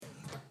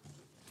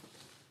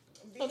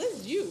Oh,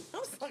 this is you. I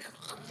was like,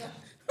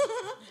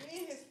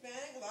 being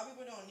Hispanic, a lot of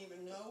people don't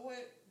even know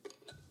it.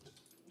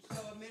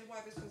 So a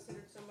midwife is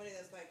considered somebody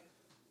that's like.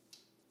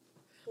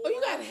 oh, you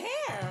got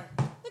hair.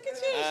 Look at you.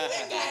 She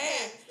got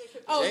hair.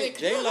 Oh,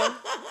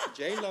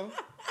 J-Lo.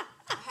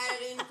 I had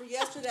it in for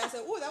yesterday. I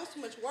said, "Oh, that was too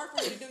much work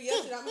for me to do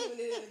yesterday. I'm moving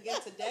it in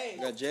again today."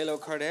 You got J-Lo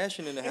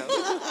Kardashian in the house.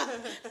 All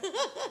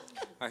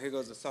right, here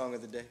goes the song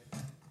of the day.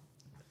 I'm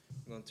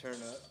going to turn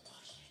up.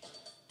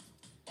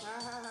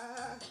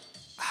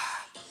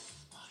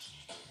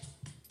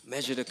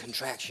 Measure the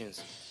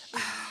contractions.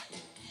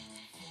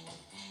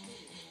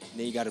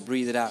 Then you got to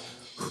breathe it out.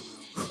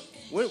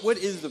 What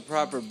is the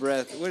proper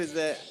breath? What is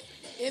that?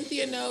 in through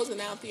your nose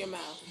and out through your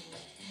mouth.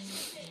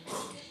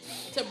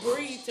 To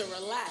breathe, to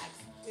relax.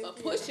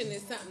 But pushing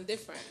is something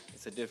different.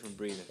 It's a different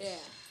breathing. Yeah.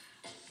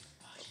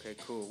 Okay,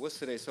 cool. What's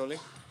today, Soli?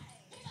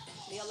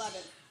 The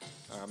 11th.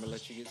 All right, I'm going to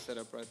let you get set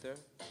up right there.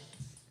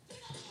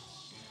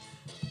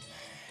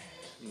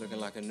 I'm looking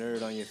like a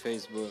nerd on your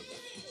Facebook.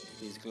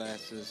 These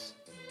glasses.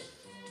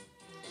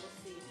 Let's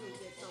see who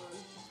gets on.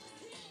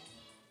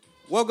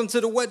 Welcome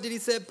to the What Did He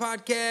Say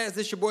podcast.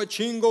 It's your boy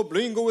Chingo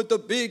Blingo with the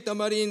big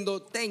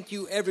tamarindo. Thank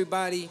you,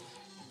 everybody.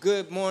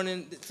 Good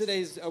morning.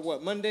 Today's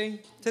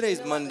Monday?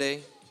 Today's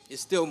Monday.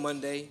 It's still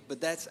Monday,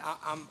 but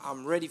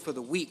I'm ready for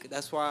the week.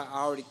 That's why I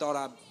already thought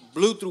I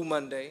blew through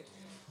Monday.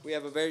 We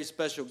have a very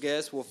special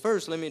guest. Well,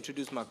 first, let me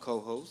introduce my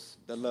co-host,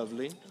 the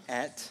lovely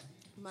at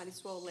Mighty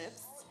Swole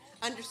Lips.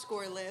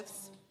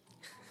 _Lips.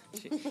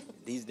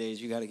 These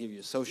days, you got to give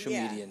your social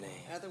media name.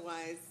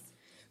 Otherwise.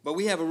 But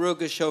we have a real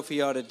good show for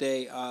y'all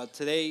today.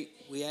 Today,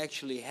 we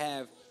actually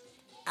have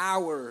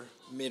our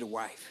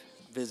midwife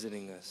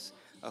visiting us,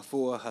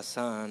 Afua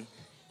Hassan,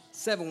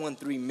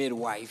 713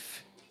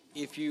 Midwife.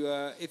 If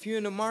you're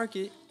in the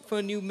market for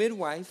a new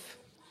midwife,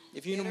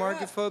 if you're in the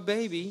market for a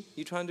baby,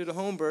 you're trying to do the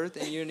home birth,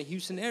 and you're in the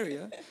Houston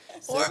area.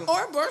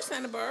 Or birth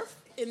center birth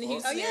in the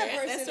Houston area.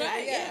 birth That's center,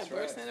 right. yeah. Yeah, That's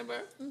birth center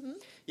birth. Mm-hmm.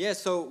 Yeah,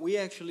 so we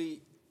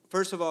actually,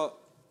 first of all,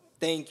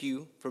 thank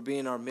you for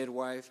being our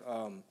midwife.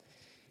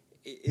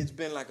 It's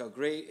been like a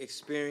great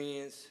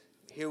experience.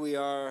 Here we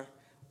are,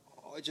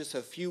 just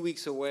a few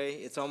weeks away.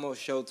 It's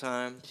almost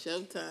showtime.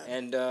 Showtime.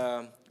 And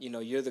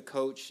you're the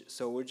coach,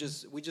 so we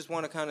just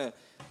want to kind of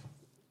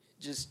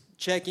just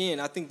check in.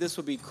 I think this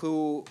will be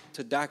cool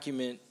to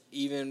document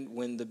even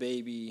when the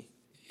baby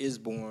is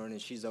born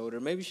and she's older.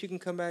 Maybe she can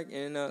come back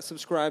and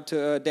subscribe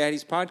to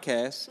Daddy's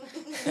podcast.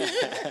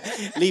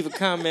 Leave a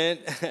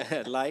comment,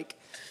 like.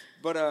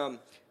 But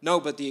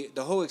but the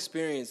whole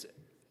experience,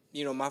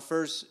 my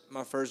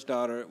first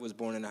daughter was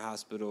born in the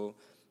hospital.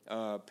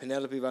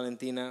 Penelope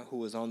Valentina, who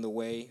was on the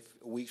way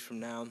weeks from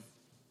now.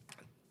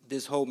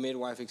 This whole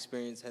midwife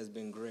experience has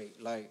been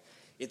great. Like,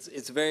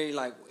 it's very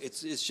like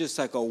it's just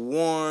like a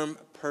warm,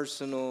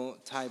 personal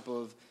type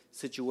of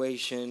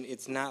situation.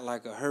 It's not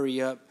like a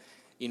hurry up.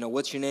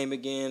 What's your name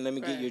again? Let me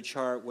get your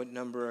chart. What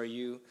number are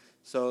you?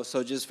 So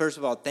just first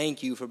of all,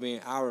 thank you for being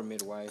our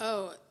midwife.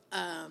 Oh,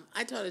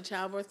 I taught a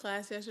childbirth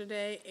class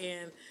yesterday,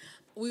 and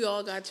we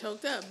all got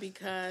choked up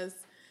because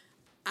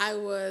I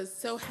was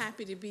so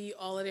happy to be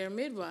all of their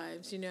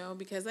midwives,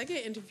 because I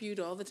get interviewed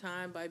all the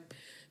time by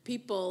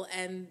people,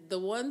 and the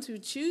ones who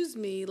choose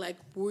me, like,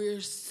 we're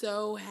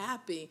so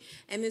happy.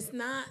 And it's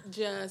not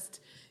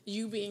just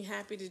you being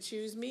happy to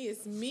choose me,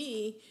 it's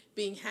me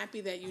being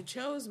happy that you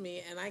chose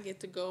me, and I get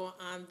to go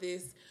on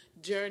this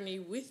journey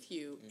with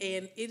you. Mm-hmm.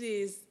 And it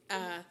is,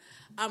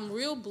 I'm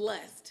real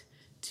blessed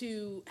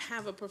to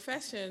have a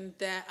profession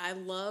that I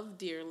love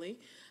dearly.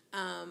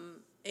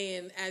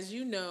 And as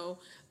you know,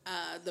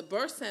 the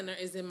birth center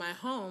is in my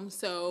home.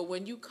 So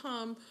when you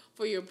come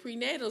for your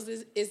prenatals,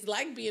 it's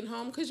like being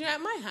home because you're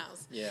at my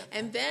house. Yeah.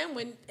 And then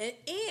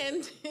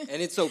and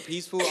it's so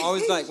peaceful. I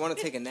always want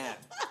to take a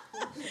nap.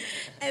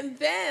 And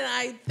then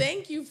I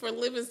thank you for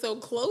living so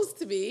close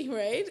to me,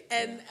 right?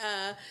 And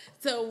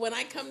so when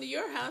I come to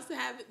your house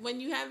when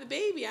you have the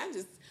baby,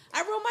 I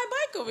rode my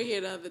bike over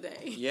here the other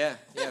day. Yeah,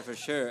 for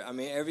sure. I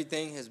mean,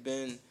 everything has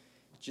been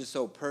just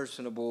so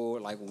personable,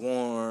 like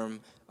warm,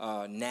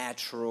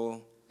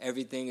 natural.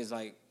 Everything is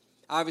like,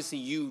 obviously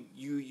you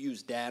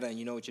use data and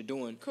you know what you're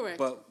doing. Correct.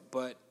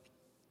 But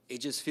it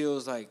just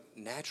feels like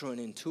natural and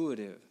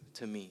intuitive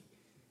to me.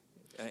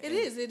 It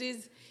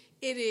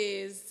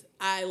is.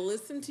 I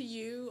listen to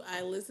you.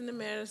 I listen to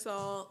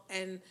Marisol,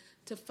 and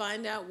to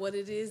find out what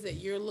it is that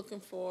you're looking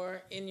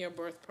for in your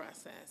birth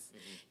process.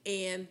 Mm-hmm.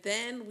 And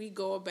then we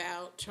go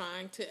about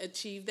trying to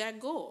achieve that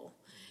goal.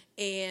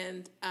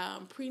 And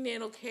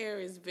prenatal care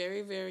is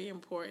very, very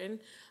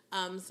important.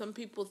 Some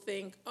people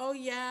think,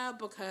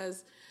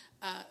 because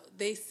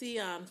they see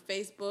on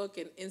Facebook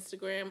and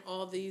Instagram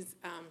all these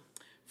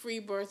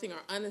free birthing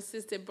or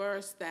unassisted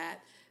births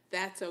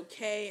that's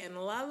okay. And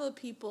a lot of the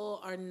people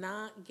are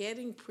not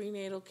getting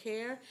prenatal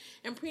care.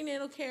 And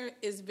prenatal care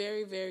is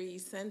very, very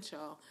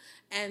essential.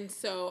 And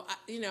so,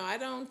 I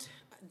don't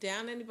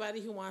down anybody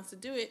who wants to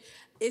do it.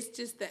 It's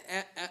just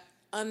that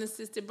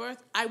unassisted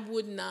birth, I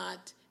would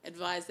not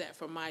advise that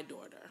for my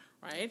daughter.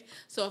 right?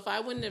 So if I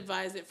wouldn't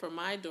advise it for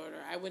my daughter,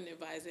 I wouldn't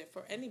advise it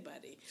for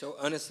anybody. So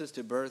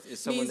unassisted birth is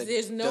someone Means that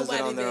there's does nobody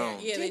it on their there. own.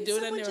 Yeah, they Didn't do it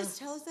on someone their own. just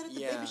tell us that at the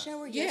Yeah. baby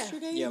shower Yeah.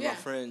 yesterday? Yeah, my Yeah.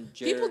 friend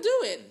Jared. People do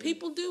it.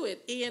 People do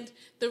it. And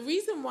the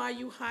reason why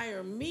you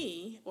hire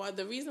me, or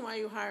the reason why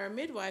you hire a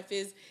midwife,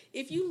 is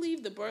if you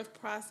leave the birth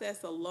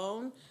process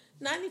alone,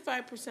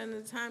 95%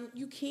 of the time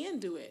you can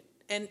do it.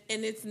 And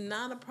it's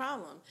not a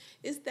problem.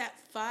 It's that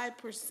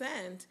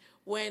 5%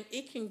 when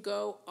it can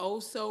go oh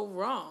so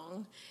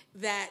wrong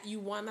that you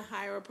want to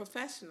hire a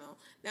professional.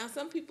 Now,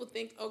 some people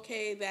think,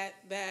 okay,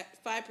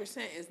 that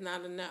 5% is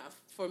not enough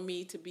for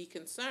me to be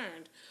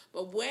concerned.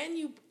 But when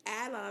you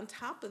add on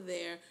top of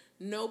there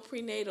no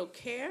prenatal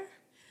care,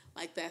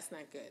 like that's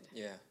not good.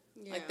 Yeah.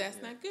 Like, that's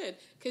not good.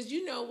 Because,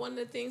 one of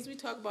the things we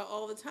talk about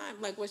all the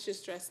time, like, what's your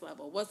stress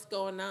level? What's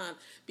going on?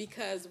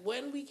 Because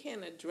when we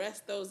can address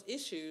those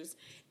issues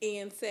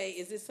and say,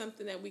 is this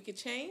something that we could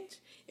change?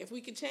 If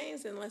we could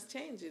change, then let's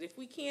change it. If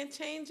we can't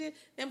change it,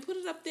 then put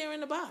it up there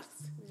in the box.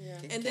 Yeah.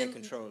 And Can't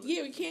control it.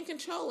 Yeah, we can't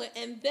control it.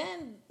 And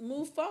then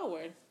move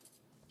forward.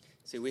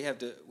 See, we have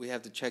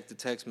to check the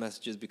text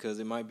messages because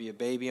there might be a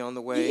baby on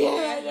the way.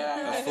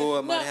 Yeah.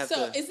 Before might have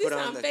So to is this put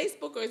on the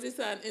Facebook or is this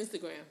on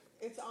Instagram?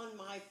 It's on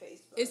my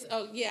Facebook. It's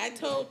I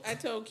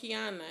told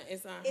Kiana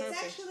it's on her It's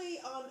Facebook. actually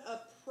on a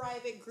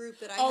private group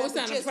that I Oh, have it's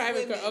with on a just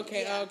private women. group.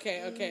 Okay, Yeah.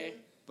 okay.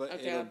 But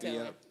Okay, it'll I'll be tell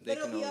her. up. They But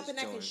it'll can be always up and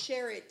I can join.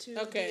 share it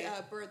to Okay.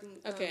 the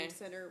birthing Okay.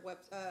 center web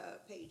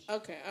page.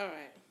 Okay, all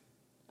right.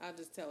 I'll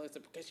just tell her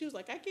because she was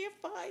like, I can't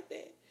find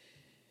it.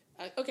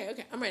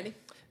 Okay, I'm ready.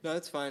 No,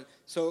 that's fine.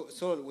 So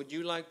would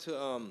you like to,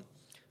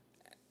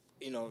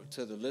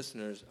 to the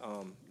listeners,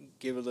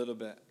 give a little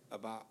bit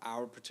about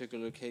our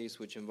particular case,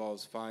 which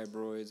involves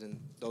fibroids and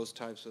those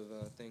types of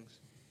things?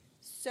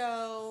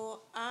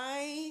 So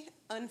I,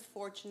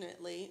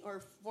 unfortunately,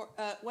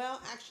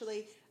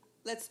 actually,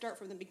 let's start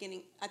from the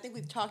beginning. I think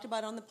we've talked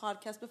about on the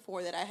podcast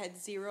before that I had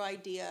zero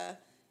idea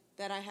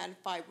that I had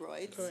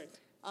fibroids. Correct.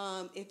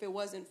 If it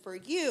wasn't for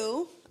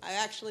you, I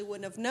actually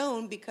wouldn't have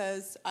known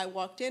because I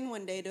walked in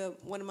one day to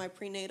one of my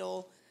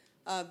prenatal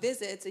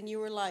visits, and you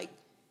were like,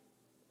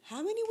 how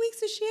many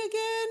weeks is she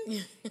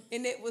again?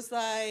 And it was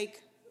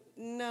like,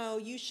 no,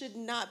 you should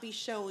not be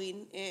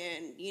showing.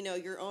 And,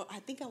 your own, I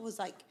think I was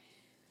like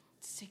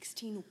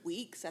 16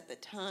 weeks at the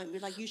time.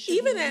 You're like, you should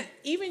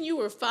even you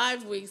were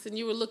 5 weeks and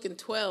you were looking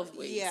 12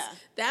 weeks. Yeah.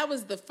 That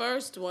was the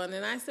first one.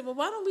 And I said, well,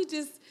 why don't we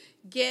just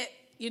get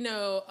an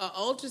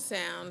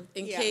ultrasound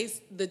in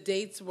case the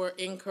dates were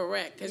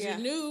incorrect. Because you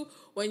knew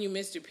when you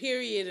missed your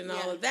period and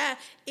all of that.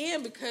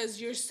 And because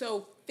you're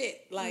so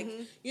fit. Like,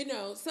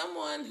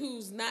 someone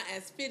who's not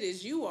as fit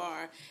as you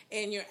are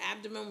and your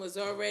abdomen was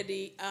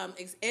already,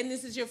 and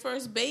this is your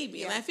first baby.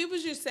 Yeah. And if it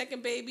was your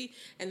second baby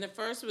and the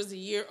first was a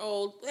year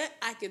old,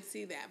 I could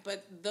see that.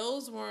 But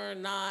those were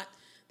not,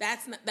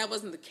 that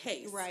wasn't the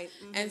case. Right.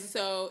 Mm-hmm. And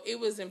so it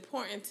was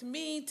important to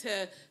me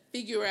to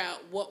figure out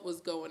what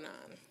was going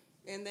on.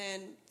 And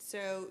then,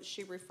 so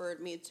she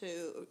referred me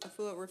to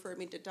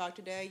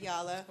Dr.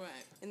 Ayala. Right.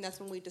 And that's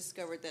when we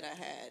discovered that I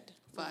had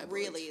Fibroids.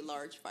 really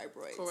large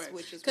fibroids. Correct.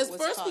 Which is because what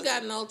was first we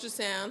got causing- an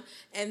ultrasound,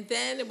 and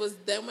then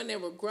when they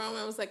were growing,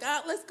 I was like,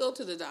 let's go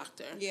to the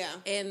doctor. Yeah.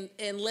 And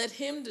let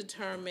him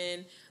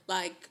determine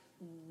like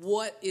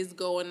what is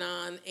going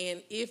on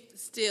and if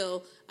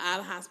still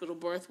out of hospital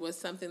birth was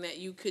something that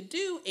you could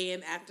do.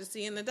 And after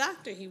seeing the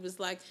doctor, he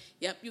was like,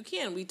 yep, you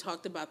can. We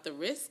talked about the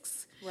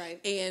risks. Right.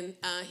 And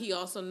he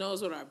also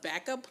knows what our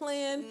backup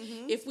plan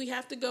if we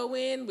have to go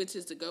in, which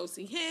is to go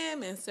see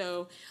him. And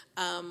so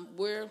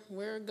we're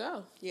a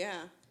go.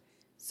 Yeah.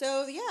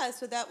 So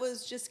that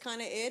was just kind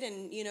of it.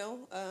 And,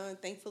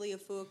 thankfully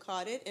Afua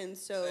caught it. And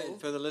so. And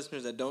for the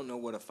listeners that don't know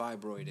what a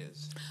fibroid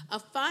is. A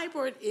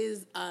fibroid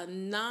is a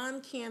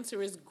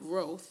non-cancerous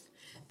growth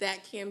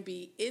that can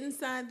be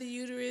inside the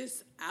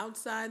uterus,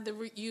 outside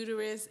the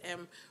uterus,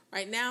 and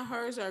right now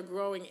hers are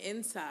growing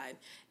inside.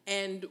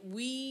 And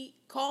we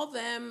call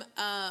them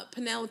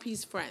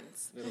Penelope's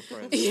friends. Little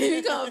friends.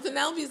 We call them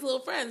Penelope's little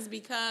friends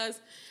because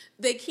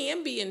they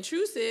can be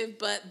intrusive,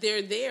 but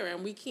they're there,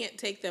 and we can't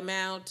take them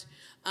out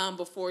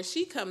before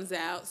she comes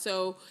out.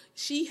 So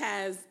she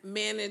has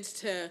managed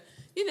to,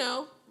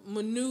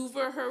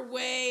 maneuver her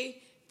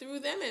way through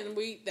them, and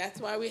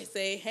that's why we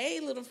say, hey,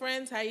 little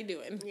friends, how you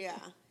doing? Yeah.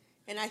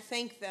 And I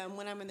thank them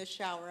when I'm in the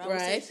shower. I would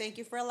say, thank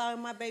you for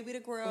allowing my baby to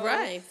grow.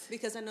 Right.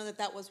 Because I know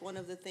that was one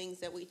of the things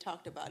that we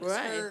talked about. Is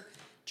Right. her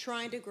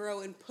trying to grow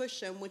and push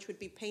him, which would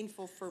be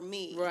painful for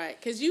me. Right,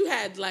 because you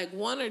had like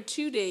 1 or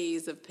 2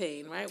 days of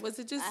pain, right? Was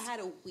it just? I had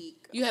a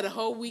week. You had a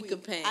whole week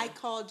of pain. I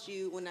called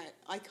you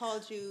I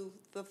called you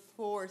the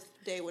fourth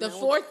day. The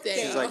fourth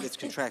day. It's like it's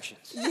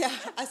contractions. Yeah,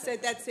 I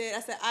said, that's it. I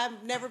said,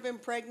 I've never been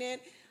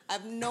pregnant. I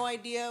have no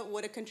idea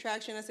what a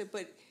contraction. I said,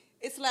 but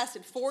it's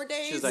lasted 4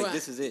 days. She was like, Right.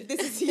 this is it.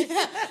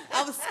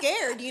 I was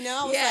scared,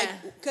 I was Yeah.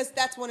 like, because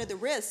that's one of the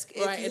risks.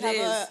 If Right, you it have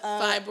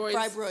is. fibroids,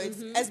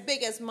 Fibroids. as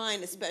big as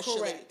mine,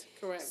 especially.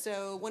 Correct.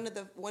 So one of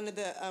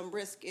the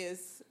risk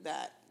is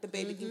that the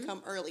baby can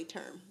come early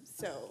term.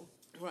 So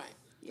Right.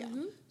 yeah.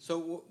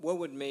 So what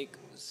would make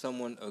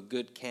someone a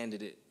good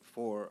candidate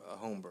for a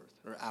home birth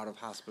or out of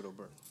hospital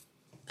birth?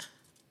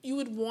 You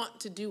would want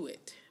to do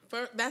it.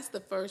 That's the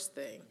first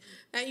thing,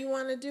 that you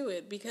want to do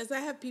it, because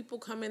I have people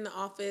come in the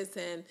office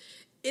and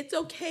it's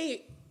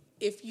okay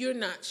if you're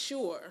not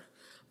sure.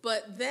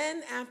 But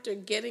then after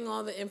getting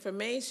all the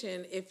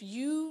information, if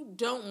you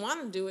don't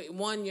want to do it,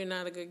 one, you're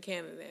not a good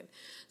candidate.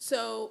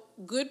 So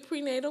good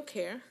prenatal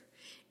care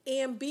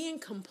and being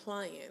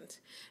compliant.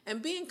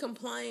 And being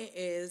compliant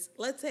is,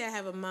 let's say I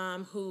have a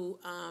mom who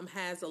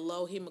has a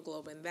low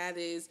hemoglobin. That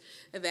is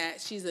that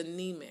she's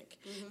anemic.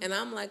 Mm-hmm. And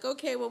I'm like,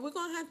 okay, well, we're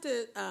going to have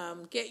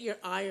to get your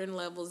iron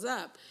levels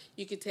up.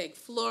 You could take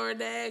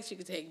Floridex, you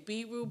could take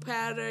beetroot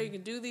powder, you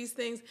can do these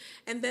things,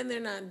 and then they're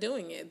not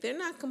doing it. They're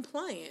not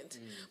compliant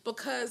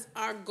because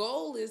our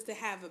goal is to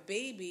have a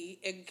baby,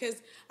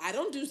 because I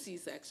don't do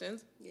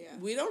C-sections. Yeah.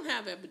 We don't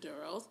have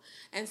epidurals.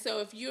 And so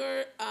if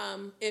you're,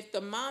 if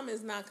the mom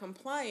is not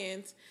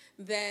compliant,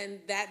 then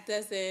that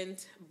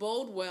doesn't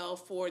bode well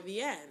for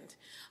the end.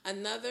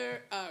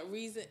 Another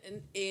reason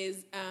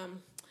is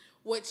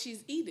what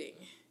she's eating.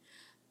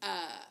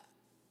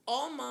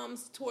 All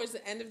moms towards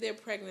the end of their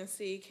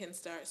pregnancy can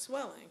start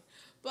swelling.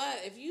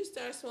 But if you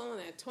start swelling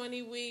at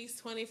 20 weeks,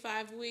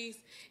 25 weeks,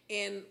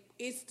 and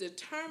it's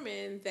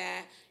determined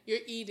that you're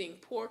eating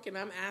pork, and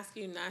I'm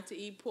asking you not to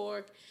eat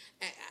pork.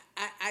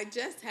 I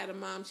just had a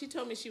mom, she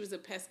told me she was a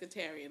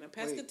pescatarian.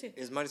 Wait,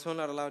 is Marisol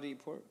not allowed to eat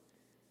pork?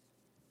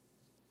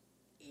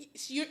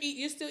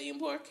 You're still eating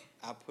pork?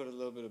 I put a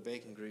little bit of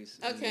bacon grease.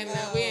 Okay,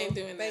 no, we ain't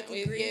doing that.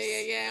 Bacon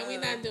grease? Yeah, we're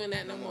not doing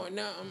that no more.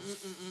 No,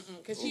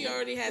 because she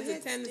already has a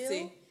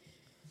tendency.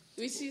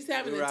 She's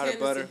having a tendency.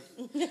 Butter.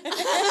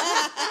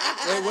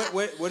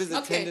 Wait, what is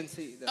the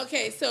tendency? Though?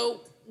 Okay,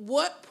 so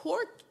what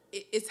pork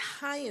is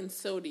high in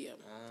sodium,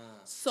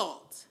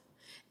 salt.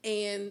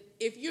 And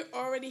if you're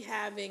already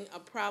having a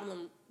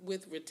problem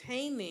with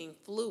retaining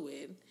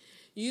fluid,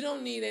 you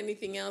don't need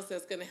anything else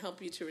that's going to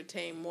help you to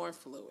retain more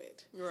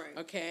fluid. Right.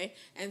 Okay?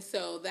 And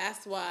so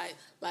that's why,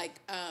 like,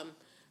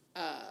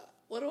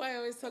 what do I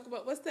always talk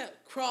about? What's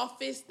that?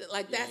 Crawfish?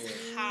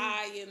 That's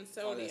high in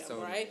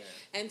sodium, right?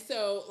 Yeah. And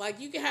so,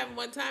 like, you can have it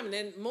one time, and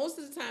then most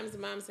of the times the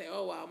moms say,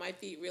 oh, wow, my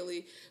feet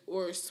really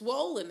were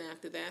swollen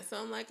after that. So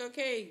I'm like,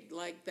 okay,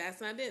 like, that's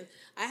not it.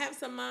 I have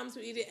some moms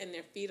who eat it, and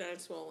their feet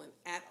aren't swollen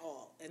at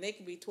all. And they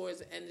can be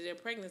towards the end of their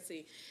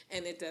pregnancy,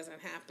 and it doesn't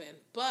happen.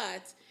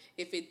 But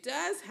if it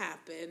does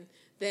happen,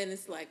 then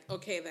it's like,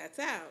 okay, that's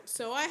out.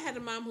 So I had a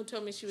mom who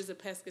told me she was a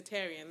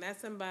pescatarian.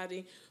 That's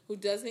somebody who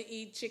doesn't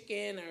eat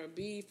chicken or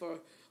beef or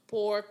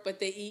pork, but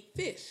they eat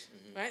fish,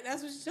 right?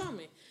 That's what she told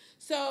me.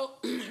 So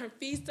her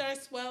feet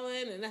start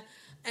swelling,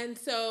 and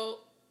so,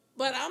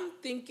 but I'm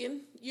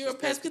thinking you're a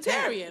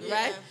pescatarian,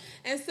 right?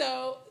 And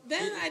so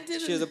then I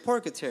did. She was a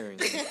porkatarian.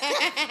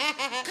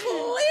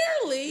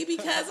 Clearly,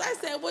 because I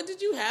said, what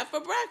did you have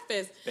for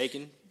breakfast?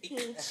 Bacon.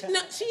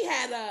 No, she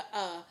had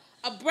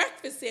a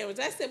breakfast sandwich.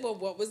 I said, well,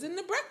 what was in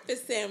the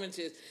breakfast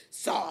sandwiches?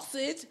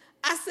 Sausage.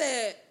 I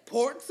said,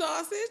 pork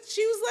sausage?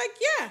 She was like,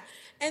 yeah.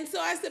 And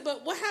so I said,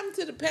 but what happened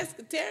to the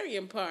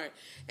pescatarian part?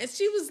 And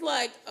she was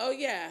like, oh,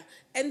 yeah.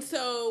 And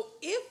so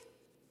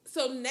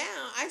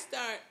now I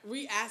start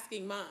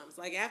re-asking moms.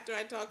 Like, after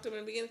I talked to them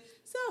in the beginning,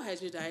 so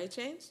has your diet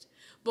changed?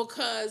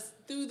 Because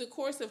through the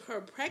course of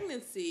her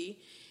pregnancy,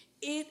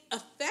 it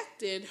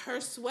affected her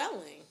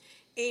swelling.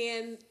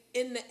 And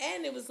in the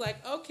end, it was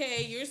like,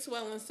 okay, you're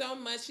swelling so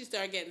much. She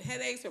started getting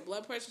headaches. Her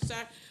blood pressure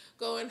started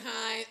going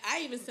high. I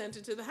even sent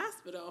her to the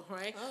hospital,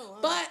 right? Oh, wow.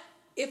 But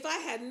if I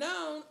had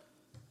known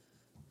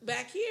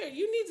back here,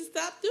 you need to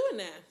stop doing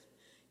that.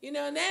 You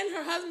know, and then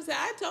her husband said,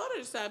 I told her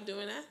to stop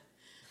doing that.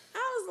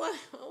 I was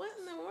like, what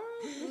in the world?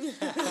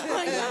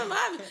 Like, what am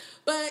I?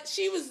 But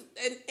she was,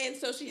 and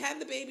so she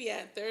had the baby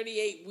at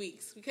 38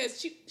 weeks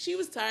because she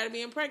was tired of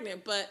being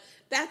pregnant. But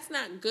that's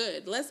not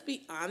good. Let's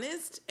be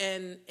honest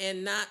and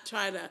not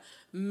try to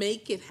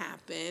make it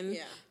happen.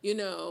 Yeah. You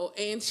know,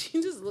 and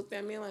she just looked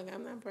at me like,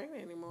 I'm not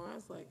pregnant anymore. I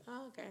was like,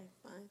 oh, okay,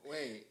 fine.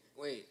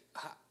 Wait.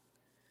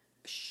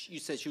 You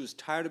said she was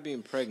tired of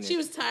being pregnant. She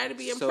was tired of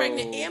being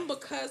pregnant, and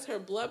because her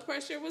blood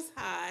pressure was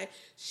high,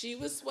 she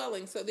was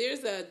swelling. So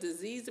there's a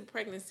disease of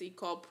pregnancy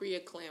called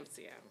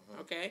preeclampsia,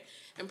 okay?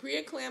 And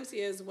preeclampsia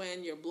is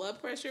when your blood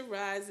pressure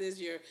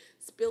rises, you're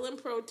spilling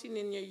protein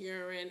in your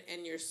urine,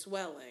 and you're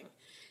swelling.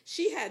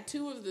 She had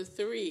 2 of the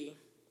 3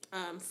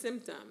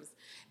 symptoms.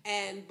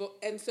 And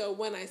so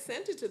when I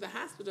sent her to the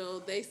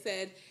hospital, they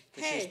said,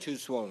 hey, she's too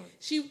swollen.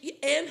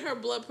 And her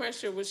blood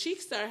pressure she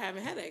started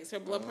having headaches. Her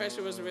blood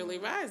pressure was really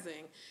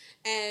rising.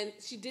 And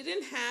she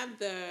didn't have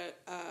the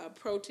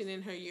protein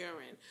in her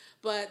urine.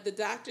 But the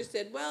doctor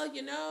said, well,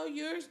 you know,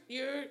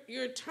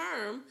 you're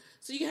term,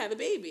 so you can have a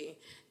baby.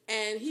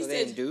 And he said,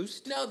 they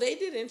induced? No, they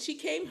didn't. She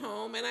came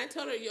home, and I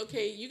told her,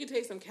 okay, you can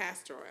take some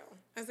castor oil.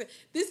 I said,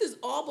 this is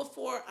all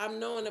before I'm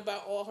knowing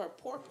about all her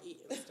pork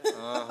eating stuff.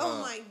 Oh,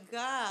 my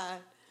God.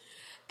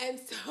 And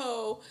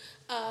so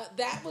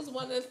that was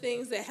one of the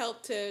things that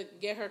helped to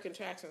get her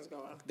contractions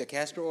going. The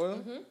castor oil?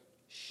 Mm-hmm.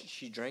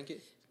 She drank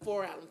it?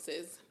 4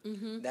 ounces.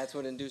 Mm-hmm. That's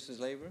what induces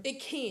labor? It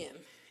can.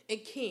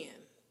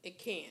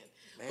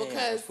 Man,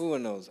 because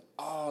Afua knows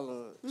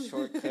all the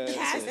shortcuts.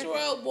 castor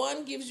oil,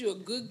 one, gives you a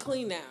good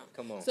clean out.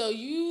 Come on. So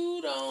you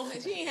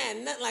don't, she ain't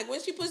had nothing. Like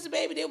when she pushed the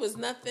baby, there was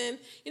nothing.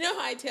 You know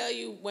how I tell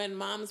you when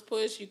moms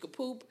push, you could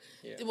poop?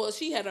 Yeah. Well,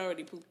 she had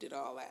already pooped it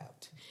all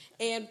out.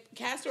 And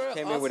castor oil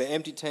Came in with an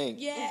empty tank.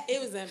 Yeah,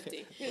 it was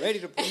empty. Ready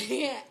to poop.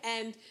 Yeah,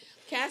 and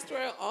castor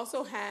oil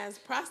also has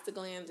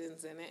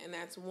prostaglandins in it, and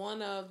that's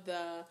one of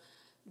the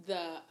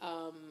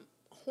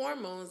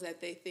hormones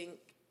that they think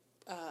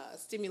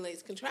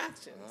stimulates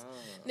contractions.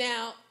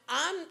 Now,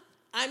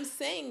 I'm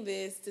saying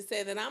this to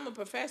say that I'm a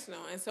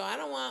professional, and so I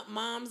don't want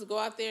moms to go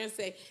out there and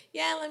say,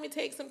 "Yeah, let me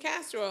take some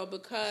castor oil,"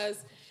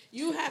 because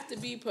you have to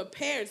be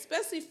prepared,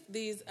 especially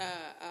these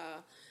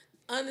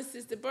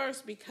unassisted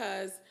births,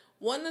 because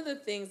one of the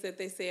things that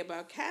they say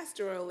about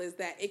castor oil is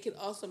that it can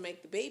also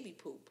make the baby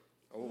poop.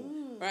 Oh.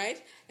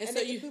 Right, And so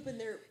they can poop in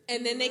their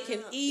and then they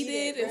can mouth, eat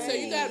it, and so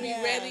you got to be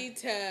Yeah. ready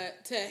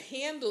to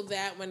handle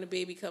that when the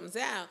baby comes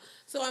out.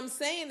 So I'm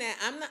saying that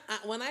I'm not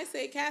when I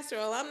say castor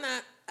oil, I'm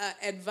not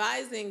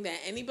advising that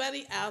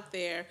anybody out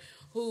there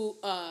who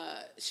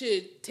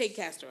should take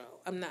castor oil.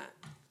 I'm not.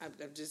 I'm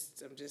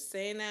just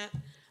saying that.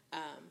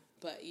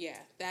 But yeah,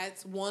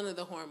 that's one of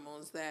the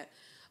hormones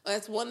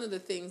that's one of the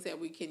things that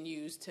we can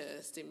use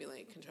to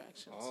stimulate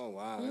contractions. Oh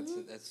wow,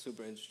 that's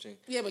super interesting.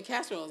 Yeah, but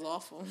castor oil is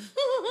awful.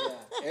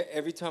 Yeah.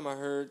 Every time I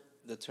heard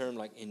the term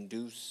like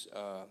induce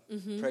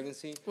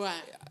pregnancy,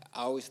 Right.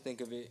 I always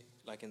think of it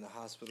like in the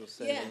hospital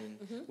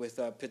setting with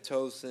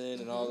Pitocin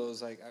and all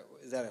those. Like,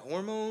 is that a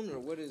hormone or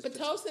what is?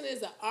 Pitocin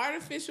is an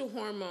artificial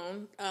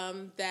hormone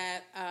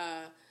that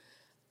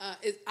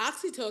is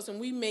oxytocin.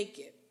 We make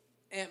it,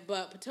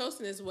 but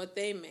Pitocin is what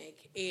they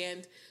make.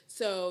 And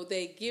so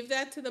they give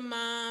that to the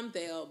mom.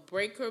 They'll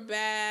break her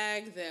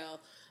bag. They'll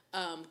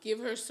give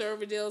her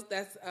Cervidil.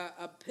 That's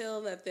a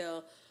pill that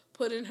they'll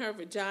put in her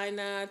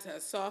vagina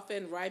to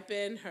soften,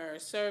 ripen her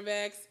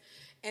cervix.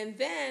 And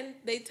then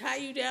they tie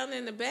you down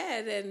in the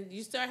bed and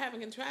you start having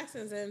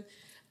contractions. And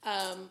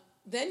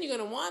then you're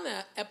going to want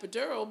an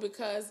epidural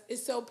because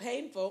it's so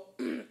painful.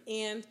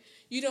 And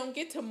you don't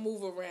get to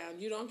move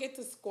around. You don't get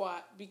to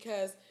squat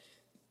because...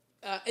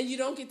 and you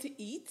don't get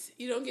to eat.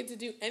 You don't get to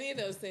do any of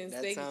those things.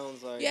 That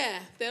sounds like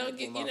they don't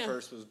get. when my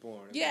first was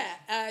born.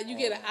 Yeah, you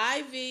get an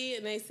IV,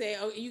 and they say,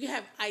 "Oh, you can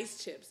have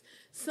ice chips."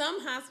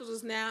 Some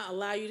hospitals now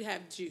allow you to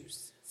have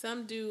juice.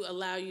 Some do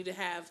allow you to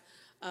have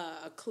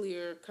a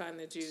clear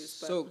kind of juice.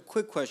 But So,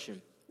 quick question: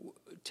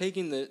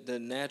 taking the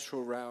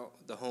natural route,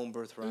 the home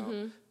birth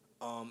route,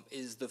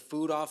 is the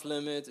food off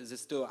limits? Is it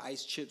still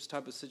ice chips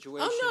type of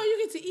situation? oh no, you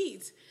get to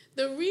eat.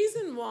 The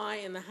reason why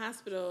in the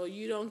hospital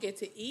you don't get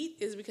to eat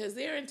is because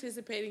they're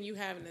anticipating you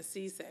having a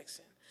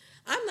C-section.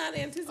 I'm not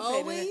anticipating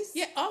Always? that.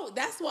 Yeah. Oh,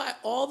 that's why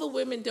all the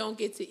women don't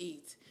get to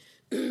eat.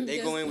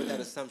 They go in with that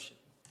assumption.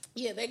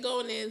 Yeah, they're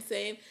going in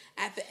saying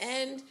at the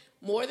end,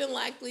 more than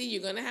likely,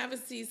 you're going to have a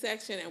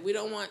C-section, and we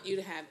don't want you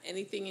to have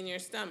anything in your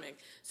stomach.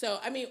 So,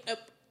 I mean,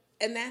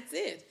 and that's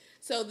it.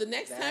 So the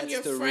next time That's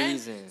your the friend,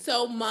 reason.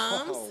 so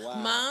moms, Oh, wow.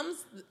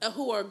 moms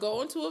who are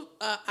going to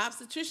a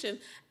obstetrician,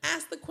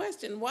 ask the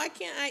question: why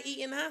can't I eat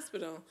in the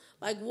hospital?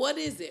 Like, what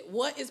is it?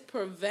 What is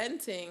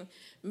preventing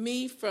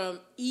me from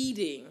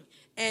eating?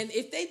 And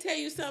if they tell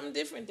you something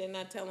different, they're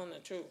not telling the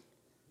truth.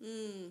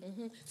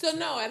 So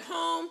no, at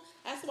home,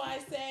 that's why I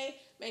say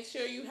make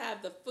sure you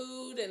have the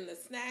food and the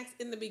snacks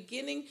in the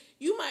beginning.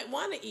 You might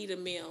want to eat a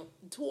meal.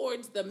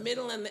 Towards the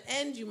middle and the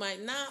end, you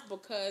might not,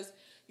 because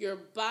your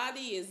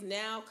body is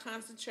now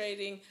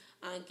concentrating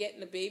on getting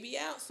the baby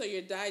out, so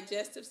your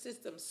digestive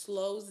system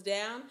slows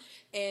down,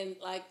 and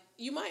like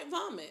you might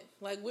vomit.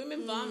 Like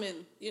women vomit,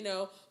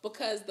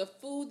 because the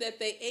food that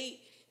they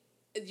ate,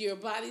 your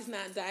body's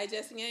not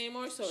digesting it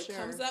anymore, so it Sure.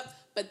 comes up.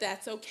 But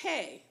that's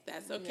okay.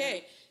 That's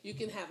okay. You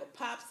can have a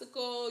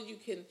popsicle. You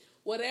can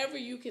whatever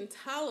you can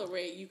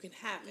tolerate. You can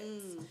have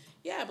it.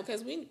 Yeah,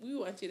 because we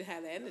want you to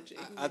have the energy.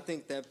 I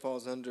think that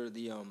falls under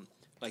the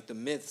like the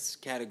myths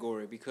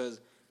category, because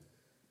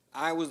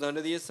I was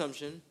under the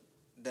assumption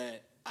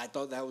that I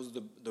thought that was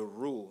the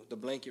rule, the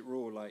blanket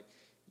rule. Like,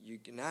 you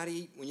cannot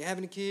eat when you're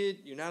having a kid.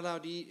 You're not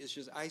allowed to eat. It's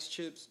just ice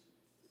chips,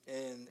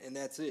 and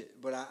that's it.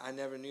 But I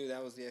never knew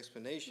that was the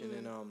explanation.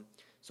 And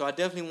so I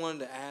definitely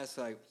wanted to ask.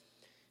 Like,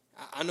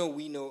 I know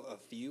we know a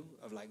few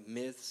of like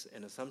myths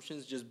and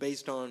assumptions just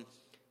based on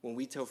when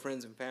we tell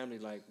friends and family,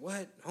 like,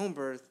 what home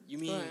birth? You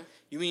mean Right.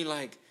 you mean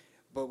like?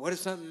 But what if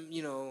something?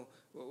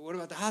 What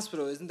about the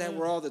hospital? Isn't that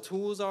where all the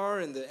tools are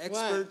and the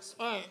experts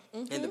Right.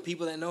 and the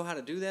people that know how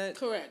to do that?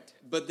 Correct.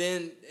 But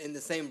then in the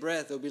same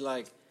breath, they'll be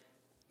like,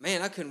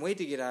 man, I couldn't wait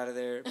to get out of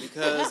there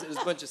because it was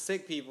a bunch of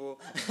sick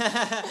people.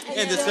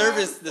 And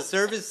the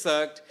service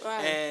sucked.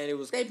 Right. And it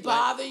was They like,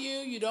 bother you.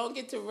 You don't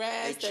get to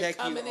rest. They They're check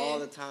you coming all in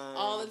the time.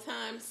 All the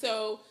time.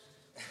 So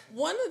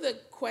one of the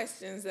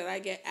questions that I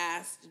get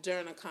asked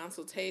during a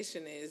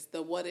consultation is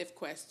the what if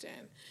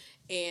question.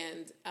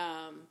 And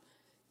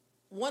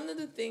one of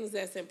the things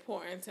that's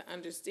important to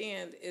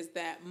understand is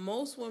that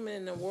most women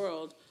in the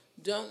world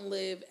don't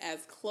live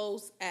as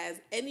close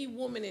as any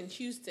woman in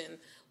Houston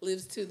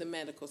lives to the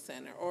medical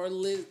center or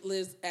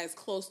lives as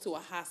close to a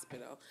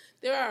hospital.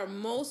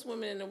 Most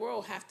women in the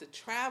world have to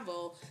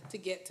travel to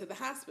get to the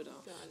hospital.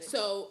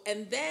 So,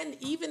 and then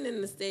even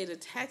in the state of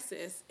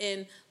Texas,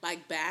 in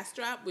like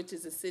Bastrop, which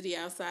is a city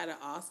outside of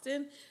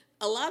Austin,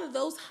 a lot of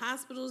those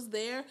hospitals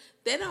there,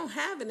 they don't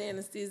have an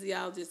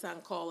anesthesiologist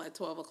on call at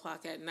 12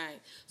 o'clock at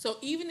night. So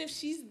even if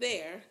she's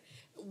there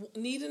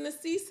needing a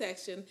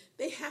C-section,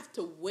 they have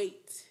to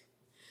wait.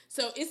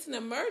 So it's an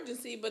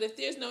emergency, but if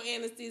there's no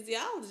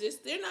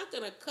anesthesiologist, they're not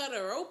going to cut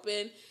her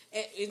open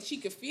and she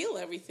could feel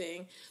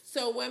everything.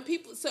 So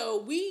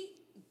we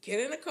get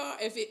in a car.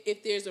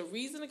 If there's a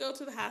reason to go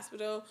to the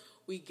hospital,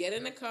 we get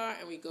in a car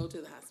and we go to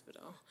the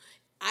hospital.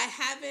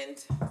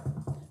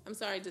 I'm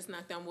sorry, just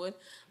knocked on wood.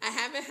 I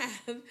haven't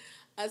had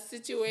a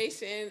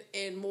situation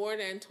in more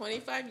than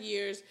 25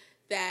 years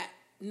that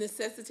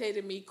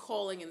necessitated me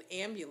calling an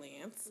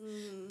ambulance.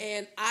 Mm-hmm.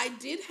 And I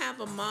did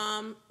have a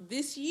mom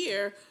this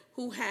year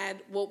who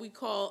had what we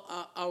call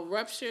a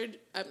ruptured,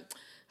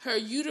 her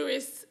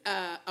uterus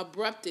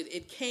abrupted.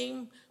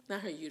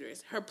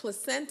 Her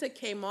placenta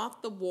came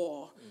off the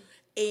wall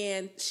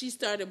and she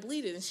started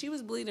bleeding. And she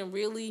was bleeding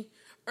really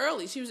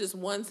early. She was just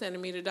 1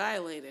 centimeter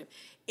dilated.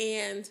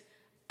 And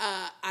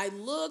I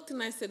looked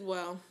and I said,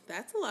 well,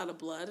 that's a lot of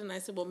blood. And I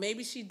said, well,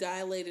 maybe she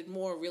dilated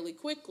more really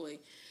quickly.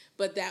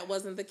 But that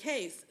wasn't the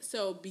case.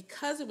 So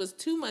because it was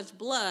too much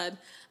blood,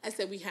 I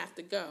said, we have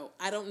to go.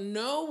 I don't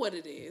know what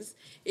it is.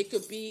 It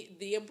could be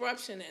the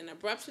abruption. And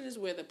abruption is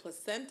where the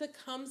placenta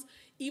comes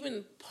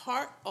even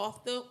part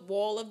off the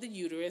wall of the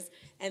uterus,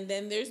 and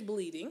then there's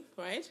bleeding,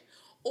 right?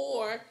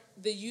 Or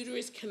the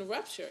uterus can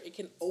rupture. It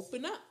can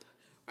open up,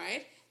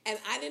 right? And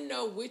I didn't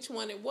know which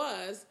one it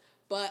was,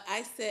 but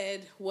I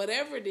said,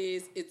 whatever it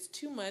is, it's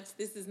too much.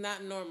 This is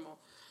not normal.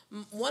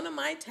 One of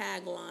my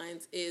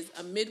taglines is,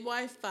 a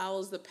midwife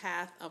follows the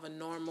path of a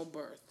normal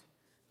birth,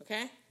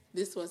 okay?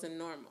 This wasn't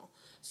normal.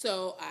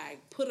 So I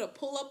put a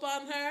pull-up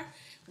on her.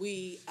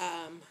 We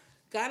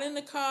got in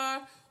the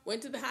car,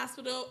 went to the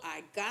hospital.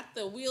 I got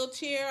the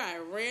wheelchair. I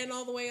ran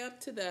all the way up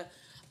to the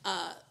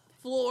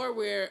floor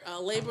where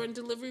labor and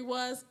delivery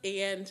was,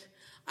 and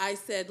I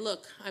said,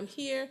 look, I'm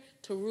here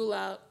to rule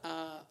out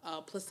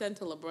a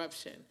placental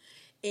abruption.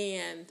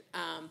 And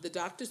the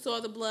doctor saw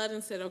the blood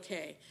and said,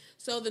 okay.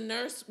 So the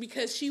nurse,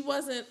 because she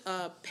wasn't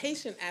a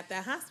patient at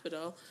that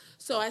hospital,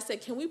 so I said,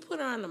 can we put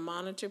her on the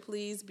monitor,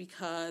 please?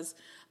 Because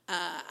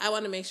I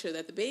want to make sure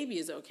that the baby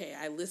is okay.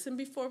 I listened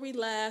before we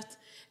left,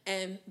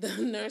 and the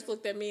nurse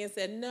looked at me and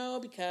said, no,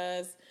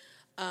 because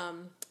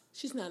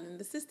she's not in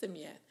the system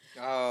yet.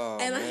 Oh,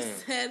 and man. I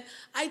said,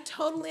 I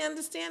totally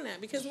understand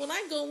that, because when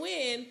I go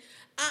in,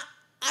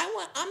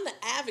 I'm the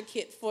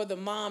advocate for the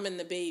mom and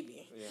the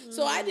baby. Yeah.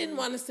 So I didn't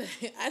want to say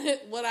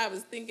what I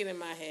was thinking in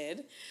my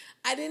head.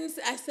 I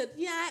said,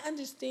 yeah, I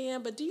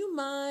understand, but do you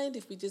mind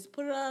if we just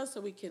put it on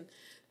so we can,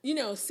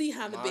 see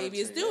how the baby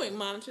is doing,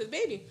 monitor the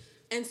baby.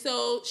 And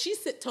so she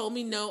told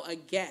me no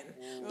again.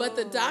 Ooh. But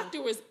the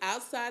doctor was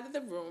outside of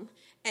the room,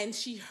 and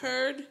she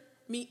heard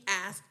me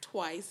ask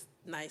twice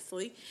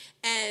nicely.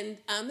 And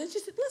then she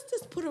said, let's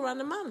just put her on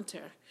the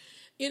monitor,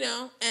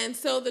 And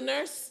so the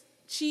nurse,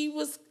 she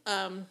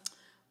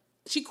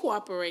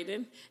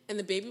cooperated, and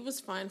the baby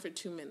was fine for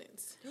 2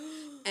 minutes.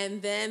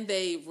 And then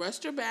they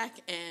rushed her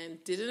back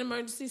and did an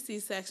emergency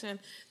C-section.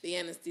 The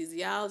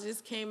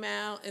anesthesiologist came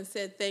out and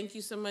said, thank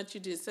you so much. You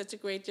did such a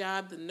great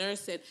job. The nurse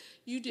said,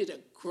 you did a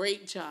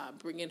great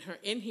job bringing her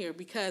in here,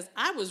 because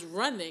I was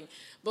running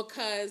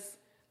because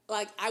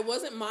I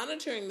wasn't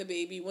monitoring the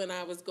baby when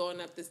I was going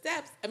up the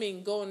steps.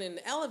 Going in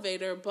the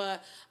elevator,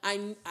 but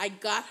I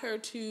got her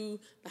to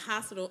the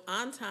hospital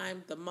on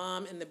time. The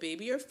mom and the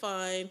baby are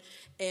fine,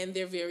 and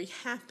they're very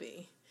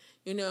happy.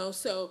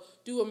 So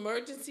do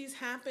emergencies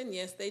happen?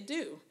 Yes, they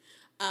do.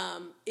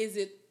 Is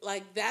it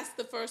that's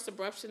the first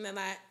abruption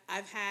that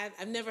I've had?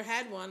 I've never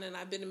had one, and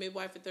I've been a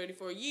midwife for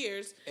 34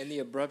 years. And the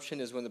abruption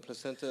is when the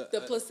placenta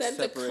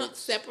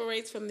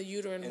separates from the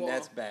uterine wall. And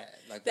that's bad.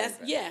 That's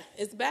bad. Yeah,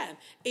 it's bad.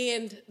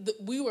 And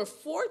we were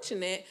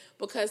fortunate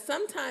because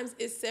sometimes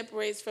it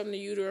separates from the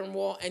uterine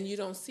wall and you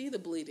don't see the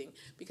bleeding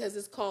because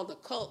it's called a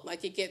cult.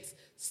 It gets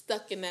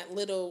stuck in that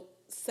little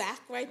sac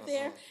right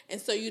there,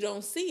 and so you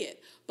don't see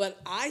it. But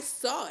I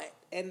saw it,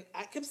 and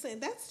I kept saying,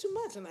 that's too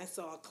much. And I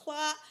saw a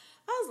clot.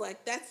 I was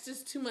like, that's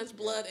just too much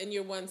blood, and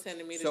you're 1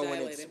 centimeter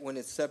dilated. So when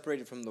it's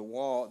separated from the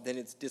wall, then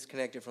it's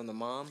disconnected from the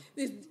mom?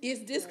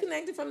 It's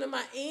disconnected from the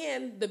mom,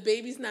 and the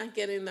baby's not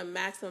getting the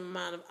maximum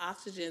amount of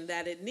oxygen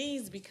that it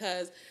needs,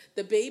 because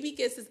the baby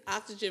gets its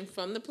oxygen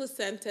from the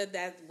placenta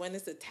when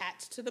it's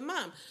attached to the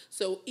mom.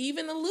 So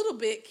even a little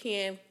bit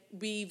can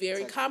be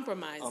very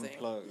compromising.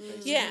 Unplugged,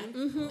 basically. Yeah,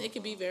 it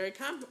can be very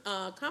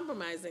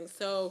compromising.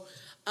 So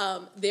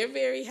they're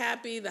very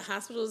happy. The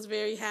hospital is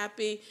very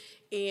happy,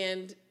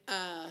 and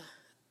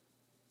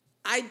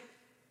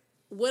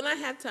when I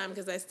have time,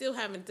 because I still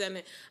haven't done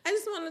it, I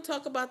just want to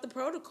talk about the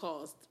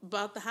protocols,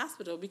 about the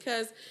hospital,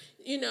 because,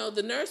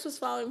 the nurse was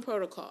following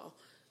protocol.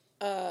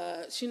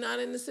 She's not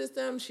in the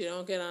system, she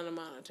don't get on the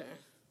monitor.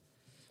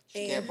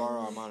 She can't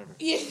borrow our monitor.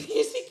 Yeah,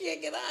 she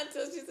can't get on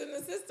until she's in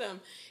the system,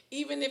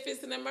 even if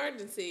it's an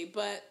emergency.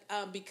 But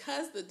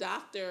because the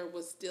doctor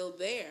was still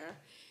there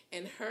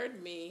and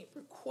heard me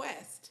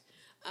request,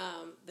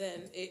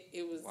 then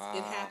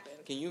it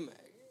happened. Can you?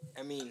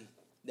 I mean,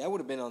 that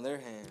would have been on their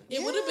hand.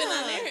 It would have been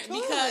on there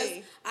totally. because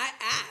I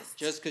asked.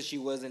 Just because she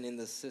wasn't in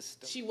the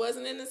system. She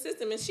wasn't in the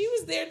system, and she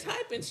was there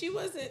typing. She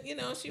wasn't,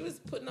 she was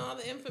putting all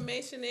the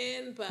information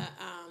in. But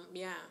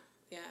yeah,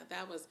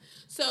 that was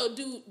so.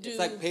 It's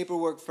like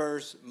paperwork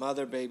first,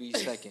 mother, baby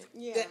second.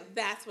 Yeah.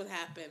 That's what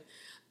happened.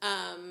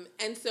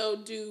 And so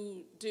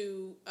do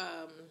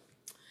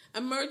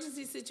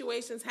emergency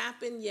situations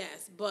happen?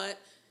 Yes, but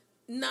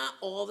not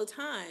all the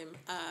time.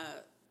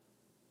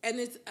 And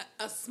it's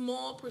a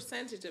small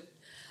percentage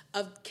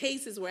of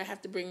cases where I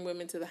have to bring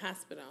women to the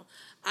hospital.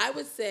 I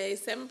would say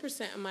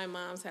 7% of my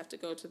moms have to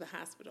go to the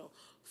hospital.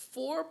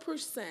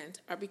 4%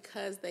 are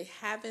because they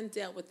haven't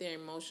dealt with their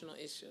emotional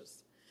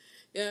issues.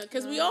 Yeah,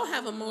 because we all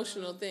have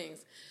emotional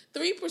things.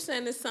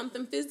 3% is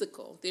something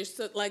physical. There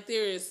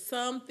is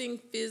something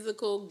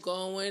physical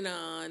going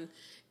on,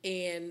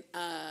 and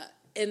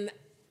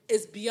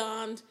it's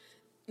beyond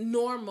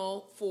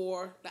normal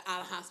for the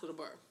out of hospital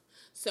birth.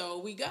 So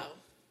we go.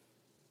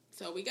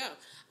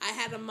 I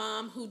had a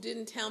mom who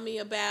didn't tell me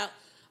about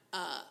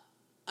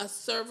a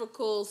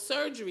cervical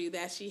surgery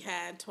that she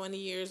had 20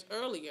 years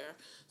earlier,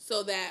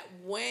 so that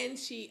when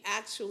she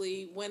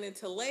actually went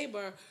into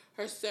labor,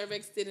 her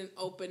cervix didn't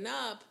open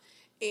up.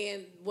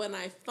 And when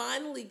I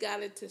finally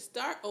got it to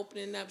start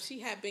opening up,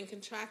 she had been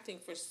contracting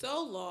for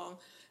so long.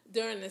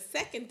 During the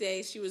second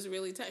day, she was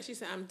really tired. She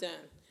said, "I'm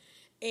done."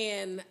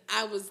 And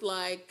I was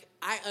like,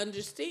 I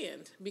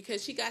understand,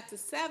 because she got to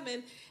 7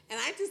 and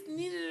I just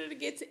needed her to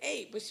get to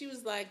 8. But she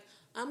was like,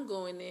 I'm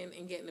going in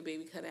and getting the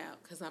baby cut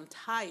out because I'm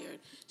tired.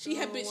 She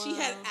had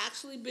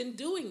actually been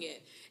doing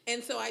it.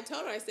 And so I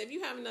told her, I said, if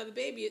you have another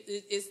baby,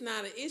 it's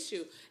not an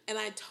issue. And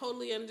I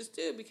totally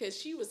understood, because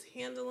she was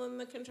handling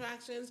the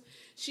contractions.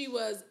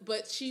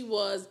 But she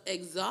was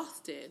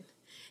exhausted.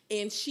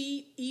 And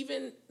she,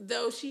 even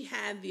though she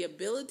had the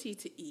ability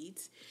to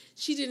eat,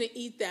 she didn't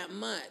eat that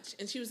much.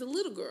 And she was a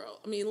little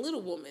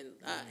woman.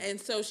 And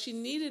so she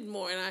needed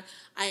more. And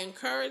I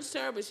encouraged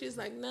her, but she was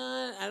like,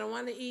 "No, I don't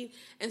want to eat."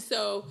 And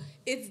so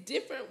it's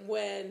different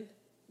when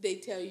they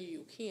tell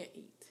you can't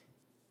eat.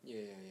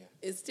 Yeah.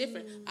 It's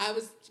different. I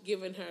was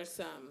giving her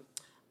some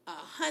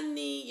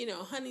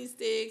honey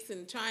sticks,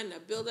 and trying to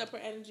build up her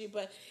energy,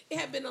 but it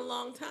had been a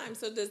long time.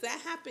 So does that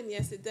happen?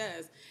 Yes, it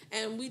does.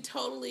 And we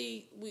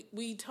totally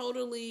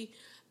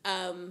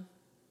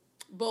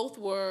both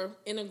were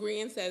in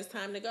agreement that it's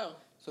time to go.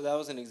 So that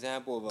was an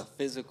example of a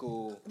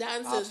physical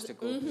obstacle.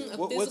 obstacle.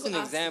 What's an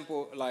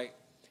example, like,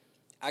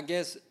 I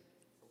guess,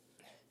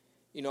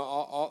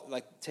 all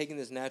like taking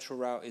this natural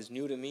route is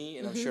new to me,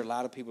 and I'm sure a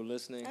lot of people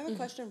listening. I have a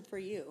question for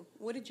you.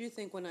 What did you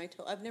think when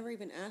I've never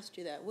even asked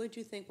you that. What did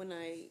you think when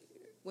I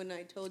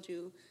told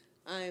you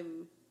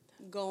I'm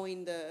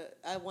going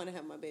I want to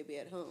have my baby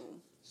at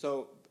home?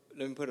 So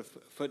let me put a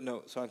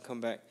footnote so I can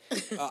come back.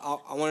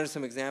 I wanted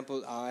some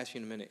examples. I'll ask you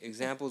in a minute.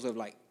 Examples of,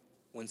 like,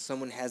 when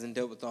someone hasn't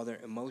dealt with all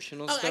their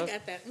emotional stuff. Oh, I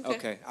got that.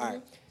 Okay, all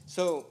right.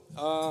 So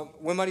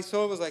when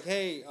Marisol was like,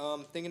 "Hey,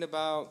 thinking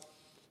about,"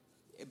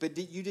 but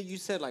you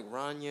said, like,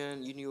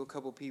 Rania, you knew a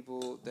couple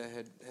people that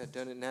had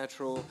done it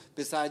natural,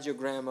 besides your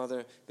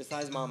grandmother,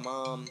 besides my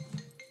mom.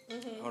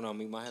 Hold on,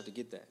 we might have to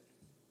get that,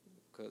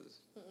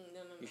 because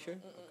you sure?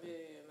 No.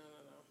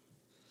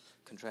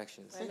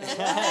 Contractions. So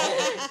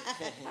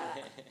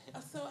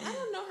I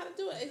don't know how to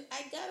do it.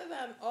 I got it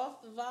on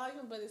off the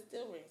volume, but it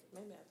still rings.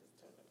 Maybe I just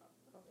turned it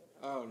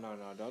off. Oh, no,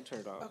 don't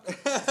turn it off.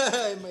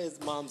 Okay. His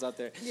mom's out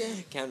there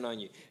counting on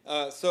you.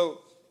 When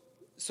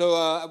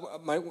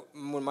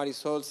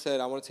Marisol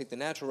said, I want to take the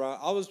natural route,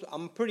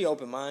 I'm pretty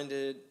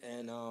open-minded,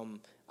 and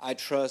I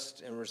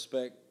trust and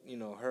respect,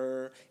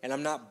 her, and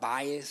I'm not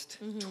biased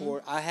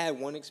toward. I had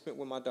one experience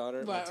with my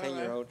daughter, my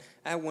 10-year-old.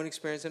 I had one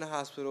experience in a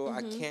hospital.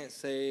 I can't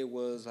say it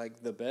was,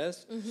 like, the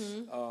best,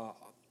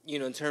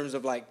 in terms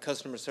of, like,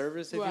 customer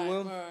service, if you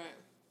will. Right.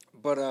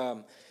 But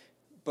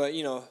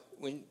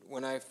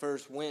when I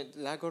first went,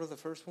 did I go to the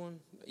first one?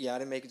 Yeah, I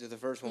didn't make it to the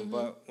first one,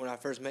 but when I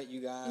first met you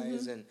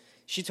guys, and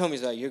she told me,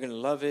 like, you're gonna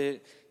love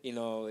it.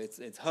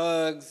 It's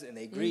hugs, and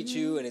they greet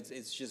you, and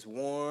it's just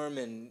warm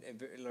and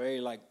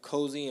very, like,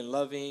 cozy and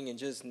loving and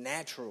just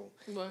natural.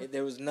 Right.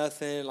 There was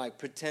nothing, like,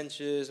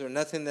 pretentious, or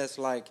nothing that's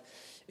like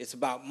it's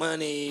about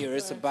money, or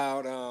it's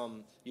about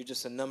you're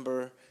just a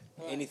number,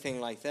 anything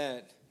like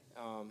that.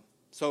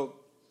 So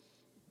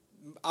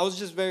I was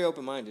just very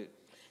open-minded.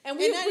 And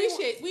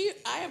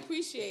I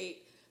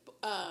appreciate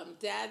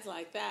dads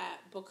like that,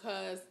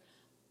 because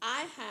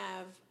I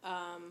have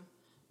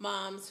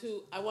moms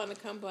who I want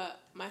to come, but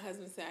my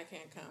husband said I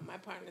can't come. My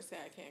partner said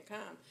I can't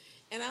come.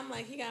 And I'm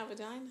like, he got a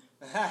vagina?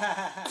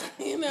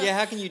 Yeah,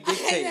 how can you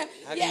dictate?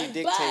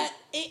 But,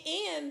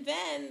 and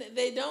then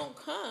they don't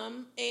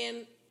come,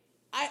 and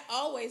I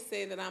always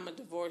say that I'm a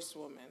divorced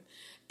woman.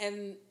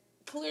 And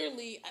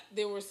clearly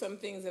there were some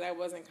things that I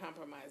wasn't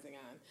compromising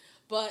on.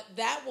 But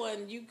that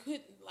one, you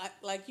could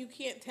like you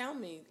can't tell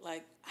me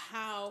like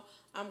how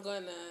I'm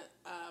gonna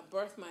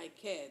birth my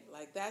kid.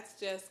 Like that's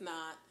just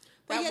not.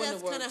 But That yeah, wouldn't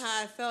that's kind of work.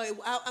 how I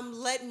felt.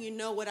 I'm letting you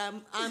know what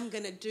I'm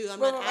gonna do.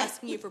 I'm Right, not right.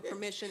 asking you for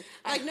permission.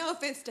 Like, no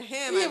offense to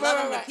him, Yeah, I right, love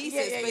right, him to right.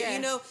 pieces. Yeah, but yeah. you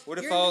know, What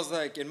if you're- I was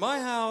like, in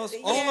my house,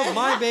 all Yeah. of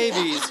my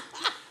babies,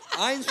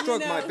 I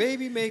instruct my know.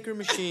 baby maker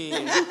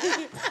machine.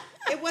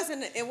 It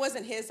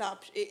wasn't his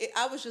option.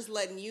 I was just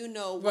letting you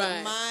know what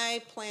Right.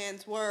 my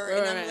plans were,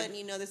 and I'm Right. letting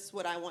you know this is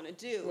what I want to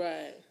do.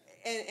 Right.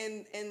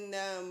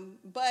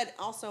 But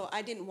also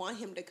I didn't want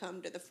him to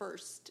come to the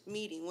first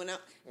meeting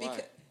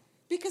Why?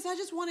 because I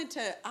just wanted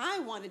to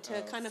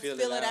kind of feel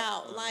fill it it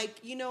out. out. Like,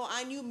 you know,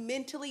 I knew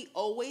mentally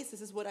always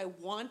this is what I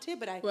wanted,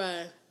 but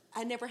Right.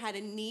 I never had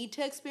a need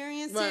to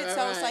experience Right, it. right,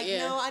 So I was right, like,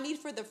 yeah. no, I need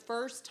for the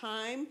first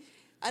time.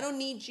 I don't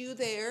need you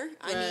there.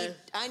 Right.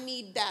 I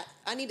need that.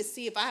 I need to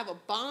see if I have a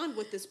bond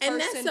with this And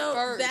person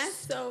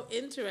that's first. so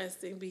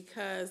interesting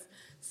because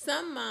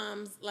some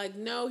moms like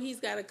no, he's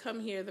got to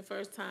come here the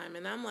first time,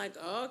 and I'm like,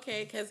 oh,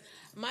 okay, because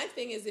my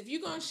thing is if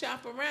you're gonna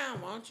shop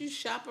around, why don't you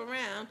shop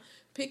around?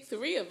 Pick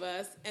 3 of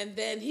us, and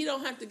then he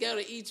don't have to go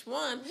to each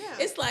one. Yeah.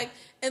 It's like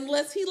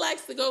unless he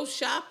likes to go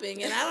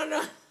shopping, and I don't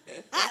know,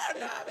 I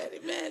don't know how many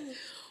men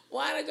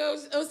want to go.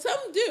 Oh,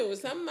 some do.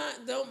 Some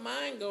don't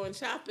mind going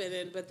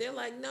shopping, but they're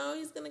like, no,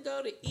 he's gonna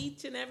go to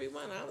each and every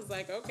one. I was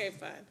like, okay,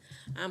 fine,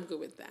 I'm good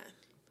with that.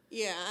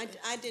 Yeah,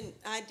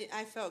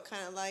 I felt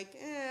kind of like,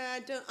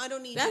 I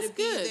don't need That's you to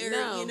be good. there.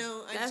 No, You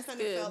know, I that's just kind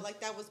of good. felt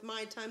like that was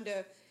my time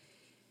to,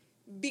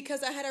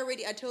 because I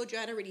told you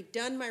I had already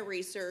done my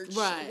research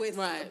Right, with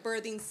right.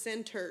 birthing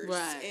centers,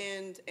 Right.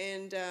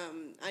 and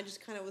I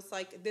just kind of was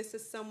like, this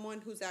is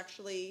someone who's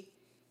actually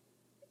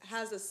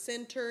has a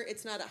center.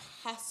 It's not a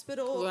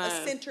hospital, Right.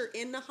 a center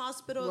in the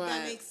hospital. If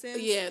that makes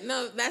sense. Yeah,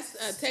 no, that's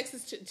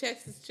Texas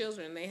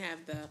Children. They have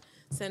the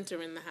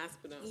center in the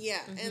hospital. Yeah,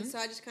 Mm-hmm. and so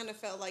I just kind of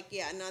felt like,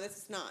 yeah, no, this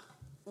is not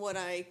what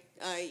I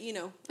you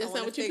know. That's I wanna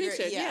not what you figure,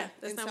 pictured, Yeah, yeah,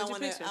 that's and not so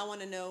what you pictured. I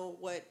want to know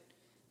what.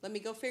 Let me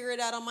go figure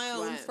it out on my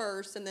own Right.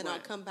 first, and then I'll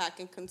Right. come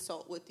back and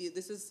consult with you.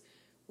 This is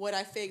what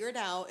I figured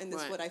out, and this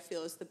Right. is what I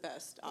feel is the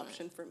best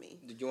option for me.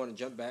 Did you want to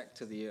jump back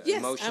to the Yes,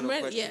 emotional I'm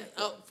ready. question?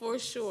 Yeah, oh, for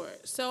sure.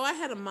 So I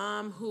had a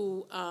mom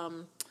who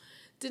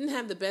didn't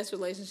have the best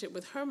relationship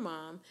with her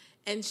mom,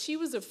 and she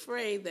was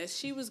afraid that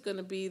she was going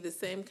to be the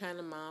same kind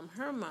of mom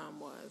her mom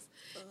was.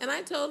 And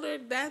I told her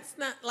that's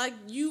not like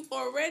you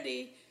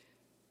already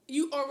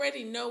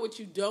know what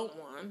you don't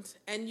want,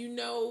 and you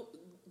know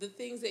the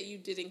things that you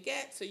didn't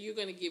get, so you're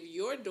going to give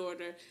your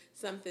daughter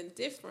something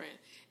different.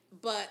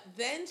 But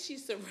then she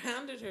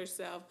surrounded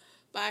herself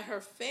by her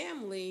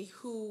family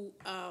who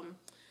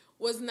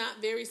was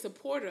not very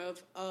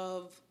supportive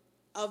of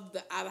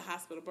the out of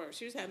hospital birth.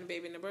 She was having a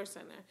baby in the birth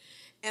center.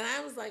 And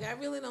I was like, I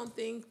really don't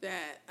think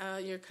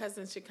that your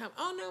cousin should come.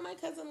 Oh no, my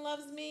cousin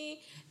loves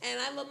me and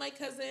I love my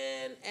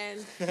cousin,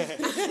 and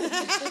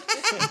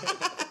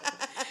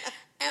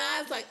and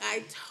I was like,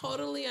 I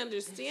totally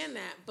understand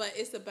that, but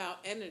it's about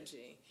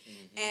energy.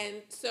 Mm-hmm.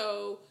 And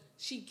so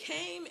she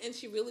came and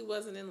she really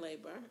wasn't in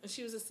labor. And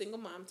she was a single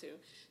mom too.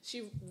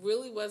 She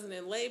really wasn't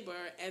in labor.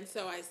 And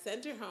so I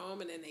sent her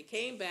home, and then they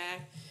came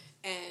back,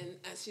 and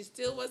she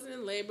still wasn't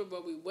in labor,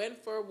 but we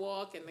went for a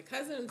walk, and the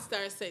cousin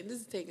started saying,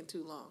 this is taking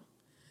too long.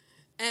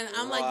 And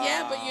I'm like,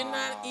 yeah, but you're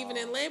not even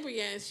in labor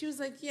yet. And she was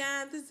like,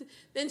 yeah.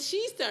 Then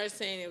she started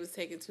saying it was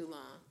taking too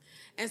long.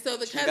 And so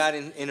the She cousin got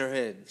in her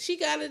head. she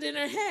got it in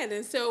her head,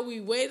 and so we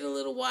waited a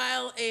little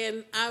while,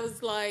 and I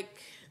was like,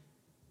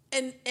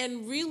 and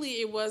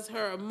really it was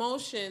her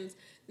emotions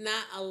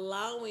not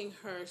allowing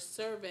her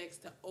cervix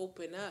to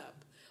open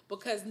up,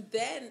 because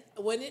then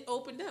when it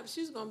opened up,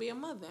 she was going to be a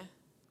mother,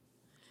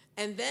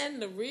 and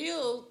then the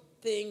real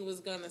thing was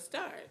going to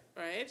start,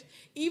 right?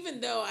 Even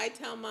though I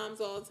tell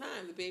moms all the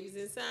time, the baby's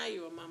inside,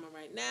 you're a mama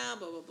right now,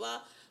 blah, blah,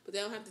 blah, but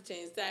they don't have to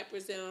change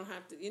diapers, they don't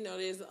have to,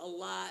 there's a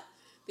lot.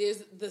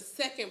 There's the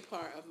second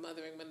part of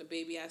mothering when the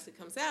baby actually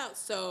comes out.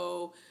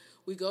 So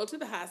we go to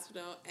the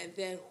hospital, and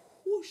then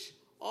whoosh,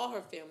 all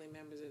her family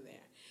members are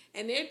there.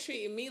 And they're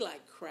treating me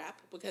like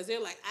crap, because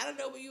they're like, I don't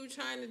know what you were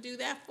trying to do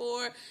that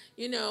for. I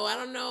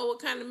don't know what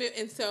kind of...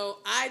 And so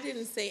I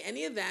didn't say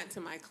any of that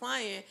to my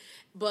client.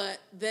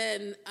 But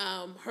then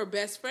her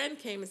best friend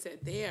came and said,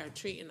 they are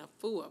treating a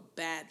fool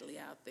badly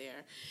out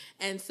there.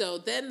 And so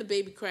then the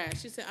baby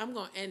crashed. She said, I'm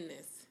going to end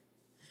this.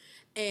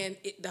 And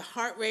the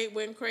heart rate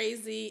went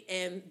crazy,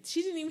 and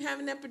she didn't even have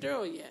an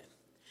epidural yet.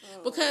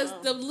 Because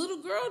the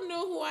little girl knew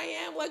who I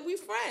am, like we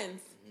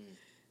friends. Mm-hmm.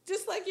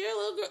 Just like your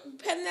little girl,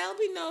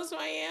 Penelope knows who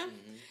I am.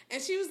 Mm-hmm.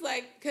 And she was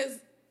like, because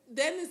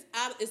then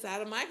it's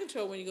out of my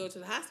control when you go to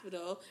the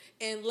hospital,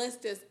 and let's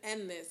just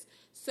end this.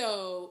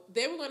 So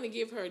they were going to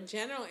give her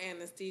general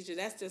anesthesia,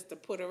 that's just to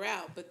put her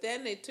out. But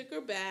then they took her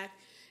back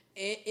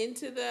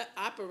into the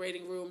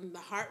operating room. The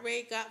heart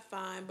rate got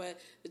fine, but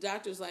the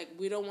doctor was like,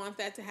 we don't want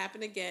that to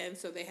happen again.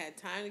 So they had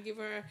time to give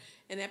her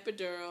an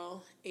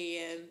epidural.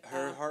 And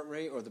her heart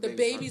rate or the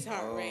baby's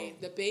heart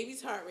rate? The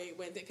baby's heart rate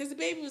went down because the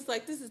baby was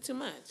like, this is too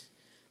much.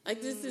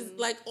 Like this is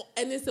like,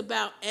 and it's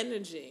about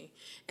energy.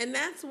 And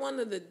that's one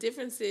of the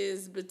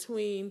differences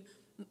between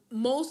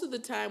most of the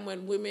time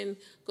when women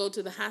go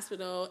to the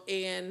hospital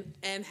and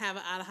have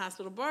an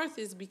out-of-hospital birth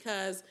is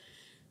because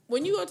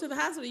when you go to the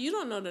hospital, you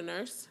don't know the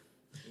nurse.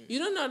 You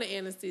don't know the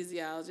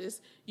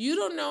anesthesiologist. You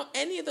don't know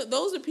any of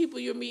those are people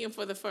you're meeting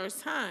for the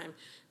first time.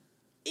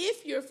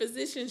 If your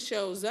physician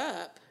shows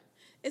up,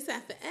 it's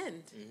at the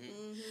end.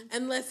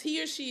 Unless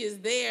he or she is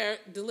there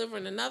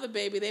delivering another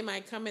baby, they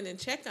might come in and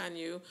check on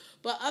you.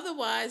 But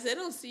otherwise, they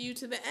don't see you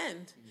to the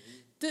end.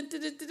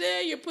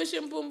 You're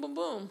pushing, boom, boom,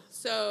 boom.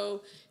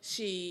 So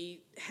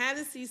she had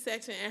a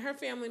C-section, and her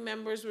family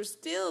members were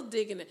still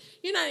digging it.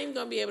 You're not even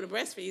going to be able to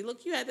breastfeed.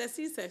 Look, you had that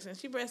C-section.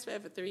 She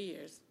breastfed for 3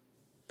 years.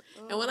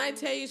 And when I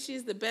tell you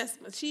she's the best,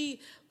 she,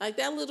 like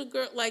that little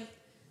girl, like,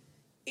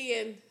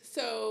 and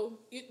so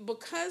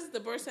because the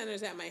birth center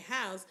is at my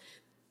house,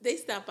 they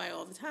stop by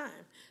all the time.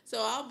 So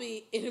I'll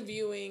be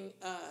interviewing,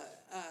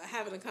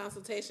 having a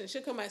consultation.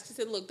 She'll come out. She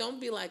said, look, don't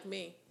be like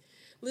me.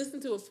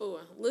 Listen to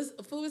Afua.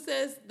 Afua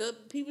says the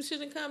people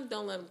shouldn't come.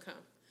 Don't let them come.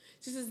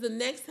 She says, the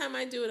next time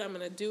I do it, I'm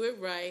going to do it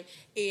right,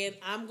 and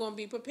I'm going to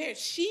be prepared.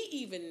 She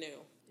even knew.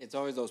 It's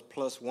always those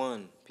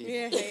 +1 people.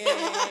 Yeah.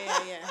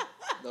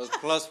 Those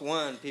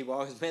 +1 people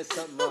always mess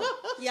something up.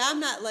 Yeah, I'm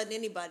not letting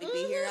anybody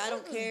be here. I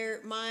don't care.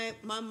 My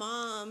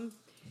mom,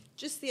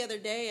 just the other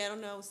day, I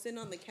don't know, sitting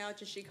on the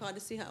couch and she called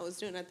to see how I was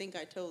doing. I think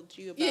I told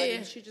you about it.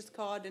 And she just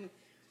called and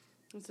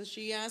so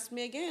she asked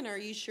me again, are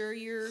you sure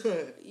you're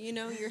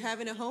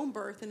having a home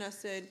birth? And I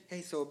said,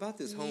 hey, so about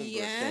this home birth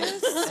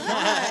yes,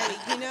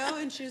 thing. right,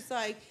 and she was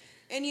like,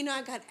 and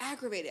I got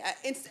aggravated.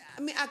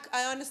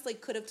 I honestly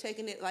could have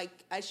taken it like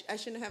I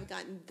shouldn't have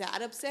gotten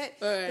that upset.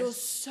 Right. It was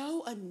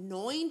so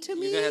annoying to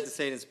me. You're going to have to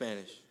say it in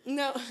Spanish.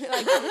 No,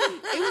 like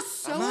it was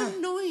so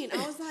annoying.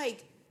 I was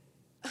like,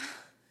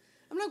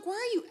 why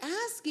are you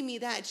asking me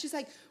that? She's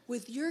like,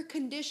 with your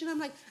condition. I'm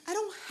like, I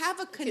don't have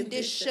a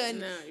condition.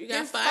 No, you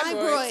got They're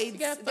fibroids. You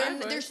got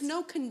fibroids. There's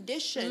no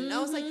condition. I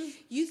was like,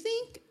 you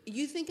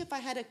think if I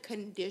had a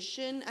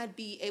condition, I'd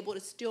be able to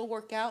still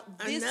work out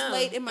this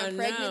late in my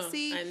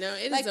pregnancy? I know.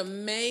 It is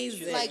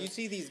amazing. Like, you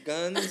see these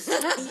guns,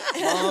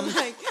 Mom?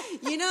 Like,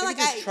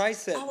 this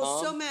tricep, I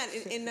was so Mom. mad.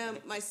 And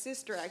my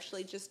sister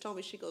actually just told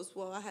me, she goes,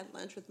 well, I had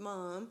lunch with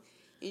Mom,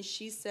 and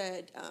she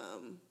said,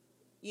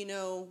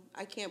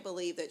 I can't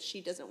believe that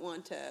she doesn't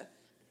want to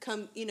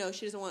come, she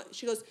doesn't want,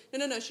 she goes,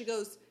 no, she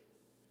goes,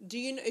 do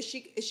you know, is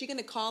she going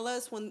to call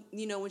us when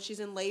she's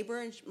in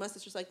labor? And my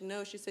sister's like,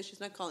 no, she says she's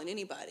not calling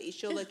anybody.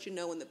 She'll let you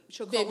know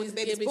she'll call when the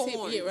baby's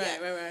born. Yeah,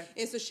 right.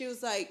 And so she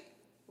was like,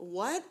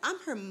 what? I'm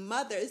her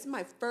mother. This is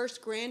my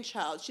first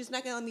grandchild. She's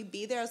not going to let me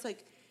be there. I was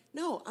like,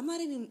 no, I'm not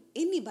letting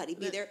anybody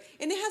be there.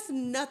 And it has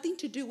nothing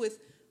to do with,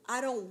 I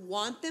don't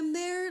want them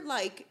there.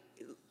 Like,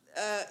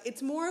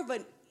 it's more of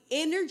an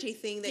energy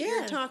thing that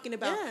you're talking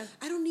about. Yeah.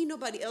 I don't need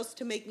nobody else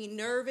to make me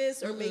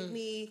nervous or make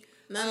me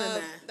None of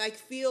that. like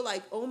feel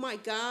like, oh my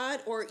God,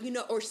 or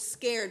or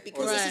scared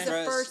because this is the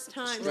Stress. first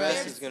time.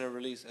 Stress is going to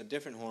release a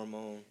different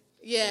hormone.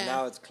 Yeah. And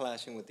now it's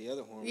clashing with the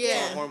other hormone.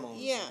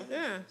 Hormones.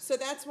 Yeah. So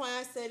that's why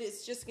I said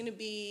it's just going to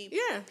be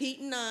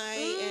Pete and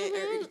I,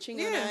 or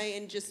Chingo and I,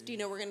 and just,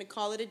 we're going to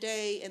call it a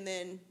day, and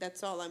then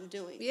that's all I'm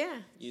doing. Yeah.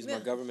 Use my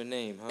government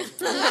name, huh?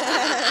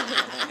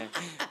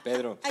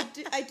 Pedro.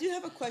 I do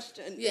have a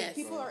question. Yes.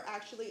 People are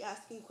actually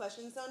asking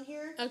questions on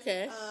here.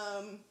 Okay.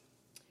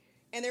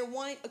 And they're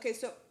wanting, okay,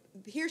 so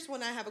here's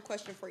one I have a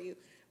question for you.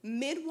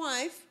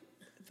 Midwife,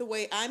 the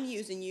way I'm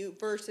using you,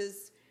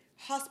 versus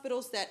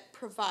hospitals that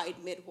provide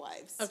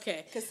midwives.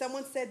 Okay. Because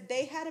someone said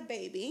they had a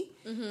baby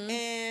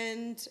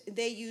and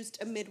they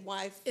used a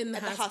midwife In the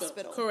at the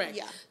hospital. Correct.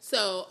 Yeah.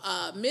 So,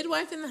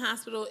 midwife in the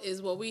hospital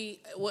is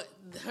what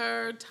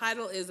her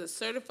title is, a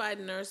certified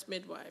nurse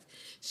midwife.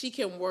 She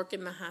can work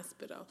in the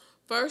hospital.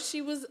 First,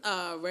 she was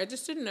a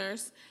registered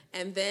nurse,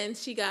 and then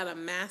she got a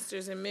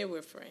master's in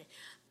midwifery.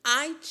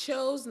 I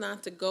chose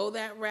not to go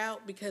that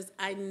route because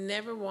I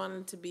never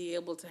wanted to be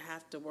able to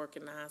have to work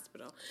in the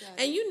hospital.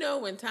 Right.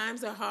 And when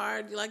times are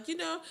hard, you're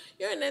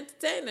an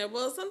entertainer.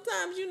 Well,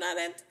 sometimes you're not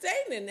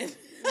entertaining.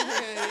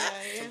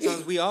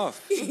 Sometimes we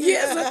off.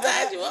 Yeah,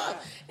 sometimes you're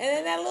off. And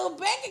then that little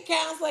bank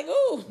account's like,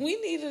 ooh, we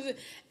needed it.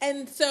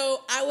 And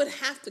so I would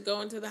have to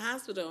go into the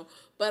hospital.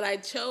 But I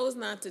chose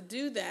not to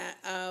do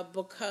that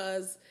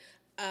because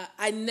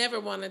I never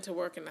wanted to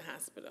work in the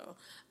hospital.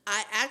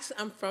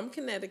 I'm from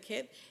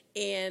Connecticut,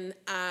 and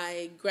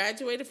I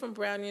graduated from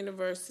Brown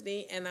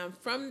University, and I'm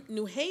from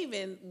New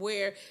Haven,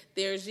 where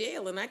there's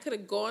Yale, and I could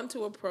have gone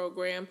to a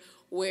program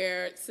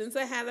where, since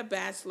I had a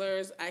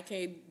bachelor's, I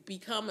can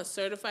become a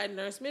certified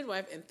nurse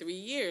midwife in 3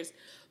 years.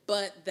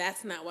 but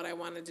that's not what I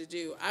wanted to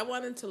do. I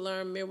wanted to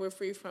learn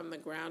midwifery from the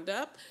ground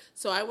up.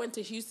 So I went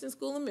to Houston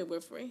School of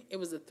Midwifery. It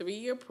was a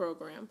 3-year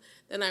program.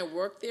 Then I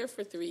worked there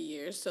for 3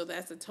 years, so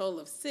that's a total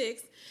of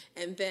 6.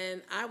 And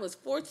then I was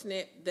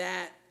fortunate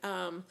that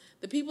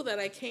the people that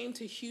I came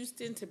to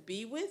Houston to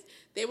be with,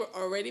 they were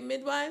already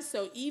midwives.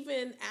 So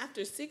even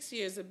after 6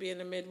 years of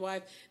being a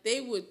midwife,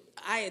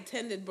 I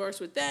attended births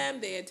with them.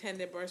 They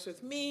attended births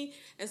with me.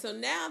 And so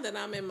now that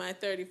I'm in my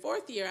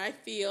 34th year, I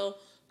feel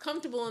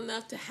comfortable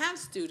enough to have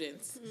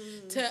students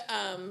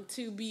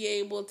to be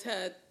able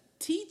to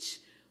teach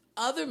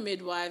other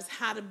midwives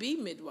how to be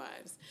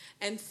midwives.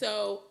 And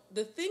so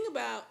the thing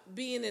about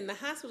being in the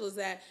hospital is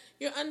that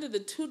you're under the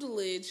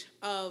tutelage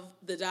of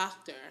the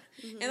doctor.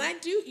 Mm-hmm.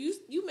 And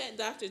you met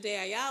Dr. De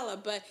Ayala,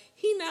 but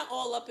he not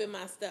all up in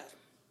my stuff.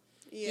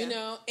 Yeah. You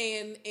know,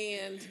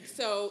 and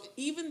so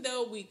even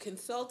though we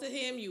consulted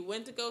him, you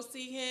went to go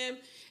see him,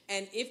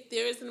 and if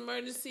there is an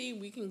emergency,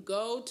 we can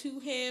go to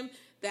him.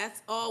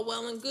 That's all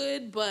well and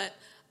good, but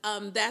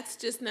that's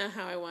just not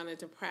how I wanted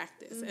to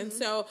practice. Mm-hmm. And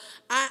so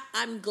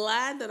I'm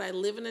glad that I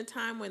live in a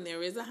time when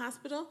there is a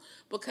hospital,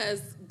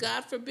 because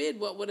God forbid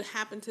what would have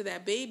happened to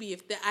that baby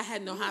if I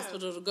had no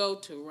hospital to go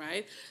to,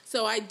 right?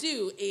 So I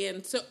do.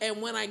 And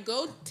when I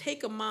go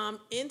take a mom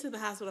into the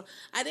hospital,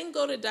 I didn't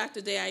go to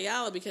Dr. De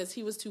Ayala because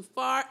he was too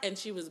far and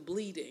she was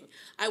bleeding.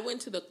 I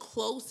went to the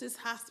closest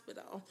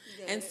hospital.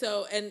 And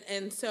so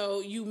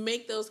you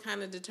make those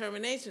kind of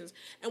determinations.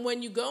 And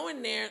when you go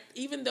in there,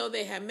 even though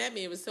they had met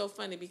me, it was so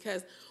funny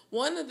because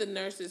one of the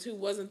nurses, who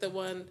wasn't the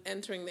one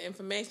entering the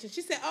information,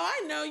 she said, "Oh,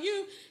 I know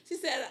you." She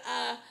said,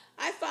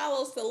 "I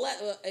follow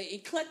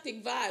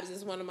Eclectic Vibes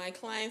is one of my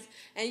clients,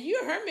 and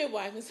you're her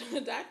midwife." And so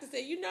the doctor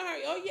said, "You know her?"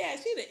 "Oh, yeah,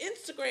 she's an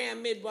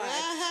Instagram midwife."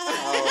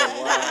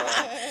 Oh,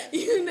 wow.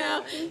 You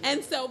know?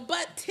 And so,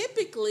 but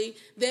typically,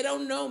 they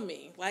don't know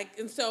me.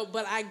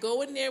 But I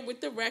go in there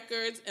with the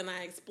records, and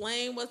I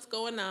explain what's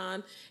going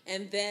on,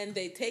 and then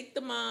they take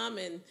the mom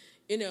and,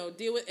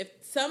 deal with. If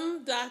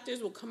some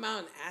doctors will come out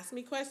and ask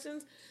me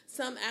questions,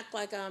 some act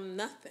like I'm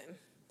nothing.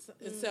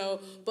 So,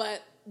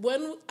 but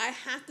when I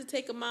have to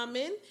take a mom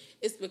in,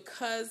 it's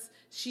because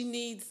she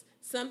needs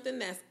something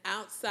that's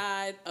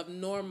outside of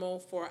normal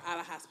for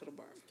out-of-hospital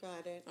birth.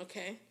 Got it.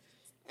 Okay.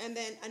 And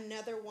then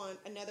another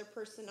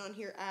person on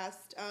here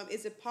asked,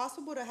 is it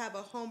possible to have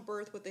a home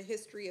birth with a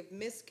history of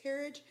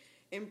miscarriage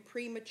and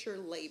premature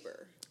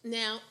labor?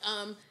 Now,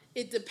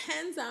 it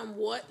depends on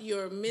what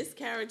your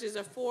miscarriages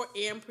are for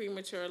and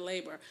premature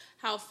labor,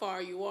 how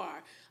far you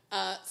are.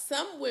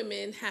 Some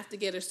women have to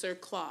get a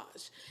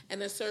cerclage,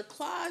 and a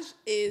cerclage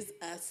is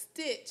a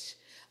stitch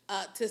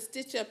to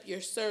stitch up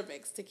your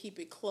cervix to keep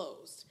it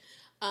closed.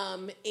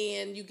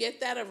 And you get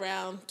that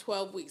around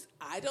 12 weeks.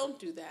 I don't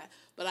do that,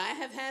 but I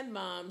have had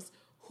moms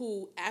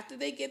who, after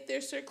they get their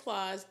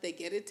cerclage, they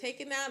get it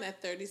taken out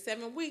at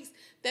 37 weeks,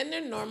 then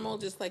they're normal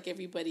just like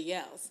everybody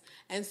else.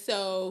 And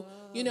so,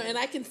 and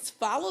I can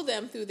follow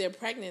them through their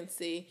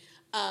pregnancy.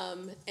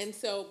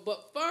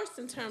 But first,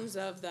 in terms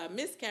of the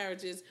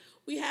miscarriages,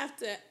 we have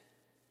to,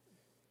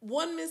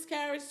 1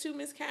 miscarriage, 2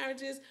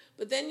 miscarriages,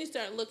 but then you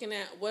start looking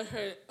at what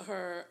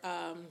her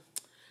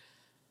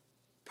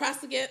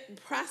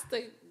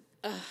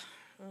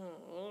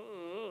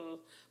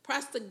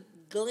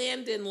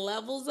prostaglandin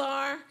levels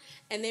are,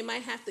 and they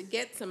might have to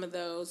get some of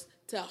those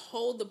to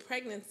hold the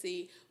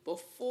pregnancy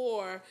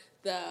before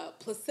the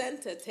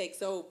placenta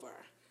takes over,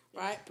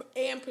 right?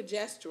 And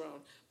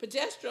progesterone.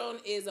 Progesterone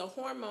is a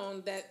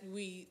hormone that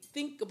we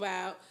think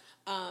about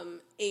and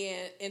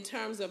in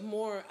terms of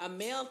more a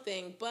male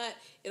thing, but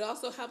it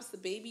also helps the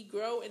baby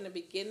grow in the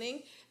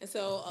beginning. And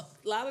so a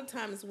lot of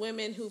times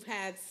women who've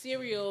had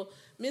serial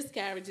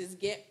miscarriages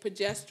get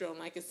progesterone.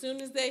 Like as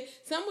soon as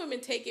some women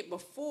take it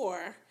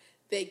before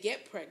they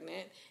get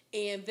pregnant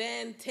and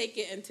then take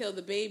it until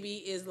the baby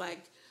is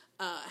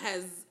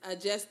has a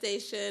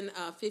gestation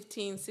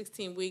 15,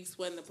 16 weeks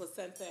when the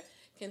placenta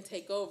can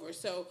take over.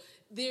 So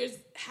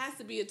has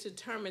to be a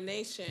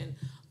determination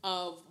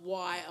of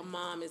why a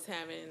mom is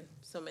having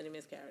so many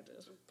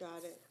miscarriages.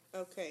 Got it.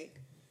 Okay.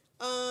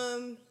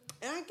 And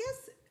I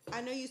guess,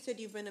 I know you said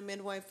you've been a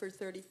midwife for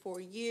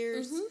 34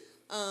 years.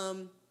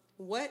 Mm-hmm.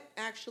 What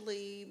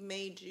actually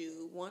made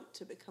you want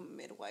to become a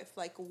midwife?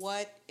 Like,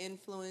 what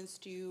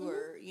influenced you,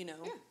 or, Yeah.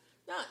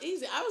 No,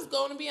 easy. I was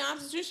going to be an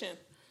obstetrician.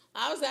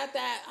 I was at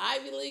that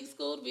Ivy League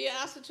school to be an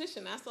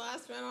obstetrician. That's why I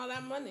spent all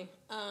that money.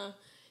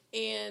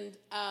 And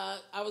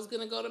I was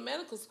going to go to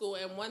medical school.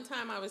 And one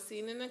time I was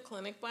seen in a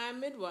clinic by a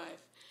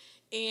midwife.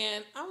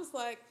 And I was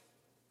like,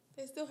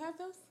 they still have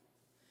those?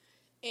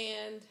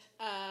 And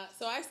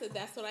so I said,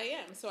 that's what I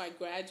am. So I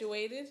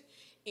graduated,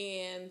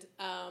 and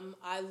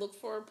I looked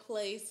for a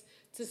place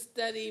to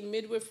study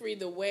midwifery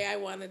the way I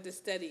wanted to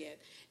study it.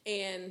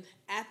 And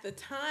at the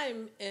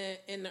time,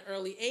 in the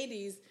early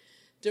 80s,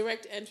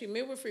 direct entry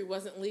midwifery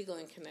wasn't legal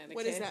in Connecticut.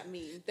 What does that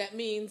mean? That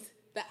means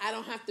that I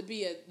don't have to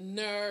be a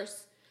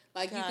nurse.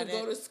 Like, you could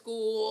go to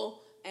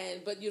school,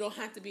 but you don't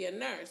have to be a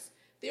nurse.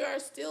 There are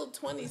still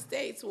 20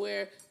 states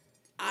where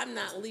I'm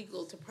not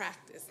legal to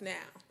practice now.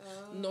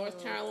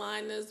 North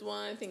Carolina's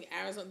one. I think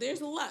Arizona.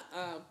 There's a lot.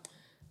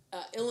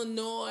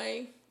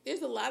 Illinois.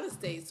 There's a lot of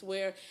states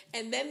where,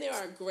 and then there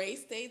are gray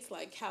states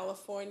like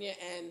California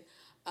and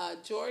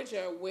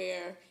Georgia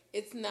where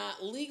it's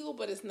not legal,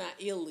 but it's not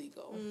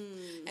illegal.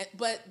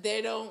 But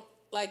they don't,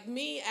 like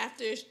me,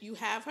 after you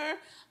have her,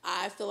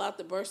 I fill out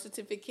the birth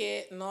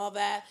certificate and all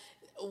that.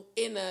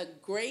 In a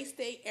gray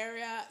state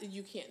area,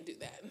 you can't do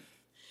that.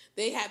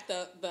 They have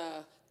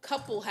the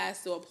couple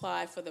has to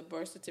apply for the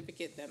birth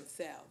certificate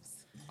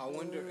themselves. I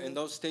wonder, in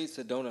those states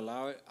that don't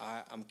allow it,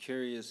 I'm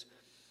curious,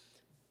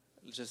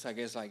 just I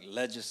guess like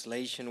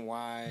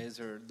legislation-wise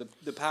or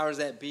the powers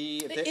that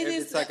be, if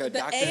it's like a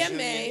doctor's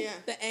union.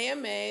 The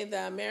AMA,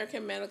 the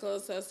American Medical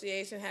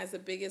Association, has the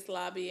biggest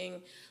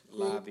lobbying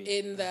group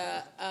in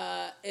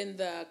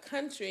the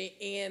country,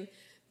 and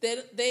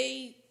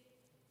they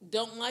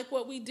don't like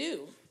what we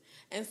do.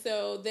 And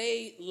so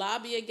they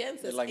lobby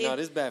against us. They're like, no,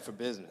 this is bad for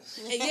business.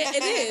 Yeah,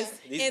 it is.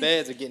 These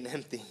beds are getting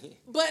empty.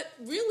 But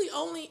really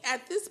only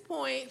at this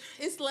point,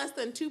 it's less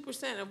than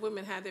 2% of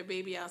women have their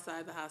baby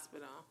outside the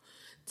hospital.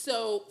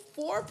 So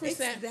 4%. It's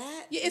that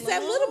yeah, it's low?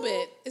 that little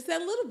bit. It's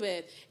that little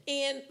bit.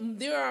 And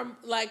there are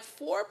like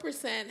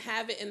 4%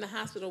 have it in the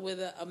hospital with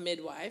a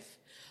midwife,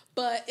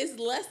 but it's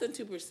less than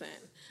 2%.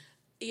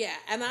 Yeah,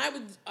 and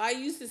I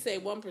used to say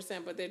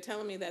 1%, but they're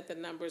telling me that the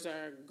numbers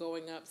are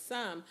going up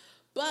some.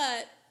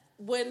 But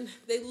when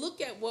they look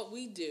at what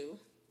we do,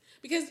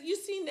 because you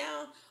see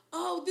now,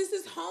 oh, this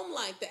is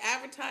home-like. The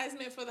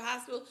advertisement for the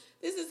hospital,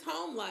 this is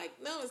home-like.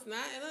 No, it's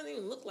not. It doesn't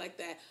even look like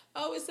that.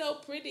 Oh, it's so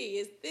pretty.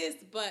 It's this.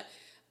 But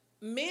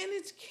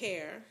managed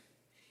care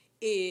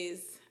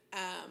is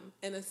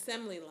an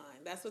assembly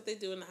line. That's what they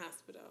do in the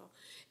hospital.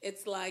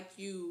 It's like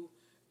you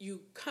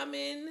come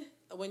in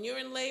when you're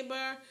in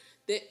labor.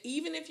 That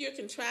even if you're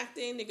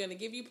contracting, they're going to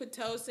give you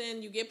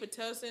Pitocin. You get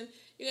Pitocin.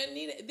 You're going to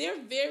need it. There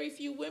are very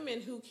few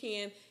women who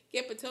can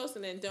get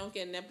Pitocin and don't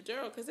get an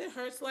epidural because it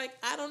hurts like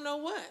I don't know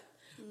what,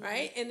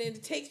 right? And then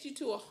it takes you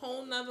to a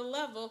whole nother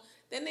level.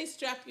 Then they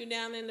strap you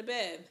down in the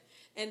bed.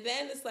 And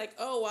then it's like,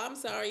 oh, I'm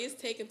sorry, it's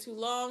taking too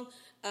long.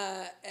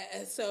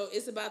 So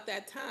it's about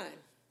that time.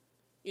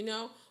 You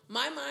know,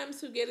 my moms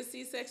who get a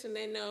C-section,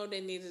 they know they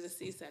needed a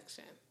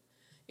C-section.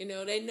 You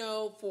know, they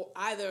know for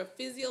either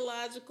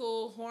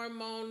physiological,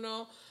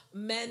 hormonal,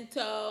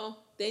 mental,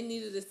 they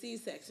needed a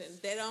C-section.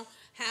 They don't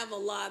have a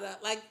lot of,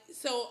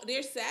 so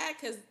they're sad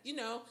because, you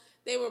know,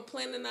 they were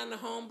planning on a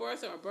home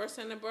birth or a birth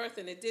center birth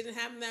and it didn't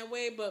happen that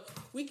way, but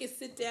we could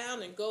sit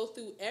down and go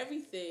through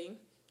everything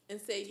and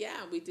say,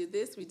 yeah, we did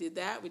this, we did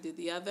that, we did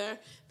the other.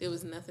 There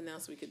was nothing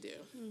else we could do.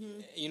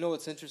 Mm-hmm. You know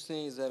what's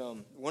interesting is that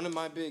one of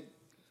my big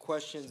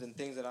questions and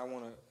things that I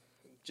want to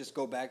just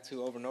go back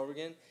to over and over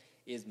again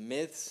is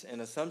myths and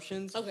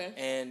assumptions. Okay.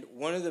 And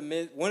one of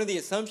the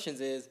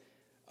assumptions is,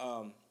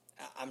 I'm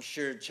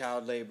sure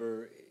child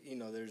labor, you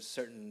know,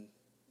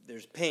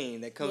 there's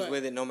pain that comes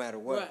with it no matter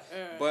what.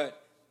 Right.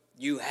 But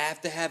you have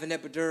to have an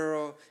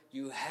epidural.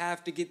 You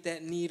have to get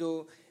that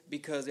needle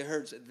because it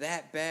hurts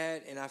that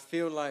bad. And I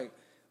feel like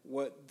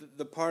what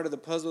the part of the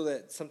puzzle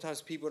that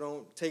sometimes people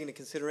don't take into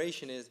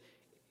consideration is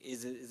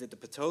it the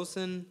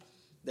Pitocin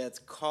that's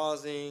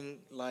causing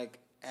like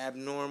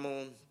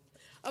abnormal.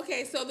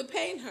 Okay, so the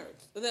pain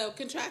hurts. The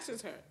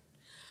contractions hurt.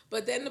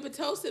 But then the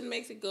Pitocin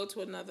makes it go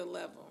to another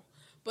level.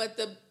 But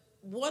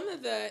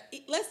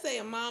let's say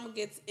a mom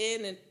gets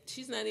in and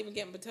she's not even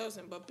getting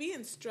Pitocin, but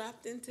being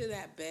strapped into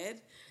that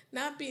bed,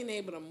 not being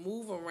able to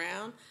move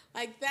around,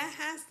 like that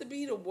has to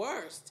be the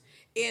worst.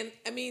 And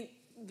I mean,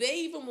 they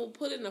even will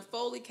put in a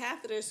Foley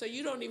catheter so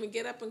you don't even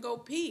get up and go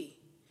pee.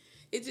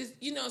 It just,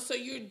 you know, so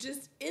you're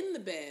just in the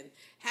bed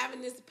having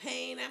this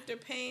pain after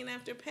pain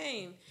after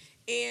pain.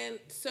 And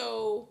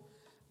so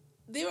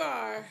there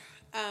are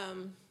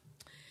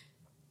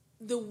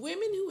the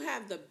women who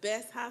have the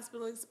best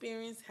hospital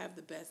experience have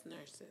the best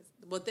nurses.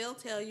 What they'll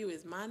tell you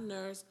is my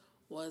nurse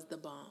was the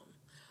bomb.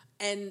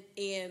 And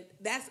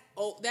that's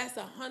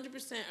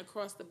 100%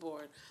 across the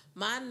board.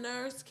 My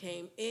nurse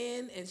came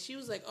in and she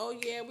was like, oh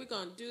yeah, we're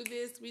going to do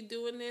this, we're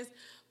doing this.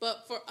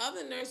 But for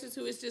other nurses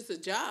who it's just a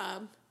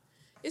job,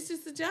 it's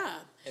just a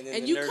job. And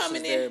then the nurse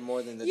is there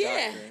more than the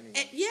doctor. Anyway.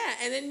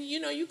 And then,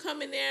 you know, you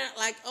come in there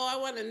like, oh, I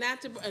want a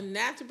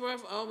natural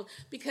birth,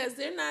 because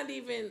they're not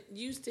even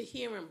used to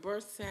hearing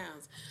birth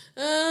sounds.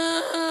 They're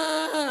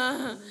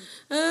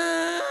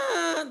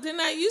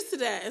not used to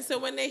that. And so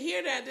when they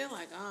hear that, they're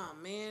like, oh,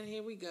 man,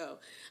 here we go.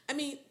 I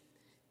mean,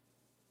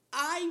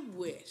 I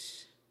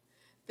wish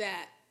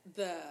that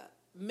the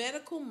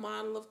medical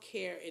model of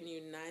care in the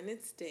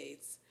United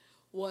States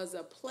was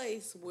a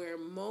place where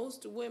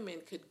most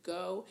women could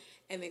go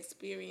and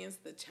experience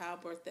the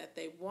childbirth that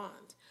they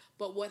want.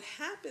 But what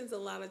happens a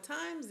lot of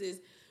times is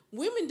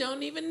women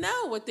don't even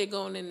know what they're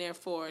going in there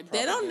for. Probably.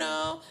 They don't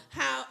know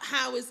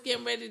how it's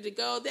getting ready to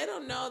go. They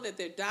don't know that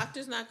their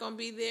doctor's not going to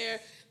be there.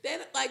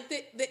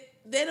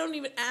 They don't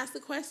even ask the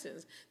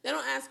questions. They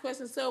don't ask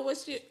questions. So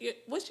what's your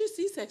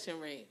C-section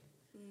rate?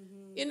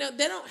 Mm-hmm. You know,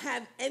 they don't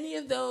have any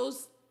of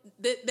those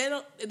they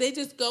don't, they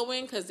just go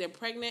in because they're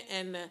pregnant,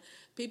 and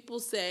people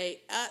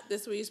say,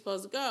 this is where you're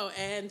supposed to go.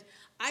 And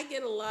I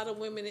get a lot of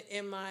women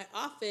in my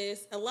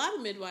office, a lot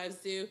of midwives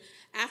do,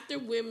 after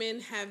women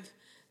have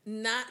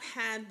not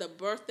had the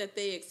birth that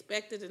they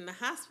expected in the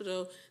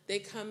hospital, they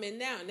come in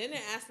now, and then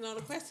they're asking all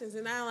the questions,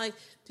 and I'm like,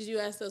 did you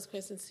ask those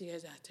questions to your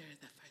doctor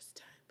the first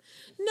time?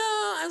 No.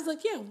 I was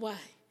like, yeah, why?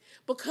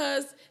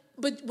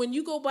 But when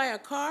you go buy a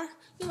car,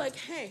 you're like,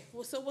 hey,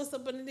 so what's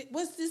up?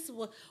 What's this?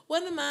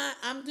 What am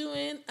I'm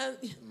doing?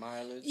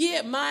 Mileage.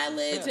 Yeah,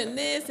 mileage and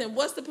this, and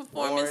what's the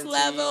performance Warranty,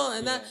 level?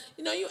 And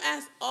yeah. you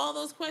ask all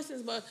those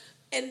questions, but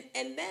and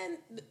then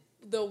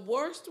the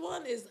worst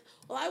one is,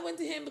 well, I went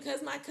to him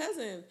because my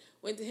cousin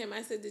went to him.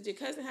 I said, did your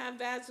cousin have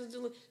vaginal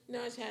delivery?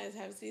 No, she had to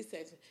have a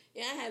C-section.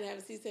 Yeah, I had to have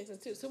a C-section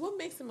too. So what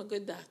makes him a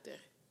good doctor?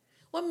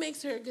 What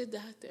makes her a good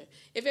doctor?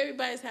 If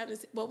everybody's having,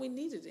 well, we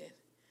needed it.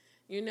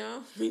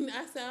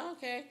 I said,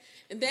 okay.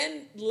 And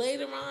then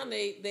later on,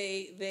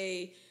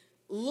 they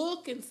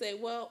look and say,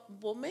 well,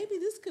 maybe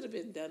this could have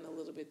been done a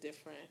little bit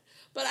different.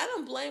 But I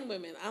don't blame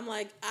women. I'm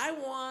like,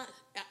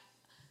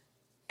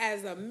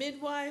 as a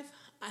midwife,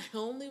 I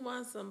only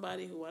want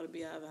somebody who want to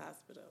be out of the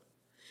hospital.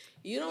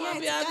 You don't want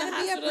to be out of the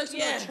hospital. It's gotta be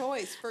a personal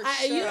choice for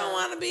sure. You don't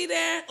want to be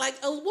there. Like,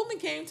 a woman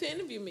came to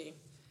interview me,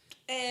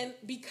 and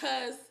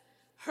because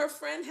her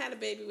friend had a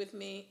baby with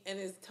me and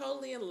is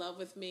totally in love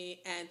with me,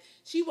 and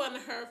she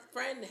wanted her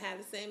friend to have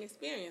the same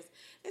experience.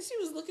 And she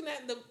was looking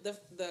at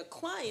the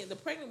client, the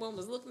pregnant woman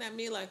was looking at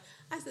me like,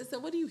 I said, so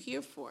what are you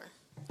here for?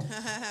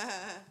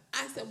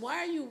 I said, why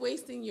are you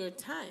wasting your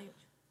time?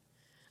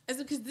 I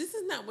said, because this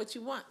is not what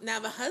you want. Now,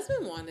 the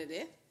husband wanted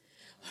it.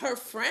 Her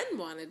friend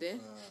wanted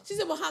it. She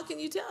said, well, how can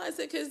you tell? I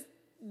said, because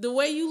the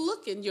way you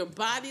look in your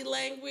body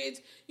language,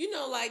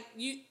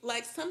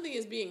 like something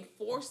is being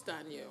forced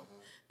on you.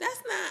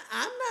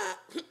 I'm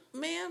not,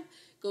 ma'am,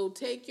 go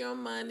take your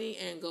money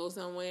and go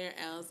somewhere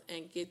else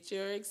and get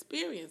your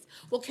experience.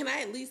 Well, can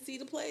I at least see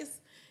the place?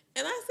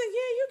 And I said,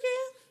 yeah, you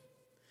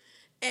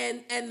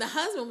can. And the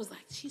husband was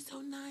like, she's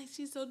so nice,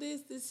 she's so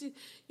this,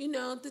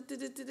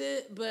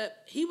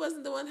 but he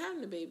wasn't the one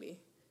having the baby.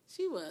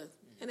 She was,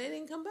 and they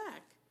didn't come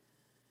back.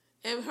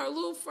 And her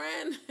little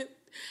friend's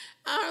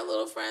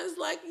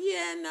like,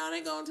 yeah, no,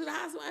 they're going to the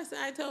hospital. I said,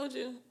 I told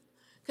you.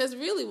 Because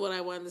really what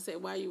I wanted to say,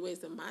 why are you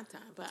wasting my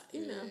time? But,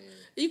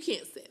 you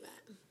can't say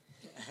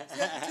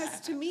that. Because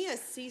to me, a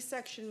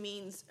C-section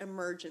means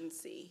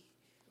emergency.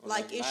 Or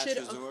like it should,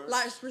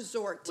 last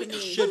resort to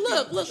me. But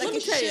look, like let me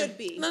it tell you. should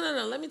be. No,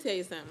 let me tell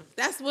you something.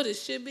 That's what it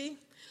should be.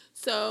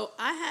 So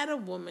I had a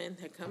woman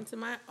that come to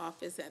my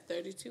office at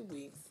 32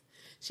 weeks.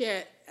 She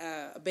had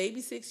a baby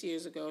 6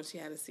 years ago, and she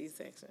had a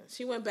C-section.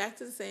 She went back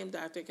to the same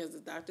doctor because the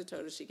doctor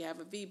told her she could have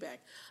a VBAC.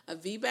 A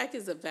VBAC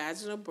is a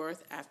vaginal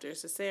birth after a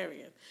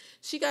cesarean.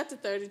 She got to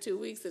 32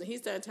 weeks, and he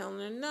started telling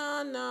her,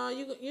 no,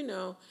 you're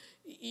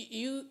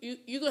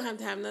going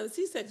to have another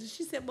C-section.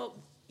 She said, well,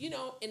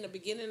 in the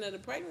beginning of the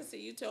pregnancy,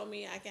 you told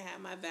me I can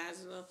have my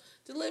vaginal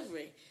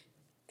delivery.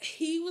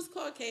 He was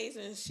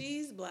Caucasian.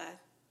 She's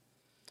black.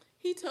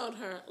 He told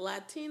her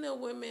Latina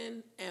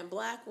women and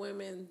black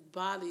women's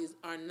bodies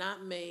are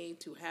not made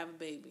to have a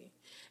baby.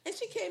 And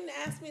she came to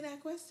ask me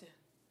that question.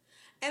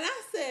 And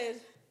I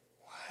said,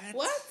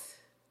 what? I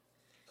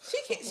said,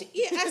 you came to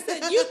ask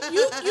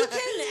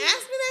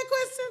me that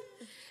question?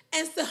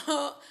 And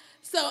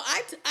so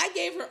I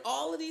gave her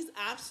all of these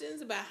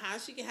options about how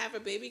she could have her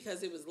baby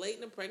because it was late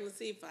in the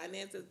pregnancy,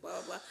 finances, blah,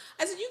 blah, blah.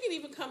 I said, you can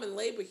even come and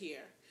labor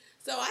here.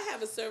 So I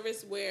have a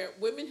service where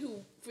women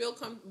who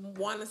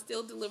want to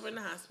still deliver in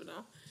the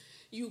hospital,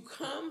 you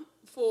come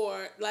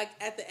for, like,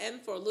 at the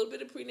end for a little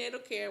bit of prenatal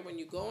care. When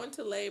you go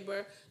into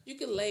labor, you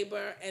can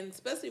labor, and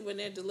especially when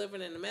they're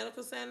delivering in the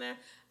medical center,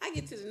 I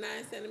get to the 9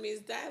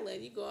 centimeters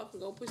dilate. You go up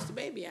and go push the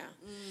baby out.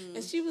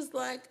 And she was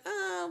like,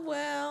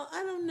 well,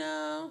 I don't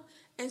know.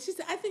 And she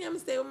said, I think I'm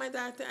going to stay with my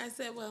doctor. I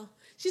said, well,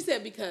 she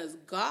said, because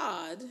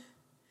God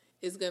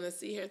is going to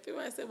see her through.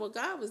 I said, well,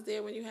 God was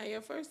there when you had your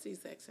first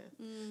C-section.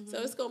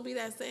 So it's going to be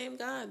that same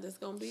God that's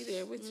going to be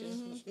there with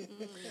you.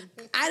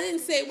 I didn't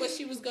say what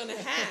she was going to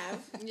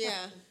have.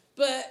 Yeah.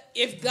 But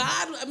if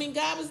God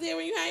was there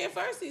when you had your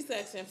first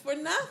C-section for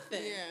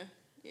nothing.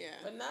 Yeah.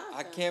 For nothing.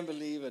 I can't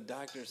believe a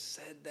doctor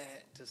said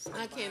that to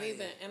somebody. I can't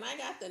either. And I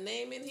got the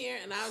name in here,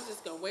 and I was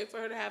just going to wait for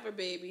her to have her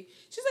baby.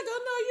 She's like,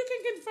 oh, no, you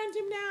can confront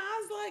him now.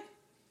 I was like,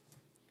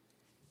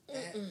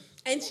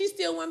 and she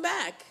still went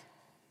back.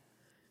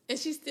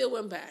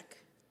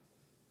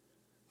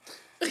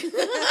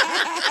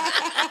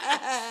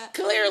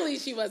 Clearly,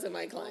 she wasn't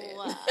my client.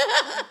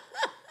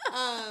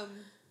 Wow.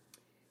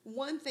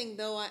 One thing,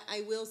 though,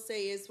 I will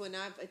say is when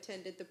I've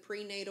attended the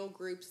prenatal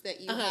groups that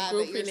you have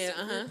group at your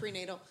prenatal, group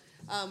prenatal,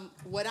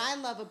 what I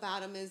love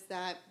about them is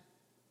that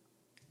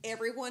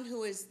everyone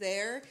who is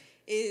there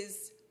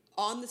is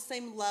on the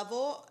same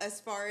level as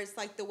far as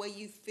like the way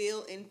you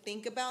feel and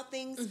think about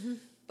things,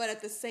 but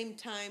at the same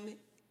time,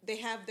 they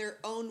have their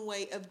own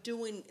way of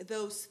doing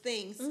those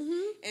things.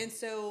 And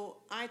so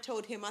I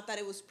told him I thought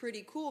it was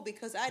pretty cool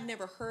because I'd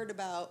never heard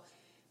about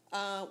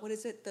what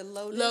is it? The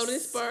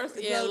Lotus birth,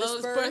 yeah,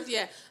 lotus birth,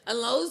 yeah. A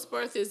lotus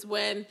birth is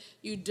when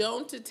you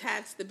don't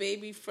detach the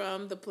baby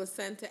from the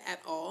placenta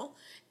at all,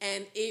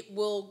 and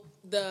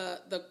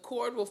the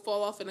cord will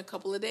fall off in a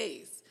couple of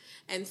days.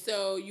 And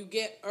so you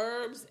get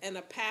herbs and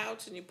a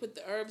pouch, and you put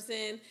the herbs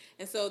in,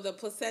 and so the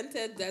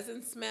placenta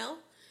doesn't smell.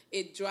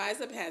 It dries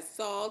up, has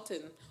salt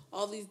and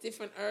all these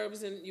different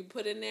herbs, and you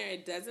put in there.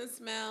 It doesn't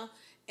smell,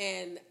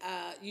 and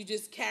you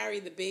just carry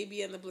the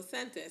baby and the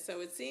placenta. So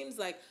it seems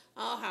like,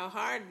 oh, how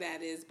hard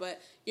that is,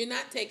 but you're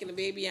not taking the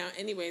baby out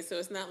anyway, so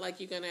it's not like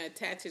you're going to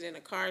attach it in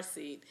a car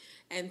seat.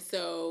 And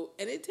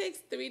it takes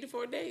 3 to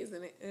 4 days,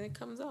 and it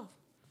comes off.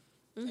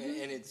 And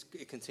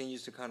it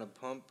continues to kind of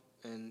pump,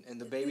 and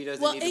the baby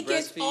doesn't Well, need to it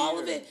gets breastfeed? all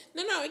of it.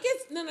 No.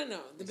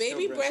 The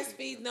baby still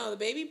breastfeeds. No, the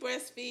baby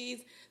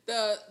breastfeeds.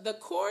 The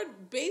cord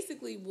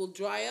basically will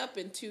dry up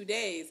in 2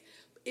 days.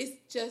 It's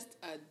just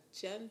a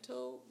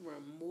gentle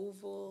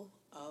removal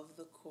of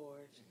the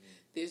cord.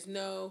 There's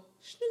no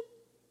snoop.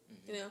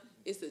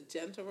 It's a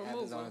gentle removal.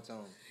 Happens on its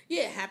own.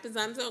 Yeah, it happens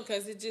on its own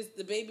because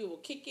the baby will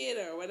kick it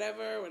or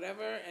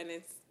whatever, and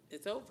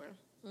it's over.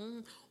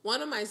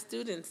 One of my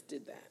students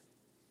did that.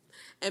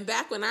 And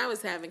back when I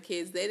was having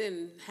kids, they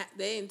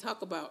didn't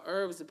talk about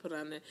herbs to put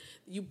on there.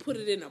 You put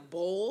it in a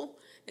bowl,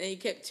 and you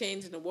kept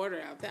changing the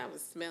water out. That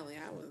was smelly.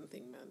 I wasn't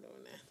thinking about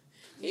doing that.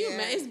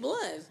 It's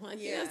blood.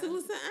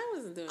 I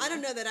wasn't doing that. I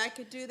don't know that I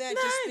could do that No,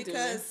 I just ain't doing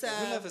because.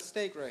 We left a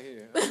steak right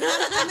here.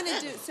 I'm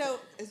going to do so.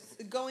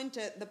 Going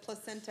to the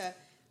placenta.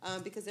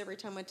 Because every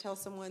time I tell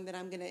someone that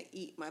I'm gonna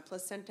eat my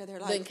placenta, they're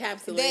like, the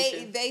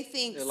encapsulation. They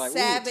think They're like, "Ooh,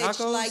 savage,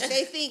 tacos?" like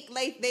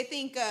they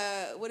think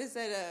what is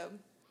that?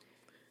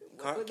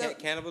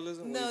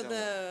 Cannibalism? No,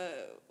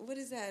 what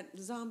is that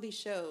zombie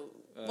show?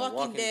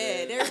 Walking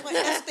Dead. Everyone,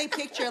 that's what they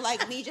picture,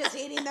 like me just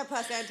eating the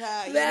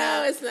placenta. You No,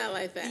 know? it's not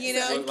like that. You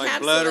know, So like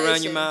blood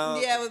around your encapsulation.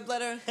 mouth. Yeah, with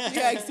blood.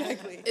 Yeah,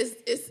 exactly.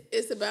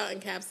 It's about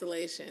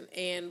encapsulation,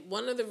 and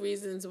one of the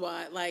reasons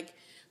why, like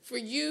for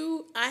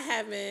you, I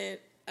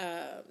haven't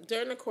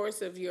during the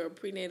course of your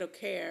prenatal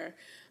care,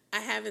 I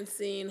haven't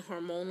seen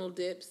hormonal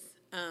dips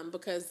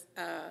because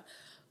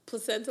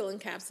placental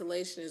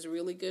encapsulation is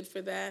really good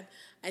for that.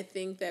 I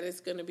think that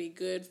it's going to be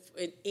good,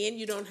 and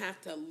you don't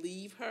have to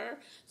leave her,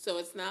 so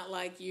it's not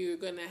like you're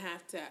going to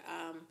have to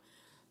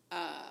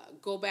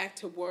go back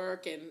to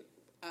work and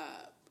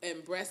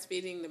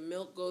breastfeeding.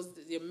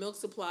 Your milk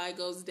supply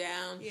goes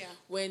down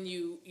when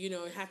you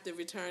have to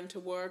return to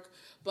work.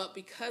 But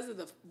because of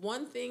the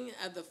one thing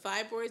of the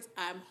fibroids,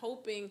 I'm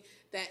hoping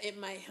that it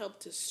might help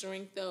to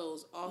shrink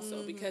those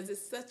also because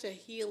it's such a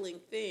healing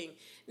thing.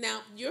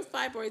 Now, your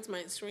fibroids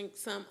might shrink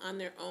some on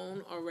their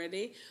own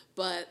already,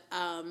 but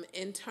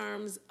in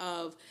terms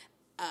of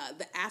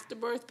the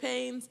afterbirth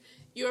pains,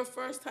 you're a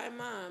first-time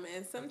mom,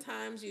 and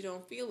sometimes you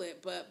don't feel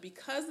it, but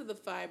because of the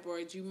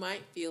fibroids, you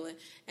might feel it,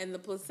 and the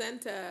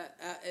placenta,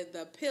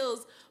 the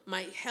pills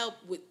might help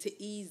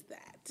to ease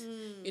that,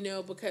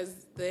 because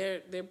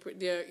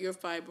your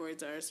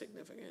fibroids are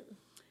significant.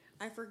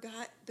 I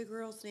forgot the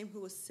girl's name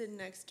who was sitting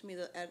next to me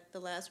at the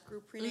last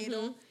group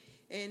prenatal.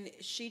 And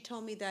she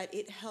told me that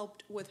it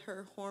helped with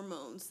her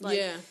hormones. Like,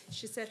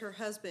 she said her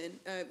husband,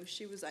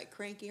 she was like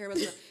cranky. Her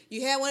husband,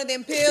 you had one of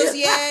them pills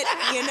yet?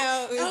 It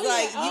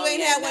was you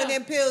ain't had one of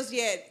them pills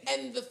yet.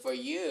 And for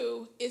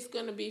you, it's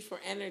going to be for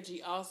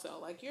energy also.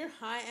 Like, you're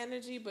high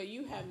energy, but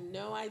you have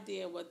no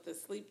idea what the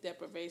sleep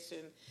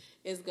deprivation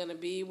is going to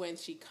be when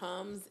she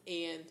comes.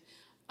 And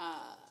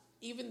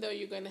even though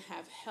you're going to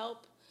have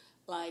help,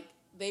 like,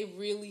 they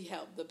really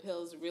help. The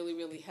pills really,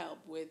 really help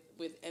with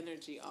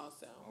energy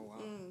also. Oh, wow.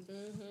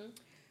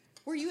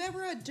 Were you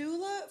ever a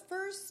doula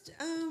first,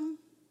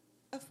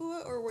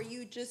 Afua, or were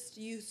you just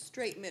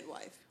straight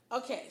midwife?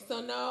 Okay,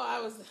 so no, I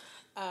was...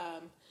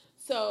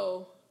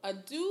 so a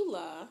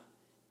doula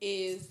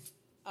is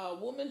a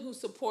woman who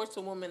supports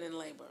a woman in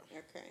labor.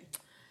 Okay.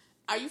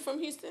 Are you from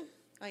Houston?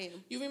 I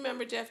am. You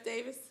remember Jeff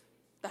Davis?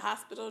 The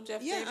hospital, Jeff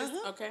Davis?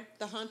 Okay.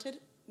 The haunted?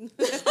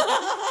 That's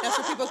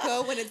where people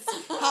go when it's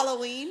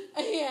Halloween.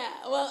 Yeah,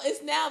 well,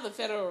 it's now the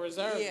Federal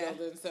Reserve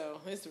building,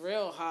 so it's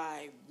real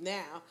high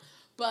now.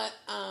 But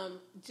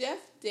Jeff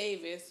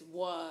Davis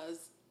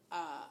was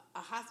a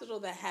hospital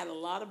that had a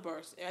lot of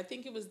births. I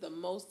think it was the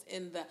most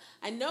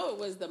I know it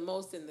was the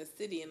most in the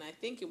city, and I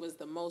think it was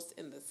the most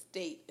in the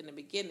state in the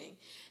beginning.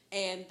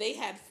 And they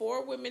had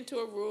 4 women to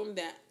a room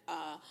that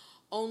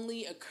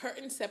only a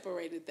curtain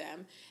separated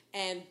them,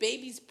 and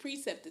babies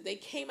precepted. They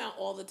came out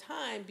all the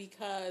time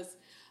because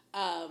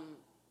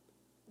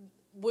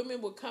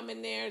women would come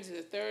in there to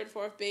the 3rd,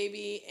 4th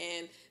baby,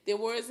 and there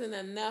wasn't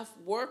enough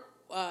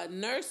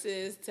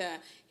nurses to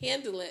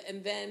handle it.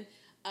 And then,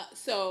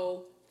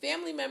 so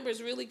family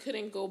members really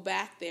couldn't go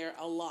back there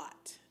a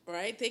lot,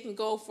 right? They can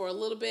go for a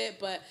little bit,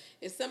 but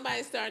if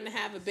somebody's starting to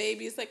have a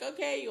baby, it's like,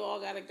 okay, you all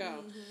got to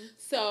go.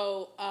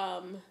 So,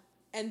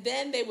 and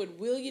then they would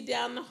wheel you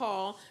down the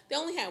hall. They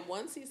only had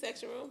 1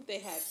 C-section room. They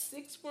had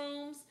 6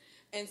 rooms,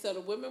 and so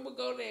the women would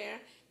go there,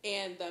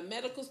 and the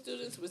medical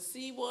students would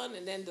see one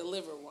and then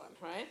deliver one,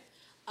 right?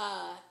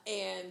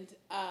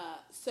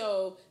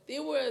 So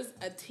there was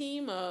a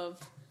team of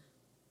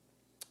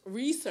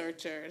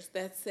researchers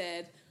that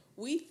said,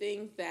 we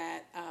think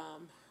that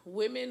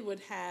women would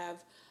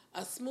have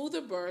a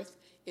smoother birth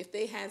if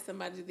they had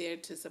somebody there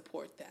to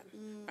support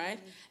them, right?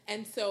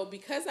 And so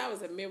because I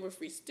was a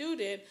midwifery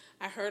student,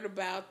 I heard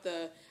about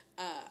the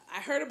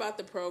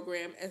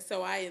program, and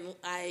so I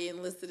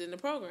enlisted in the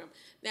program.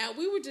 Now,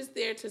 we were just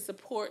there to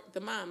support the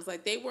moms.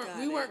 Like,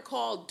 we weren't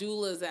called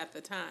doulas at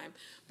the time,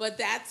 but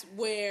that's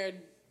where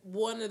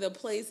one of the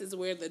places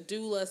where the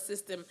doula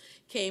system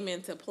came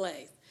into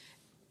play.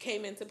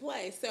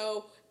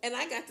 So, and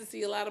I got to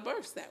see a lot of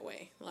births that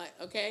way. Like,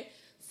 okay,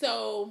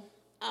 so,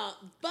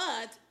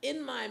 but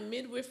in my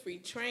midwifery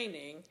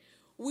training,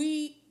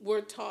 we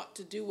were taught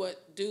to do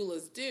what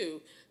doulas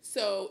do.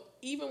 So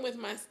even with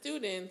my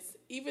students,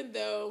 even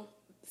though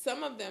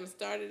some of them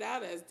started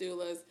out as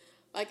doulas,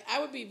 like, I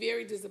would be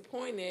very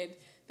disappointed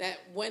that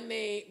when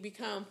they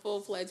become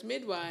full-fledged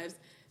midwives,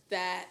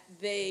 that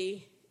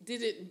they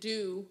didn't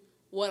do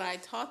what I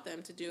taught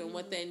them to do and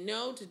what they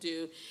know to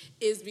do,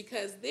 is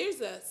because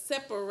there's a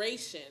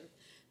separation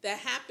that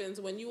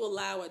happens when you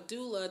allow a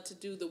doula to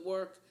do the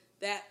work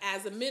that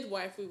as a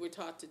midwife we were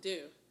taught to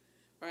do,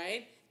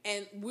 right?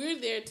 And we're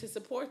there to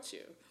support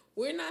you.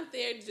 We're not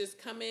there to just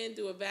come in,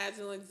 do a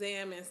vaginal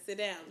exam, and sit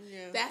down.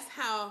 Yeah. That's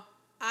how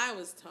I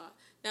was taught.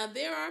 Now,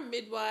 there are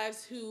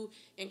midwives who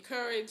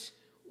encourage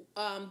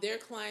their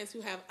clients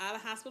who have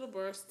out-of-hospital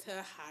births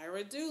to hire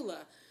a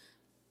doula.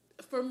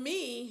 For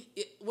me,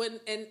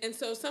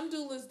 so some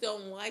doulas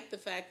don't like the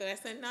fact that I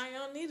said, no, you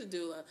don't need a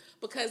doula,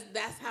 because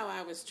that's how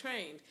I was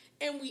trained.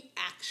 And we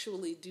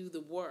actually do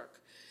the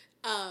work.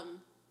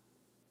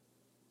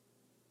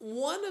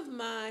 One of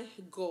my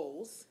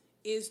goals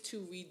is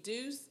to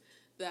reduce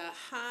the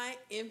high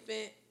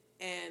infant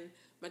and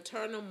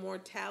maternal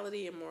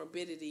mortality and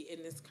morbidity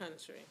in this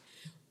country.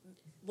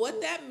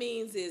 What that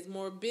means is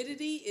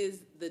morbidity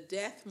is the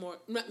death,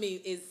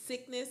 is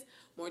sickness,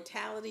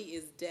 mortality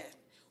is death.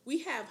 We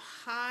have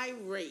high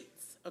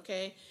rates,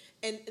 okay?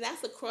 And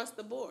that's across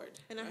the board.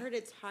 And I heard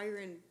it's higher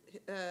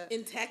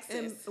in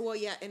Texas.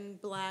 In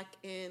Black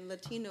and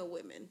Latino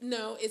women.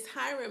 No, it's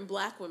higher in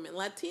Black women.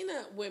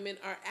 Latina women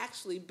are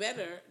actually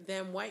better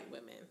than white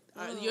women.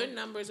 Your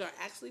numbers are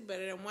actually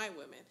better than white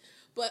women.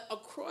 But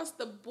across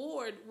the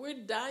board, we're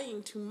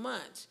dying too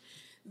much.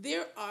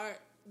 The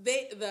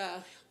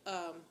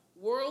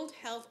World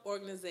Health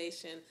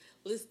Organization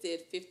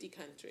listed 50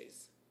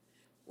 countries.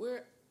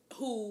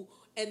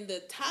 And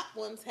the top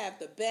ones have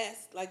the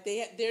best, like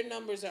their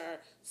numbers are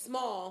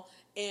small,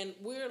 and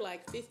we're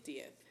like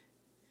 50th.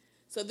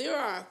 So there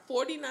are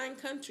 49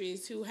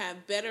 countries who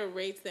have better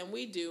rates than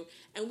we do,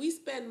 and we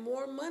spend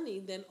more money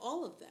than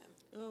all of them.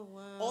 Oh,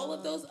 wow. All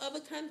of those other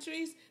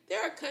countries,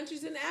 there are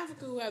countries in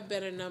Africa who have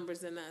better numbers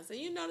than us. And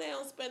you know they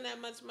don't spend that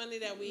much money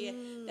that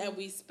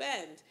we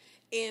spend.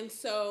 And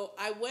so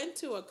I went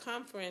to a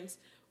conference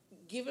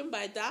given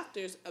by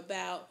doctors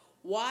about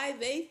why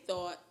they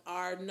thought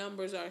our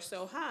numbers are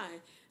so high.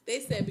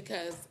 They said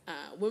because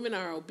women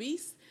are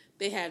obese,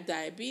 they have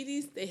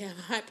diabetes, they have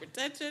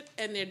hypertension,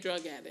 and they're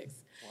drug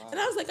addicts. Wow. And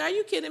I was like, are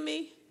you kidding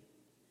me?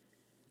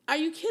 Are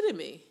you kidding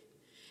me?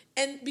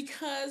 And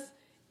because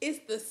it's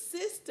the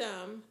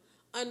system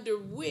under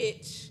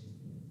which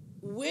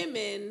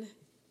women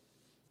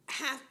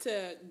have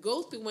to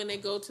go through when they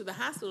go to the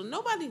hospital.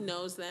 Nobody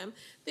knows them.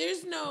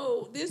 There's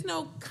no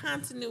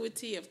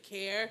continuity of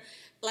care,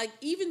 like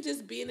even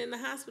just being in the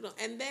hospital.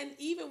 And then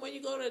even when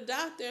you go to the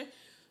doctor,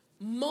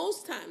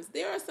 most times,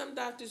 there are some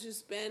doctors who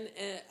spend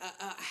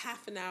a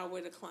half an hour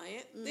with a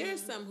client. Mm-hmm. There are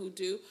some who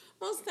do.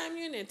 Most of the time,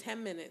 you're in there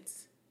 10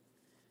 minutes.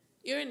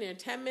 You're in there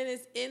 10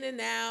 minutes, in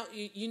and out.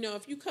 You know,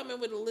 if you come in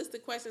with a list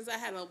of questions, I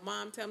had a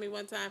mom tell me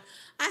one time,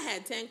 I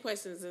had 10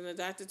 questions, and the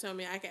doctor told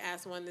me I could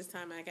ask one this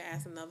time, and I could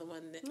ask another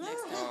one next time.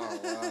 Oh,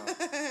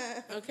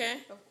 wow. Okay?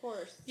 Of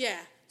course. Yeah.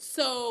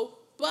 So,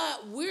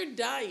 but we're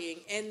dying,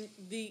 and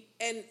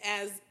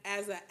as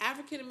an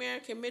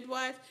African-American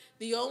midwife,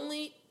 the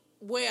only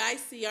way I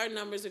see our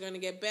numbers are going to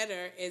get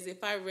better is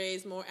if I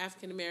raise more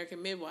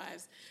African-American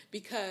midwives,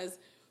 because,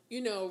 you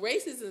know,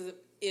 racism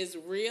is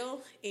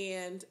real,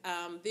 and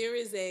there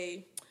is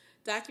a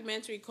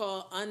documentary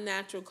called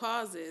Unnatural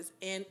Causes,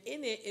 and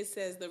in it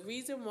says the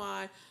reason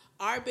why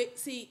our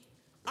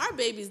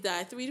babies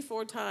die 3 to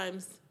 4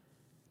 times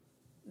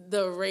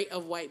the rate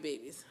of white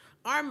babies.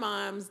 Our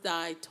moms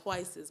die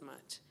twice as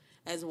much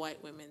as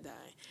white women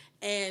die,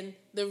 and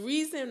the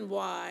reason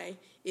why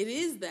it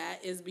is that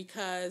is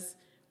because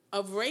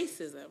of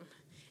racism.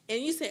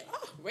 And you say,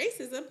 oh,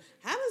 racism,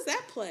 how does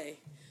that play?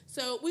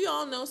 So we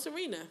all know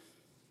Serena.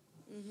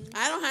 Mm-hmm.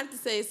 I don't have to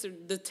say it's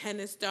the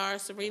tennis star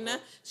Serena.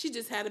 She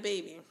just had a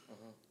baby.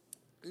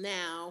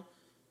 Now,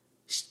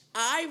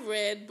 I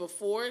read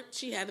before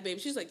she had the baby,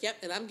 she was like, yep,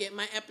 and I'm getting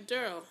my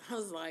epidural. I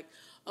was like,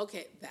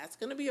 okay, that's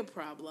going to be a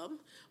problem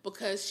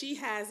because she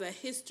has a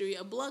history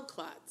of blood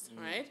clots,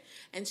 right?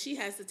 And she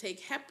has to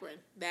take heparin.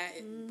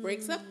 That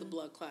breaks up the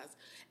blood clots.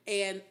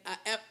 And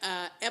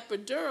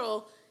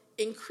epidural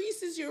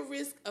increases your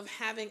risk of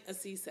having a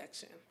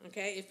C-section,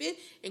 okay? If it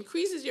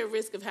increases your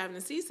risk of having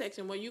a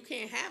C-section, well, you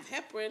can't have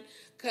heparin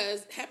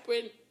because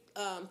heparin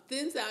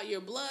thins out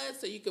your blood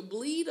so you could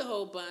bleed a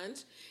whole bunch,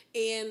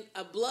 and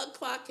a blood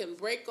clot can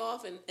break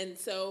off. And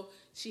so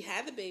she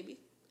had the baby.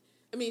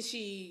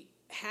 She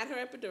had her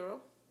epidural.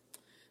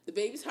 The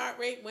baby's heart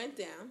rate went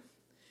down.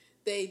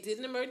 They did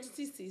an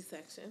emergency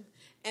C-section.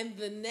 And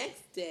the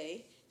next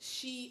day,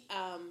 she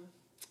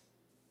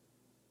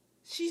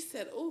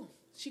said,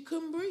 she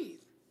couldn't breathe.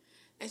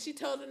 And she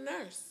told the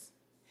nurse,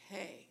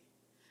 hey,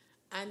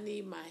 I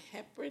need my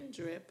heparin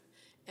drip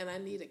and I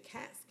need a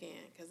CAT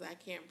scan because I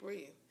can't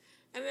breathe.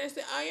 And they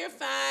said, oh, you're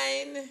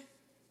fine.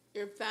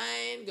 You're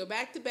fine. Go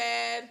back to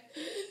bed.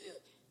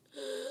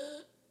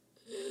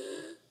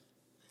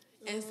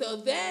 And so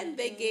then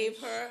they gave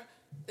her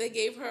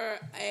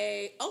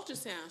a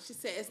ultrasound. She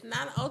said, it's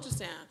not an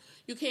ultrasound.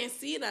 You can't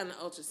see it on the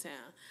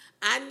ultrasound.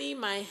 I need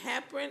my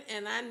heparin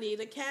and I need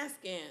a CAT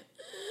scan.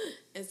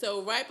 And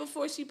so right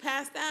before she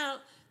passed out,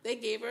 they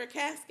gave her a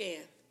CAT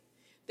scan.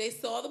 They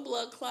saw the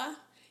blood clot,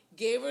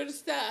 gave her the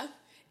stuff.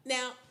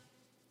 Now,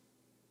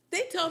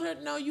 they told her,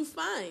 no, you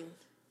fine.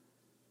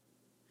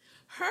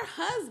 Her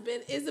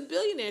husband is a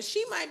billionaire.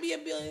 She might be a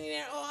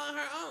billionaire all on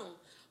her own.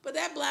 But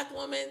that black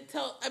woman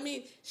because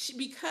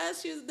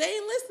they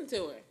didn't listen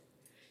to her.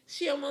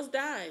 She almost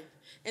died.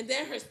 And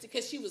then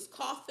because she was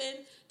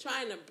coughing,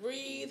 trying to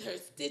breathe, her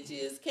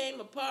stitches came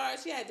apart.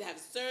 She had to have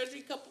surgery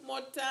a couple more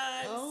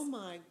times. Oh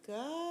my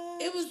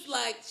God. It was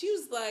like, she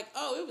was like,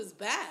 oh, it was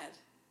bad.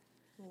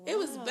 Wow. It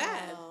was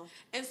bad.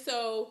 And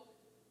so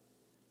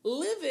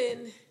when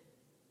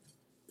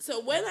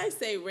I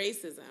say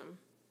racism,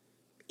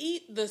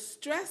 the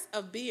stress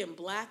of being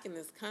black in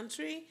this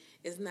country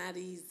is not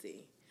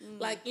easy.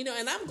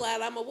 And I'm glad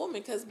I'm a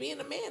woman because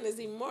being a man is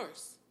even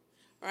worse,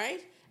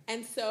 right?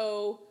 And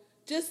so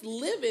just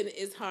living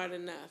is hard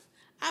enough.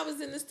 I was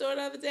in the store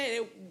the other day.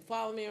 They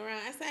followed me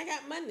around. I said, I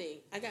got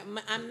money.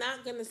 I'm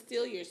not going to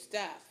steal your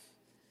stuff.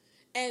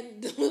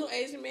 And the little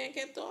Asian man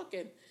kept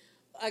talking.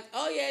 Like,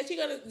 oh, yeah, she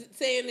going to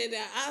say it.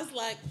 I was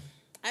like,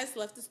 I just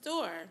left the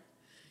store.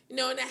 And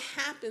that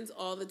happens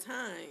all the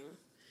time.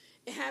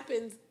 It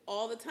happens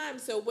all the time.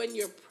 So when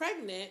you're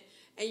pregnant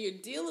and you're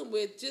dealing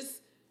with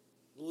just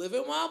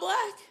living while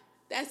black,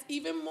 that's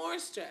even more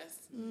stress,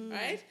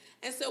 right?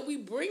 And so we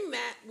bring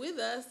that with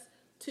us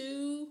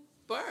to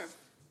birth.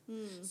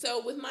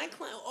 So with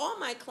all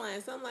my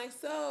clients, I'm like,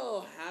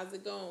 so how's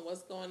it going?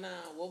 What's going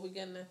on? What we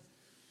gonna?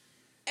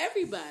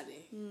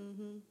 Everybody.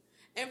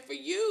 And for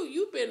you,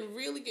 you've been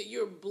really good.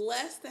 You're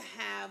blessed to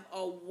have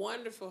a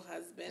wonderful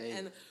husband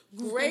and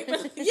great.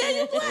 Yeah,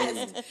 you're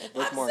blessed.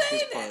 I'm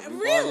saying that.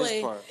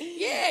 Really?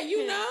 Yeah,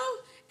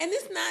 And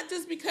it's not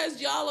just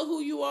because y'all are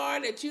who you are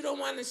that you don't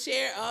want to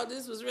share, oh,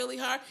 this was really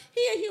hard.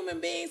 He a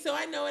human being, so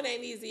I know it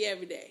ain't easy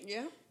every day.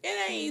 Yeah.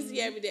 It ain't easy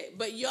every day.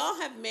 But y'all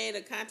have made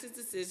a conscious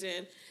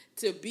decision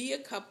to be a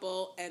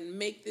couple and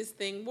make this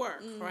thing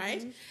work,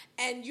 right?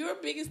 And your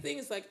biggest thing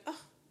is like, oh,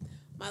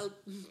 my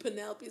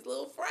Penelope's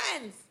little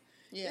friends.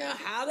 Yeah.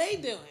 How they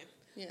doing?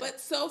 Yeah.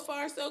 But so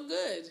far, so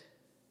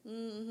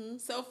good.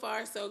 So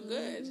far, so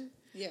good.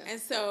 Yeah. And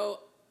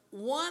so,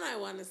 I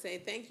want to say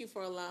thank you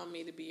for allowing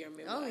me to be your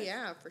midwife. Oh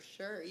yeah, for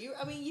sure. You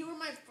were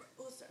my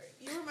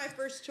you were my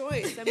first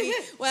choice.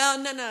 Well,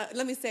 no.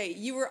 Let me say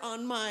you were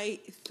on my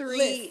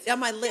on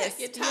my list.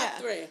 Yeah, your top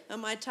three. On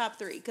my top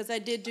three because I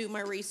did do my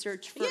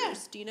research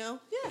first. Yeah.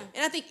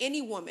 And I think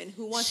any woman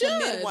who wants a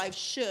midwife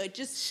should.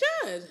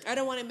 I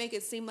don't want to make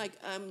it seem like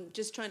I'm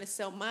just trying to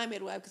sell my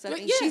midwife because I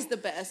think she's the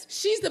best.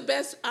 She's the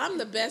best. I'm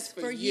the best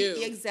for you.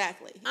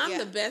 Exactly. I'm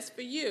the best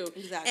for you.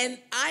 Exactly. And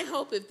I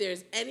hope if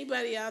there's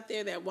anybody out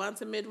there that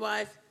wants a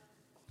midwife,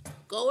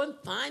 go and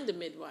find a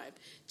midwife.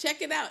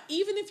 Check it out.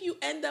 Even if you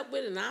end up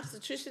with an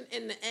obstetrician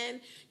in the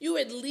end, you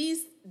at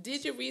least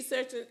did your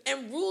research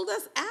and ruled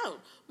us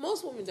out.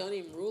 Most women don't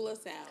even rule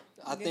us out.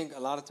 I think a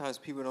lot of times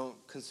people don't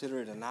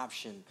consider it an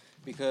option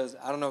because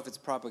I don't know if it's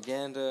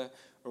propaganda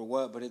or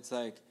what, but it's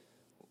like,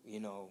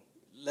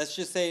 let's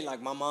just say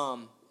like my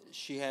mom,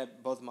 she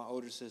had both of my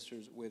older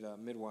sisters with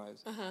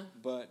midwives,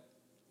 but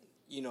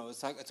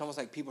it's almost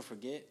like people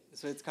forget.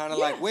 So it's kind of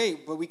like,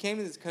 wait, but we came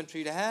to this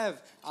country to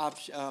have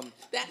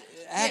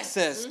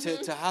access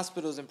to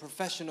hospitals and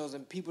professionals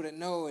and people that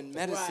know and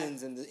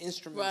medicines and the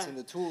instruments and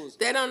the tools.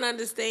 They don't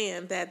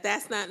understand that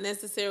that's not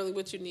necessarily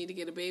what you need to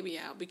get a baby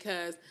out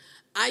because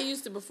I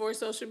used to, before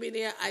social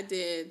media, I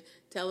did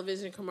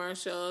television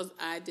commercials,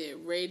 I did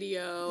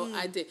radio,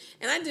 I did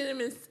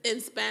them in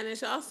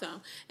Spanish also.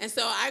 And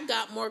so I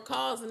got more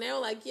calls, and they were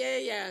like,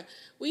 yeah,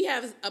 we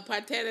have a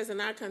parteras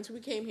in our country. We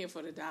came here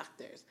for the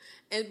doctors.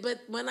 But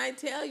when I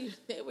tell you,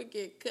 they would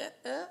get cut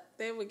up,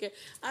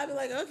 I'd be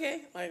like,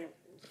 okay.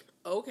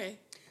 Well,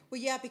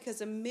 yeah,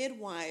 because a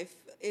midwife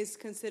is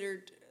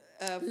considered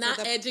not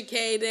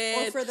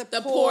educated, or for the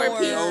poor people.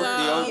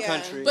 The old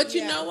country. But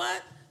you know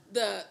what?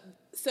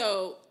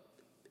 So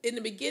in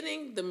the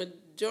beginning, the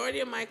majority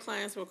of my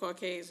clients were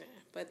Caucasian,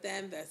 but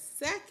then the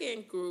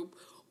second group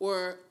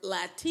were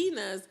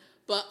Latinas,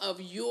 but of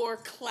your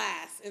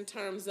class in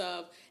terms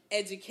of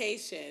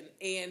education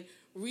and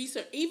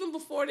research, even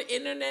before the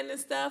internet and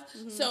stuff.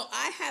 So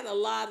I had a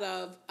lot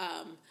of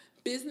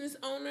business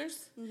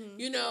owners,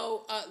 you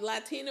know,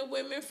 Latina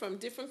women from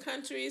different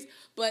countries,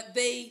 but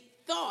they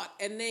thought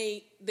and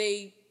they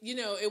you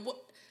know,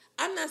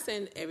 I'm not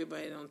saying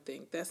everybody don't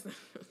think. That's not,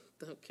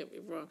 don't get me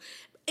wrong.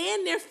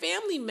 And their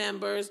family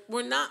members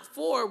were not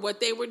for what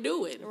they were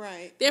doing.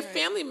 Right. Their right.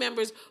 family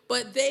members,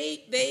 but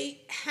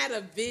they had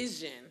a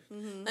vision.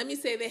 Let me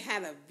say they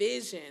had a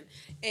vision.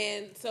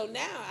 And so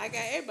now I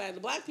got everybody. The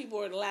black people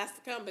are the last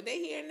to come, but they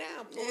here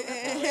now. Pulling up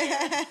the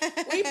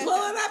rear. We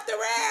pulling up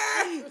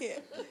the rear.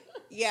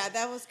 Yeah,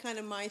 that was kind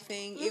of my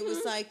thing. It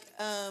was like,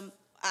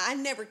 I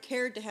never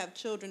cared to have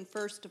children,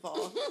 first of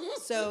all.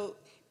 So,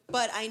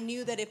 but I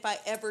knew that if I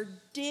ever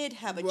did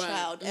have a Right.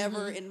 child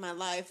ever in my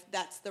life,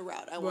 that's the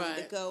route I wanted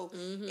to Right. go.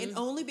 And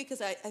only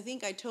because I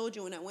think I told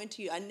you when I went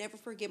to you, I never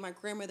forget my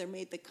grandmother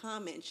made the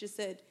comment. She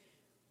said,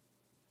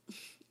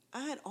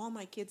 I had all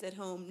my kids at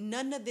home.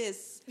 None of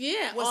this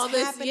Yeah, was all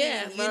this, happening.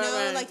 yeah, You know,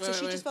 right, like so right,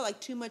 she right. just felt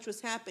like too much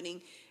was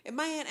happening. And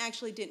my aunt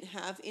actually didn't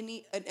have an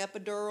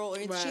epidural or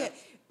anything. She Right. had,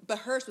 but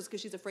hers was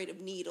because she's afraid of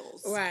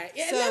needles. Right.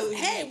 Yeah, So, and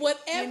hey,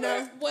 whatever, you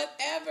know?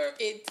 whatever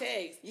it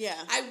takes. Yeah.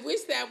 I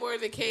wish that were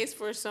the case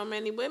for so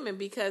many women,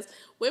 because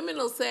women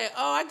will say,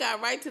 "Oh, I got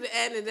right to the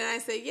end," and then I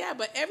say, "Yeah,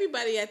 but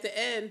everybody at the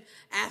end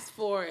asked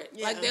for it."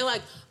 Yeah. Like they're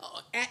like,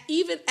 oh,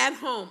 even at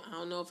home, I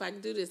don't know if I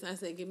can do this. And I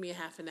say, "Give me a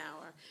half an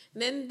hour,"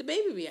 and then the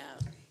baby be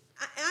out.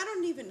 I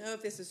don't even know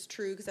if this is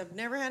true because I've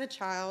never had a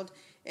child,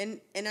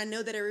 and I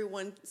know that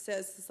everyone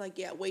says it's like,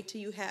 yeah, wait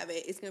till you have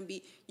it. It's gonna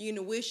be, you're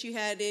gonna wish you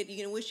had it.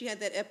 You're gonna wish you had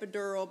that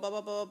epidural. Blah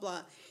blah blah blah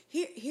blah.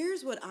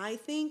 Here's what I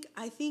think.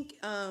 I think.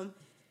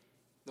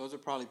 Those are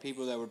probably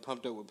people that were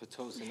pumped up with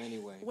Pitocin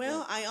anyway.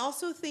 Well, I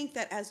also think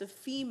that as a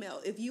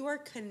female, if you are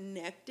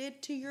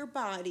connected to your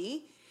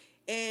body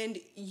and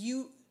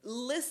you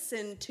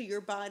listen to your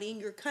body and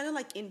you're kind of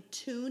like in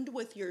tuned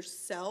with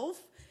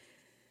yourself,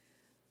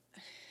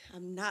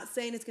 I'm not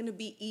saying it's going to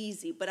be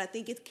easy, but I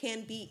think it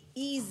can be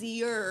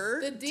easier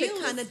The to deal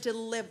kind is- of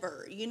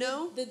deliver, you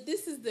know?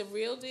 This is the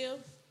real deal.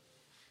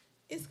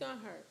 It's gonna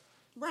hurt.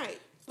 Right.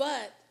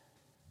 But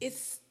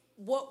it's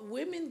what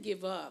women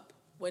give up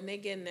when they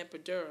get an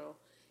epidural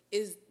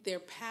is their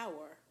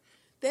power.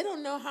 They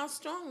don't know how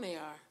strong they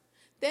are.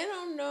 They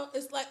don't know.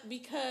 It's like,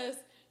 because,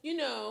 you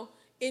know,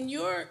 in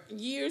your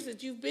years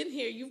that you've been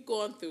here, you've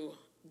gone through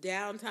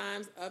down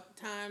times, up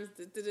times,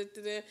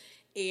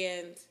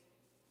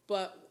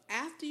 but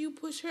after you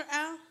push her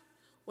out,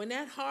 when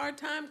that hard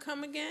time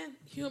come again,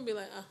 you'll be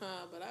like,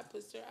 but I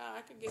pushed her out.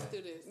 I could get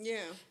through this. Yeah.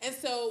 And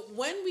so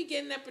when we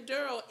get an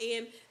epidural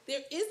and there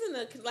isn't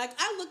a, like,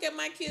 I look at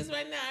my kids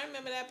right now, I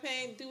remember that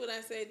pain, do what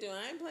I say do.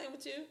 I ain't playing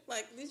with you.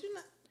 Like, did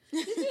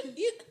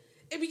you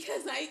and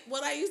because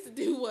what I used to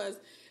do was,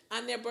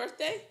 on their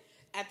birthday,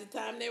 at the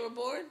time they were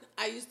born,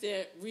 I used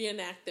to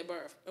reenact their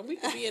birth. And we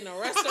could be in a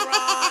restaurant,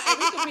 and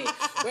we could be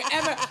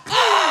wherever.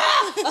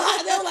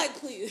 They were like,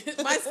 please.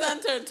 My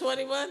son turned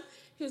 21.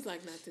 He was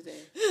like, not today.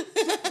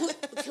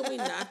 Can we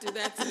not do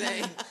that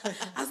today?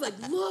 I was like,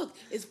 look,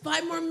 it's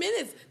 5 more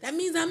minutes. That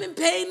means I'm in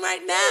pain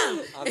right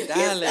now. I'm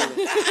dilated.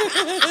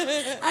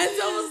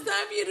 It's almost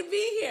time for you to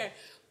be here.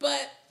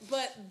 But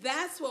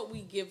that's what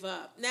we give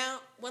up. Now,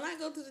 when I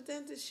go to the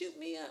dentist, shoot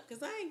me up,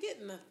 because I ain't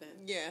getting nothing.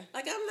 Yeah.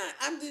 Like,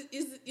 I'm just,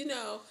 you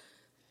know,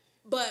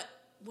 but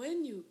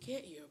when you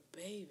get your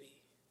baby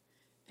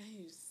and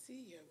you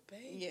see your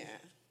baby, Yeah.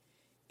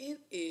 it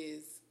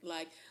is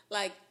like,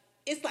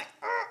 it's like,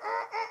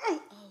 oh,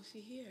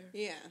 she here.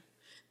 Yeah.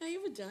 Now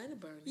your vagina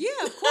burning. Yeah,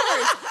 of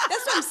course.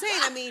 That's what I'm saying.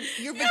 I mean,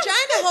 your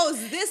vagina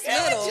holds this Your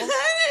little, vagina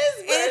is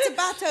and it's burning,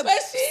 about to but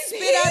she's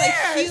spit out a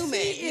here. human,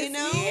 She you is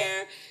know?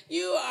 here.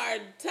 You are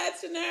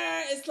touching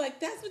her. It's like,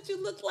 that's what you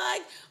look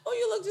like. Oh,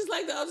 you look just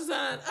like the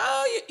ultrasound.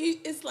 Oh,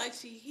 it's like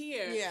she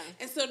here. Yeah.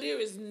 And so there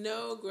is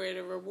no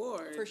greater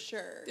reward. For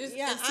sure. There's-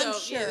 Yeah, and so, I'm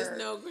sure. Yeah, there's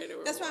no greater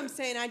reward. That's what I'm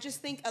saying. I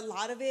just think a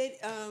lot of it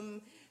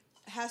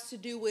has to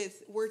do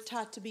with we're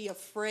taught to be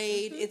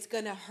afraid. It's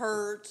going to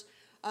hurt.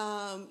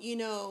 You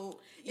know,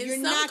 In you're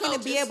some not going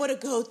to be cultures- able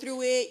to go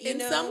through it. You In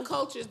know? some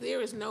cultures,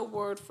 there is no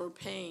word for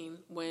pain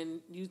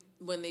when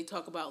they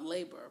talk about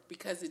labor,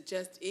 because it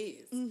just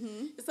is.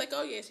 Mm-hmm. It's like,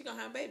 oh yeah, she gonna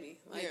have a baby,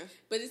 like, Yeah.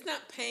 but it's not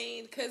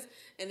pain,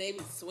 and they be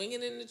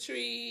swinging in the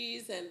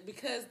trees, and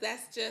because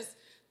that's just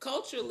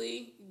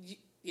culturally,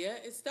 yeah,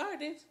 it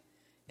started,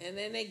 and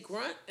then they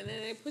grunt, and then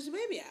they push the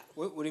baby out.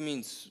 What do you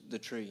mean the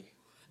tree?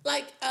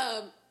 Like,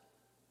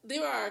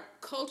 there are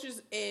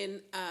cultures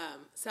in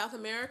South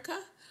America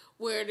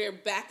where they're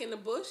back in the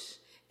bush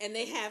and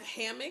they have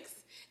hammocks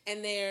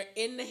and they're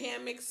in the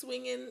hammock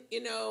swinging,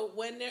 you know,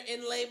 when they're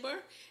in labor.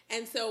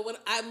 And so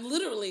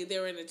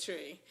they're in a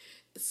tree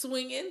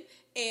swinging,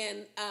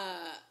 and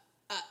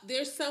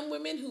there's some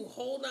women who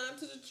hold on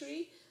to the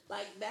tree,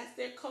 like that's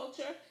their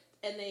culture,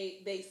 and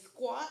they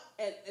squat,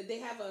 and they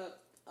have a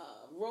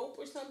rope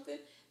or something,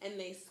 and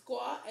they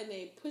squat and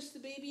they push the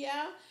baby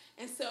out.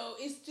 And so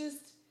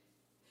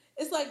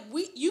it's like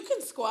you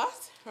can squat,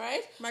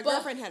 right? My But-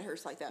 girlfriend had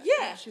hers like that.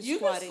 yeah, She's you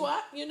squatting. can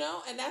squat, you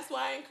know, and that's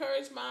why I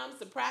encourage moms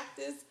to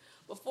practice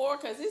before,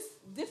 because it's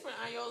different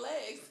on your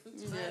legs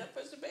trying to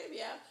push the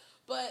baby out.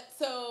 But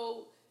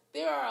so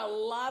there are a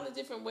lot of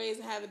different ways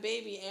to have a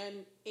baby,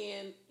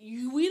 and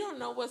we don't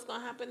know what's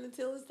gonna happen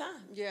until it's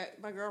time. Yeah,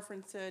 my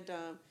girlfriend said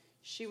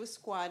she was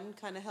squatting,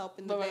 kind of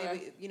helping the Right.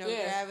 baby, you know,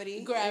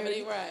 gravity.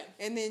 Gravity, right.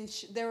 And then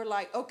they were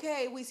like,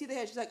 okay, we see the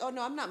head. She's like, oh,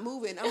 no, I'm not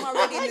moving. I'm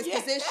already in this Yeah.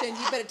 position.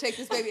 You better take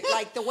this baby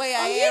like the way I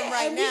Oh, yeah, am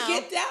right and now. we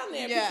get down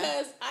there Yeah.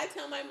 because I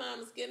tell my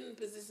moms, get in the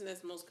position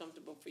that's most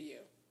comfortable for you.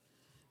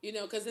 You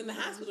know, because in the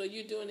hospital,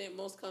 you're doing it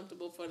most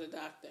comfortable for the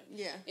doctor.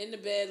 Yeah. In the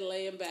bed,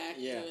 laying back,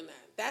 Yeah. doing that.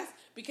 That's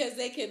because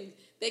they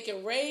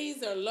can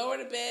raise or lower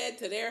the bed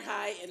to their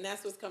height, and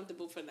that's what's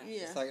comfortable for them.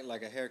 Yeah. It's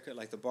like a haircut,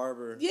 like the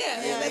barber. Yeah,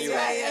 Yeah, that's yeah,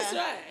 right. yeah. That's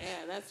right.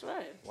 Yeah, that's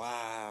right.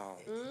 Wow.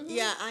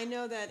 Yeah, I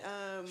know that.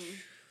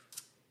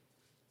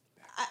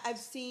 I've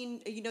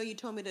seen. You know, you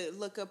told me to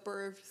look up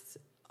births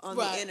on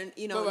Right. the internet.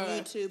 You know, Right, on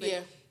right. YouTube. Yeah.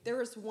 And there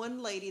was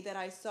one lady that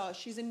I saw.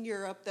 She's in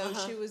Europe, though.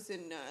 Uh-huh. She was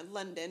in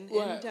London,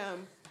 Right.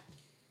 and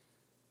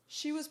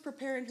she was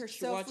preparing She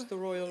herself. watched the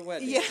royal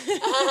wedding. Yeah.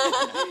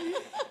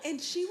 And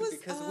she was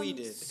Because we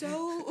did.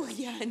 so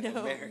yeah, I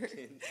know.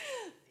 Americans.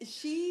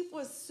 She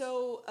was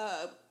so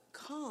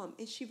calm,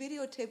 and she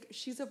videotaped.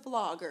 She's a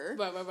vlogger,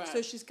 Right.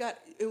 So she's got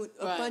a Right.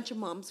 bunch of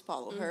moms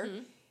follow her,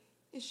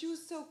 and she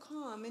was so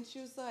calm. And she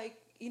was like,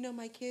 you know,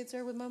 my kids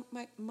are with my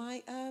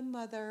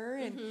mother,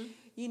 and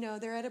you know,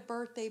 they're at a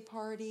birthday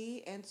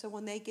party, and so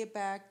when they get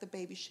back, the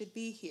baby should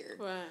be here,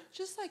 Right.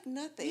 just like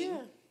nothing.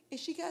 Yeah. And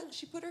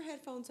she put her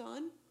headphones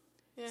on,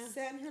 Yeah.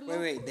 sat in her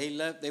little Wait, they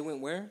left. They went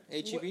where?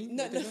 HEB?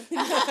 no, Did they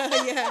no,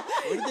 go? yeah.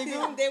 Where did they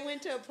go? They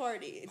went to a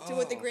party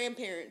with the Oh.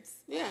 grandparents.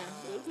 Yeah.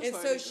 it was a And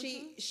so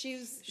party. she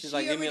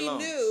like, "Leave me already alone."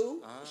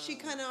 knew. Ah. She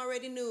kind of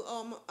already knew.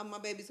 Oh, my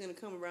baby's gonna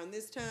come around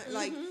this time.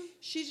 Like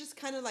she just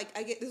kind of like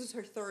this is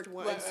her third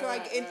one. Right, so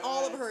right, and right,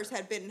 all right. of hers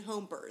had been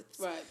home births.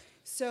 Right.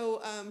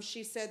 So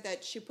she said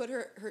that she put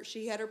her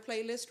she had her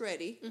playlist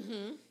ready.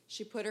 Mm-hmm.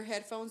 She put her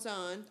headphones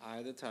on. Eye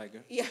of the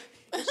tiger. Yeah,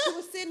 and she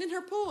was sitting in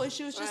her pool, and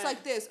she was just Right.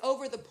 like this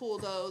over the pool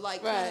though,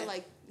 like kind Right. of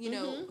like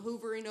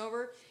hoovering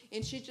over.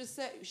 And she just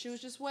said she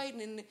was just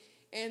waiting,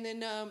 and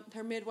then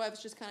her midwife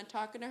was just kind of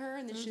talking to her,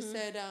 and then she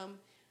said,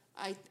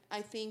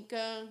 I think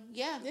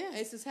yeah,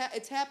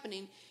 it's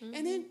happening.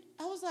 And then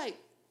I was like,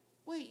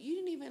 wait, you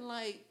didn't even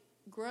like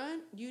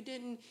grunt, you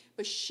didn't,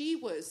 but she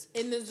was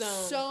In the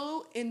zone.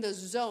 so in the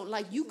zone,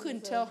 like you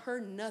couldn't tell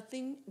her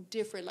nothing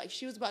different, like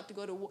she was about to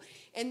go to war.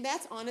 And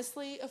that's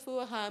honestly,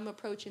 Afua, how I'm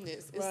approaching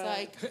this. It's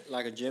Right. like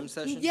Like a gym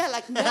session? yeah,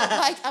 like no,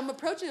 like I'm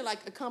approaching it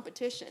like a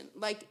competition,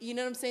 like you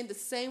know what I'm saying, the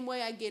same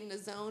way I get in the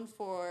zone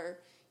for,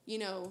 you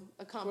know,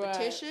 a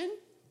competition,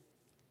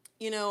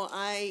 you know,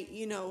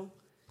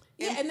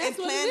 Yeah, and that's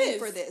what it planning is.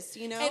 for this,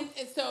 you know.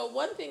 And so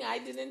one thing I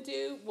didn't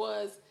do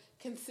was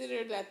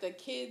consider that the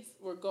kids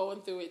were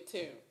going through it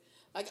too.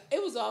 Like,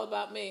 it was all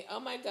about me. Oh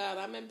my God,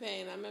 I'm in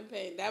pain.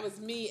 That was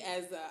me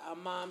as a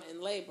mom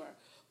in labor.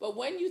 But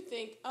when you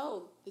think,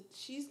 oh,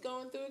 she's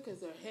going through it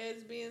because her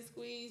head's being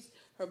squeezed,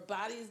 her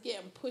body's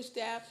getting pushed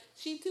out,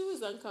 she too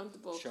is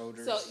uncomfortable.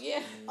 Shoulders. So,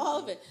 yeah, all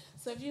of it.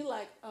 So if you're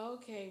like,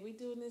 okay, we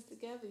doing this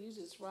together, you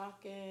just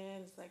rocking.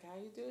 It's like, how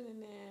you doing in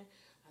there?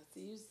 I'll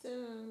see you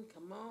soon.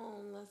 Come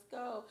on, let's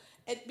go.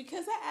 And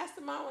because I asked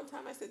the mom one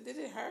time, I said, did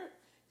it hurt?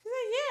 She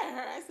said, yeah, it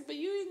hurt. I said, but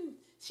you didn't.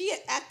 She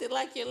had acted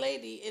like your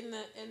lady in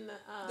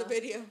the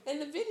video. In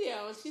the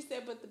video, and she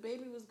said, but the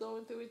baby was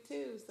going through it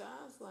too. So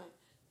I was like,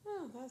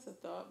 oh, that's a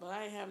thought. But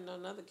I ain't having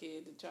another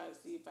kid to try to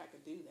see if I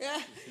could do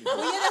that. Well,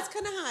 yeah, that's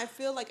kind of how I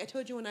feel. Like I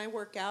told you, when I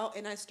work out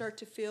and I start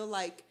to feel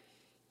like,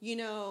 you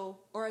know,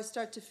 or I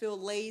start to feel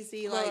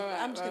lazy, like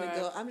I'm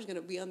just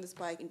gonna be on this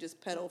bike and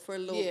just pedal for a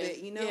little bit,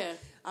 you know. Yeah.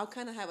 I'll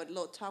kind of have a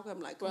little talk. I'm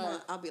like, come Right.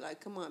 on. I'll be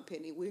like, come on,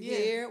 Penny, we're Yeah.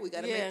 here. We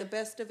got to Yeah. make the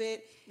best of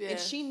it. Yeah. And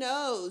she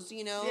knows,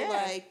 you know, Yeah.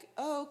 like,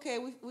 oh, okay,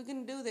 we're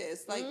gonna do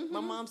this. Like my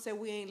mom said,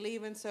 we ain't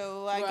leaving,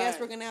 so I guess Right.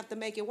 we're gonna have to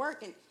make it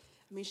work. And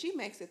I mean, she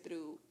makes it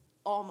through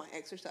all my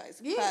exercise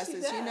Yeah, she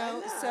classes, does. you I know.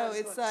 know. So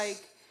it's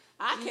like.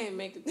 I can't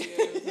make it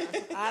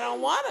through. I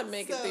don't want to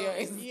make it So,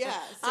 through. yeah,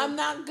 so- I'm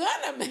not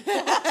gonna make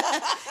it.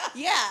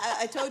 Yeah,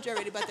 I told you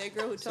already about that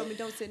girl who told me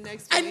don't sit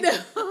next to I me. know.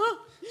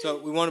 So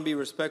we want to be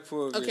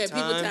respectful of Okay, your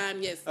people time.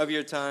 time, yes. Of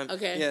your time.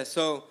 Okay. Yeah,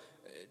 so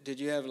did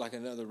you have like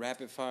another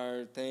rapid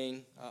fire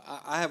thing?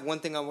 I have one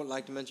thing I would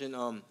like to mention.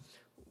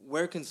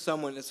 Where can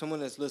someone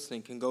that's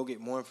listening can go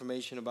get more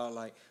information about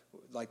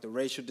like the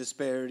racial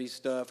disparity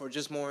stuff or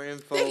just more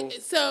info?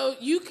 So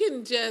you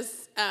can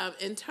just,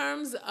 in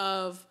terms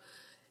of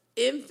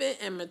infant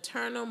and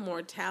maternal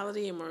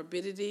mortality and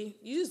morbidity,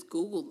 you just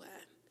Google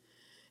that,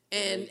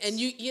 and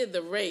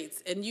the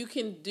rates, and you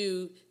can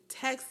do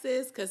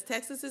Texas, because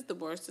Texas is the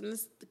worst in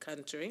the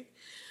country,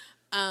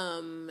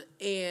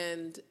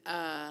 and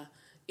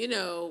you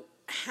know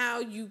how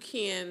you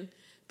can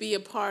be a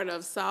part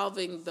of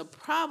solving the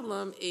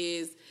problem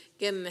is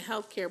getting the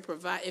healthcare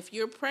provider. If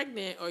you're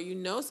pregnant or you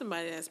know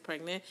somebody that's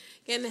pregnant,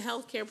 getting a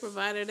healthcare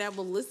provider that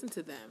will listen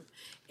to them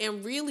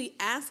and really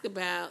ask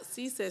about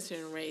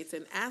C-section rates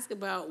and ask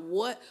about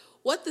what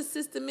the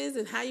system is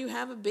and how you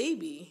have a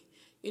baby.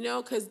 You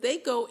know, because they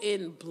go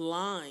in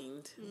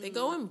blind. They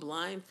go in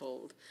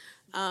blindfold.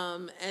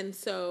 And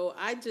so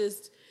I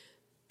just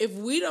if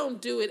we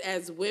don't do it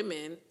as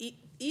women,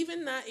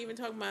 even not even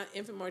talking about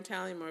infant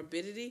mortality and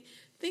morbidity,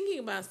 thinking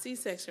about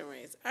C-section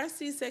rates. Our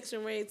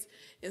C-section rates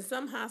in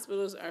some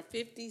hospitals are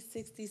 50,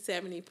 60,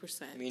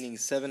 70%. Meaning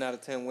 7 out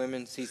of 10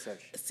 women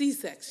C-section.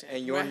 C-section.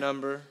 And your right?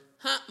 number?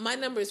 My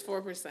number is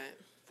 4%.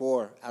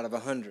 4 out of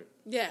 100.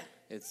 Yeah.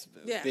 It's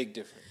a big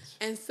difference.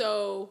 And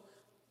so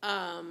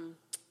the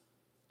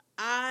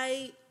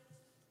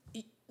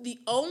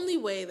only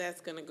way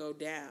that's going to go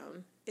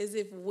down is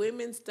if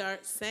women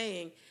start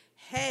saying,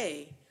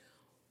 hey,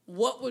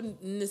 what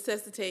would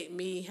necessitate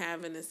me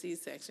having a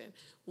C-section?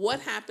 What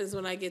happens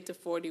when I get to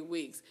 40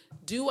 weeks?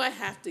 Do I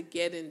have to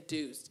get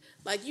induced?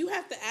 Like, you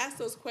have to ask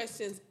those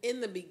questions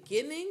in the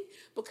beginning,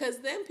 because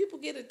then people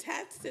get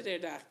attached to their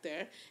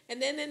doctor,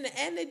 and then in the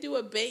end they do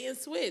a bait and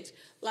switch.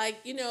 Like,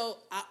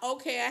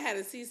 I had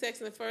a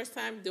C-section the first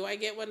time. Do I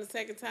get one the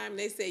second time?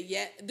 They say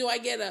yes. Do I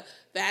get a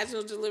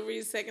vaginal delivery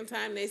the second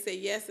time? They say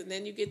yes, and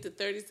then you get to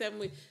 37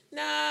 weeks.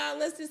 Nah,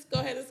 let's just go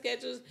ahead and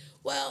schedule.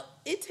 Well,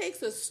 it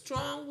takes a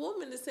strong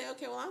woman to say,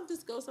 okay, well, I'll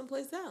just go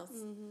someplace else.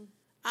 Mm-hmm.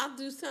 I'll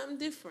do something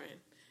different,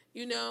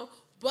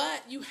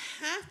 But you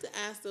have to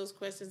ask those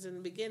questions in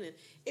the beginning.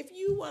 If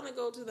you want to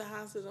go to the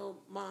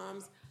hospital,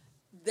 moms,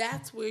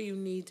 that's where you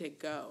need to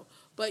go.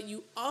 But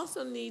you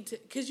also need to,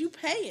 because you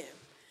paying.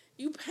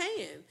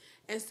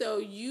 And so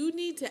you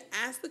need to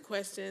ask the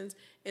questions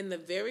in the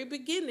very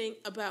beginning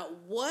about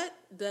what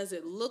does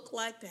it look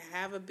like to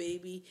have a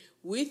baby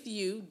with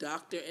you,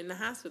 doctor, in the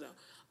hospital.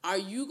 Are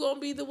you going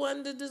to be the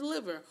one to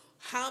deliver?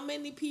 How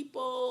many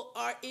people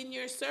are in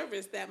your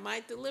service that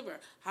might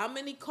deliver? How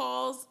many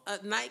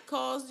night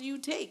calls do you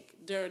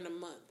take during the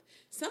month?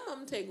 Some of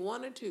them take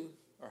 1 or 2.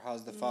 Or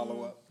how's the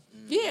follow-up?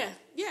 Mm-hmm.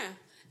 Yeah.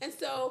 And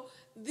so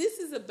this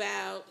is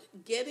about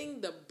getting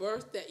the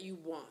birth that you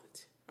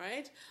want,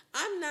 right?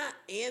 I'm not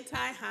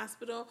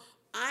anti-hospital.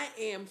 I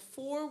am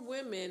for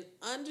women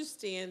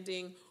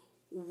understanding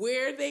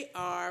where they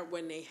are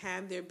when they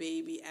have their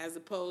baby, as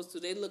opposed to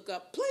they look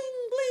up, bling,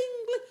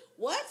 bling, bling.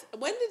 What?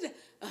 When did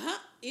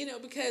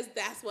because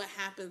that's what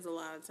happens a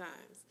lot of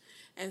times.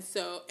 And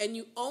so, and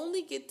you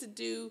only get to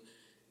do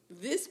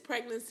this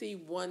pregnancy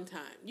one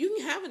time. You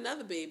can have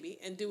another baby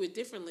and do it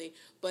differently,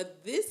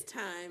 but this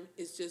time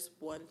is just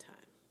one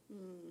time.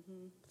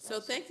 Mm-hmm. So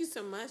awesome. Thank you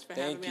so much for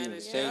having me on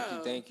the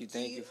show. Thank you for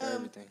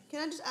everything.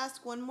 Can I just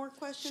ask one more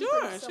question?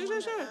 Sure.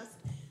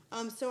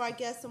 So I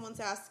guess someone's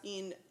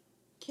asking,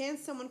 can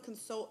someone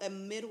consult a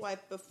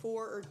midwife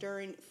before or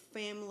during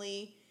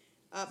family,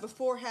 if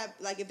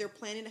they're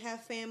planning to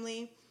have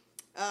family,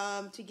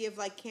 to give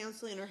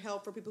counseling or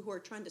help for people who are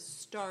trying to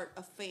start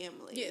a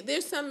family? Yeah,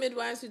 there's some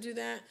midwives who do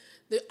that.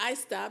 I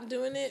stopped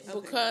doing it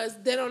because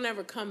they don't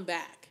ever come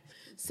back.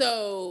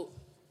 So,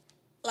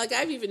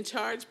 I've even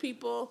charged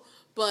people,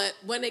 but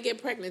when they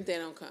get pregnant, they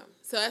don't come.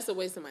 So that's a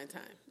waste of my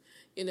time.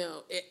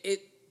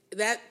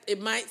 It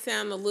might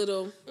sound a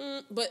little,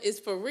 but it's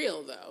for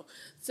real though.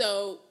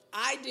 So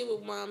I deal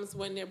with moms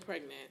when they're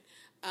pregnant.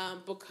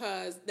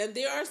 Because then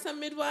there are some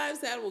midwives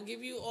that will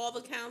give you all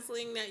the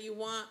counseling that you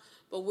want,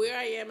 but where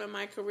I am in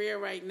my career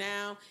right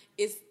now,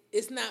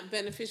 it's not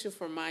beneficial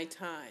for my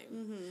time.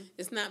 Mm-hmm.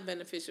 It's not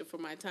beneficial for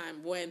my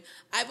time. When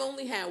I've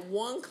only had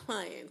one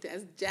client,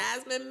 that's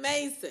Jasmine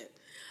Mason.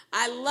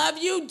 I love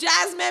you,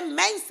 Jasmine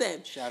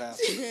Mason. Shout out.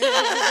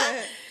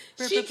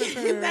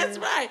 That's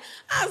right.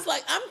 I was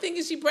like, I'm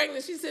thinking she's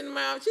pregnant. She said,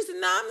 "Mom," she said,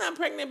 "No, I'm not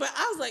pregnant." But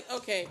I was like,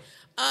 okay.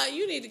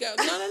 You need to go.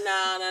 No.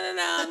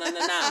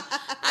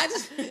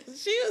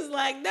 She was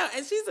like, no,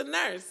 and she's a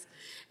nurse,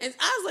 and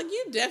I was like,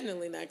 you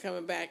definitely not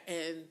coming back.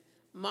 And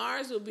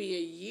Mars will be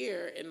a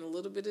year in a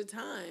little bit of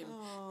time.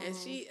 Aww. And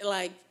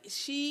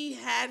she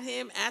had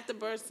him at the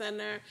birth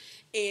center,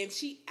 and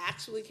she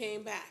actually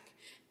came back,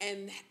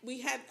 and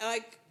we had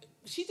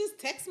she just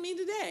texted me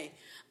today,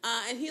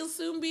 and he'll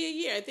soon be a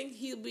year. I think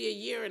he'll be a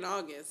year in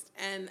August,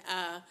 and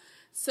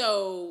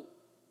so.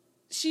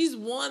 She's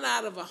 1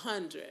 out of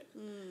 100.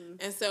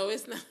 And so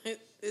it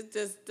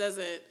just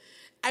doesn't,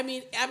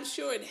 I'm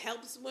sure it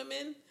helps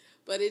women,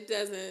 but it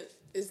doesn't,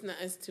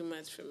 it's too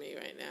much for me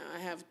right now. I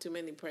have too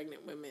many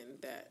pregnant women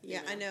that,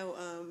 I know,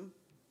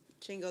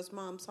 Chingo's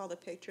mom saw the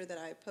picture that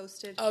I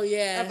posted. Oh,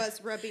 yeah. Of us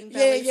rubbing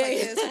bellies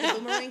this with a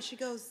boomerang. She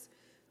goes,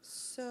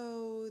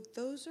 so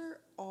those are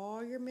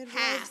all your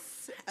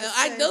midwives?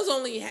 Half. Those were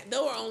only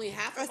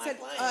half of my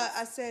clients.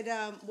 I said,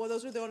 well,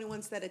 those were the only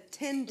ones that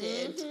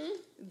attended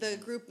the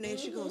group name.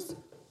 She goes,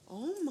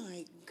 oh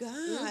my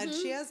God.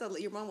 She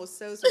your mom was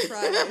so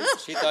surprised.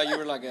 She thought you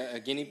were like a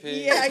guinea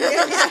pig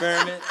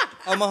experiment.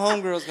 Oh, my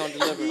homegirl's going to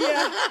deliver.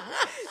 Yeah.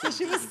 So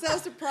she was so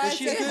surprised. But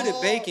she's good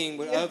at baking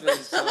with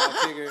ovens, so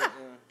I figured...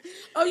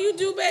 Oh, you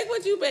do bake?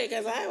 What you bake?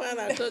 Because I want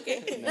to cook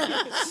it.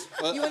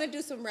 Well, you want to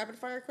do some rapid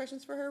fire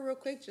questions for her real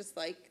quick? Just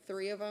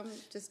 3 of them.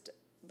 Just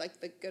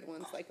the good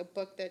ones. Like a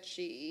book that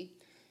she...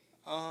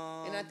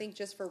 and I think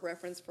just for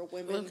reference for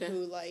women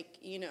who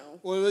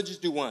Well, let's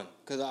just do one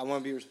because I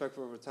want to be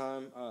respectful of her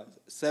time.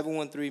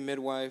 713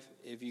 midwife,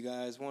 if you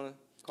guys want to.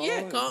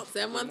 Yeah, in. call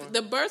 713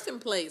 the Birthing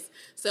Place.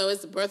 So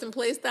it's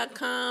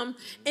birthingplace.com.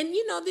 And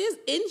there's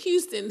in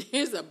Houston,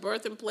 there's a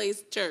Birthing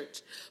Place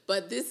church.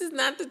 But this is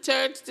not the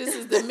church, this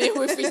is the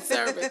midwifery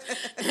service.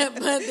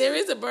 But there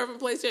is a Birthing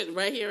Place church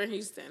right here in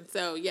Houston.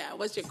 So yeah,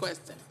 what's your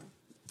question?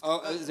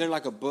 Is there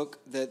like a book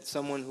that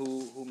someone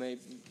who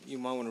you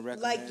might want to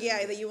recommend?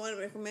 That you want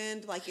to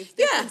recommend, like if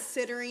they're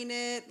considering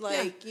it,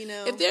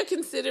 If they're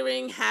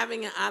considering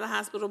having an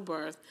out-of-hospital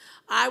birth,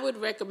 I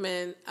would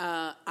recommend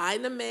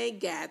Ina May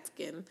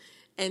Gaskin,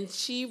 and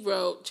she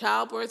wrote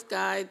Childbirth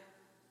Guide,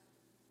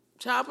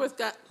 something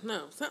to...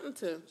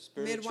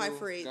 Spiritual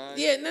Midwifery. guide?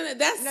 Yeah,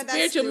 that's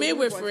spiritual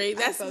midwifery.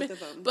 That's both of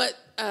them. But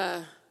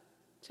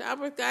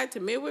Childbirth Guide to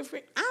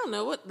Midwifery, I don't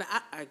know what,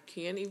 I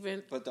can't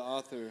even... But the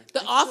author...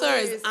 The author sure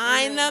is is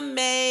Ina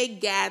May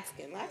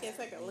Gaskin. I guess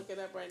I can look it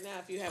up right now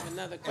if you have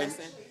another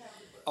question.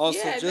 Also,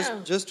 Yeah,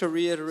 just to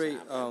reiterate,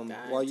 Childbirth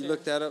Guide while you to-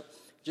 look that up,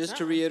 just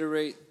to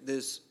reiterate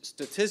this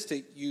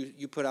statistic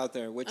you put out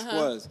there, which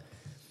was,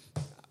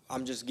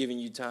 I'm just giving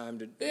you time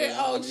to.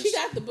 She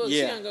got the book. She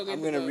Yeah, gonna go get I'm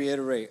the going to book.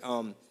 reiterate.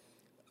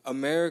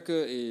 America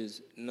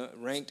is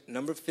ranked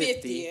number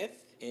 50.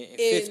 50th.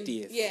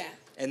 50th. Yeah.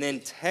 And then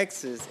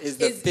Texas is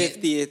the Is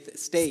it- 50th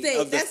state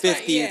of the That's 50th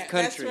right, yeah,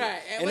 country. that's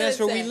right. And And what that's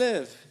does where it we say?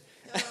 live.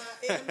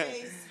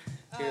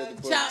 Here are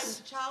the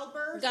books.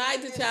 childbirth.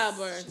 Guide to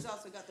Childbirth. She's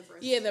also got the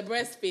breast. Yeah, the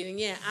breastfeeding.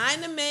 Yeah,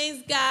 Ina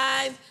May's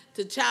Guide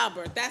to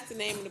Childbirth. That's the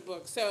name of the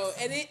book. So,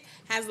 and it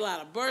has a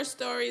lot of birth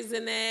stories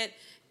in it,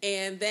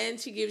 and then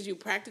she gives you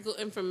practical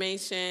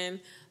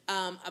information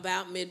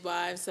about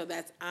midwives. So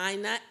that's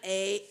Ina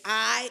May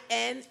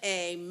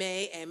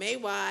May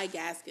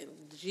Gaskin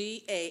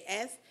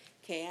Gaskin.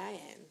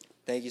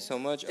 Thank you so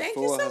much. Thank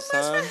you Afua so much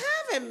Hassan. for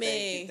having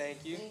me.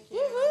 Thank you.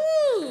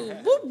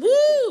 Woohoo! Woo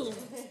woo!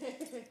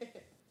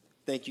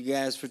 Thank you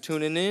guys for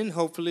tuning in.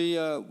 Hopefully,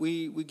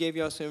 we gave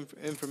y'all some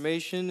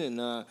information,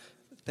 and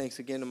thanks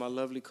again to my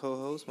lovely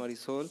co-host,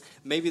 Marisol.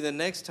 Maybe the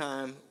next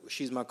time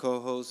she's my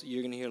co-host,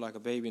 you're going to hear like a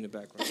baby in the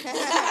background.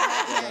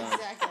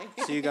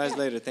 Exactly. See you guys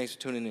later. Thanks for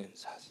tuning in.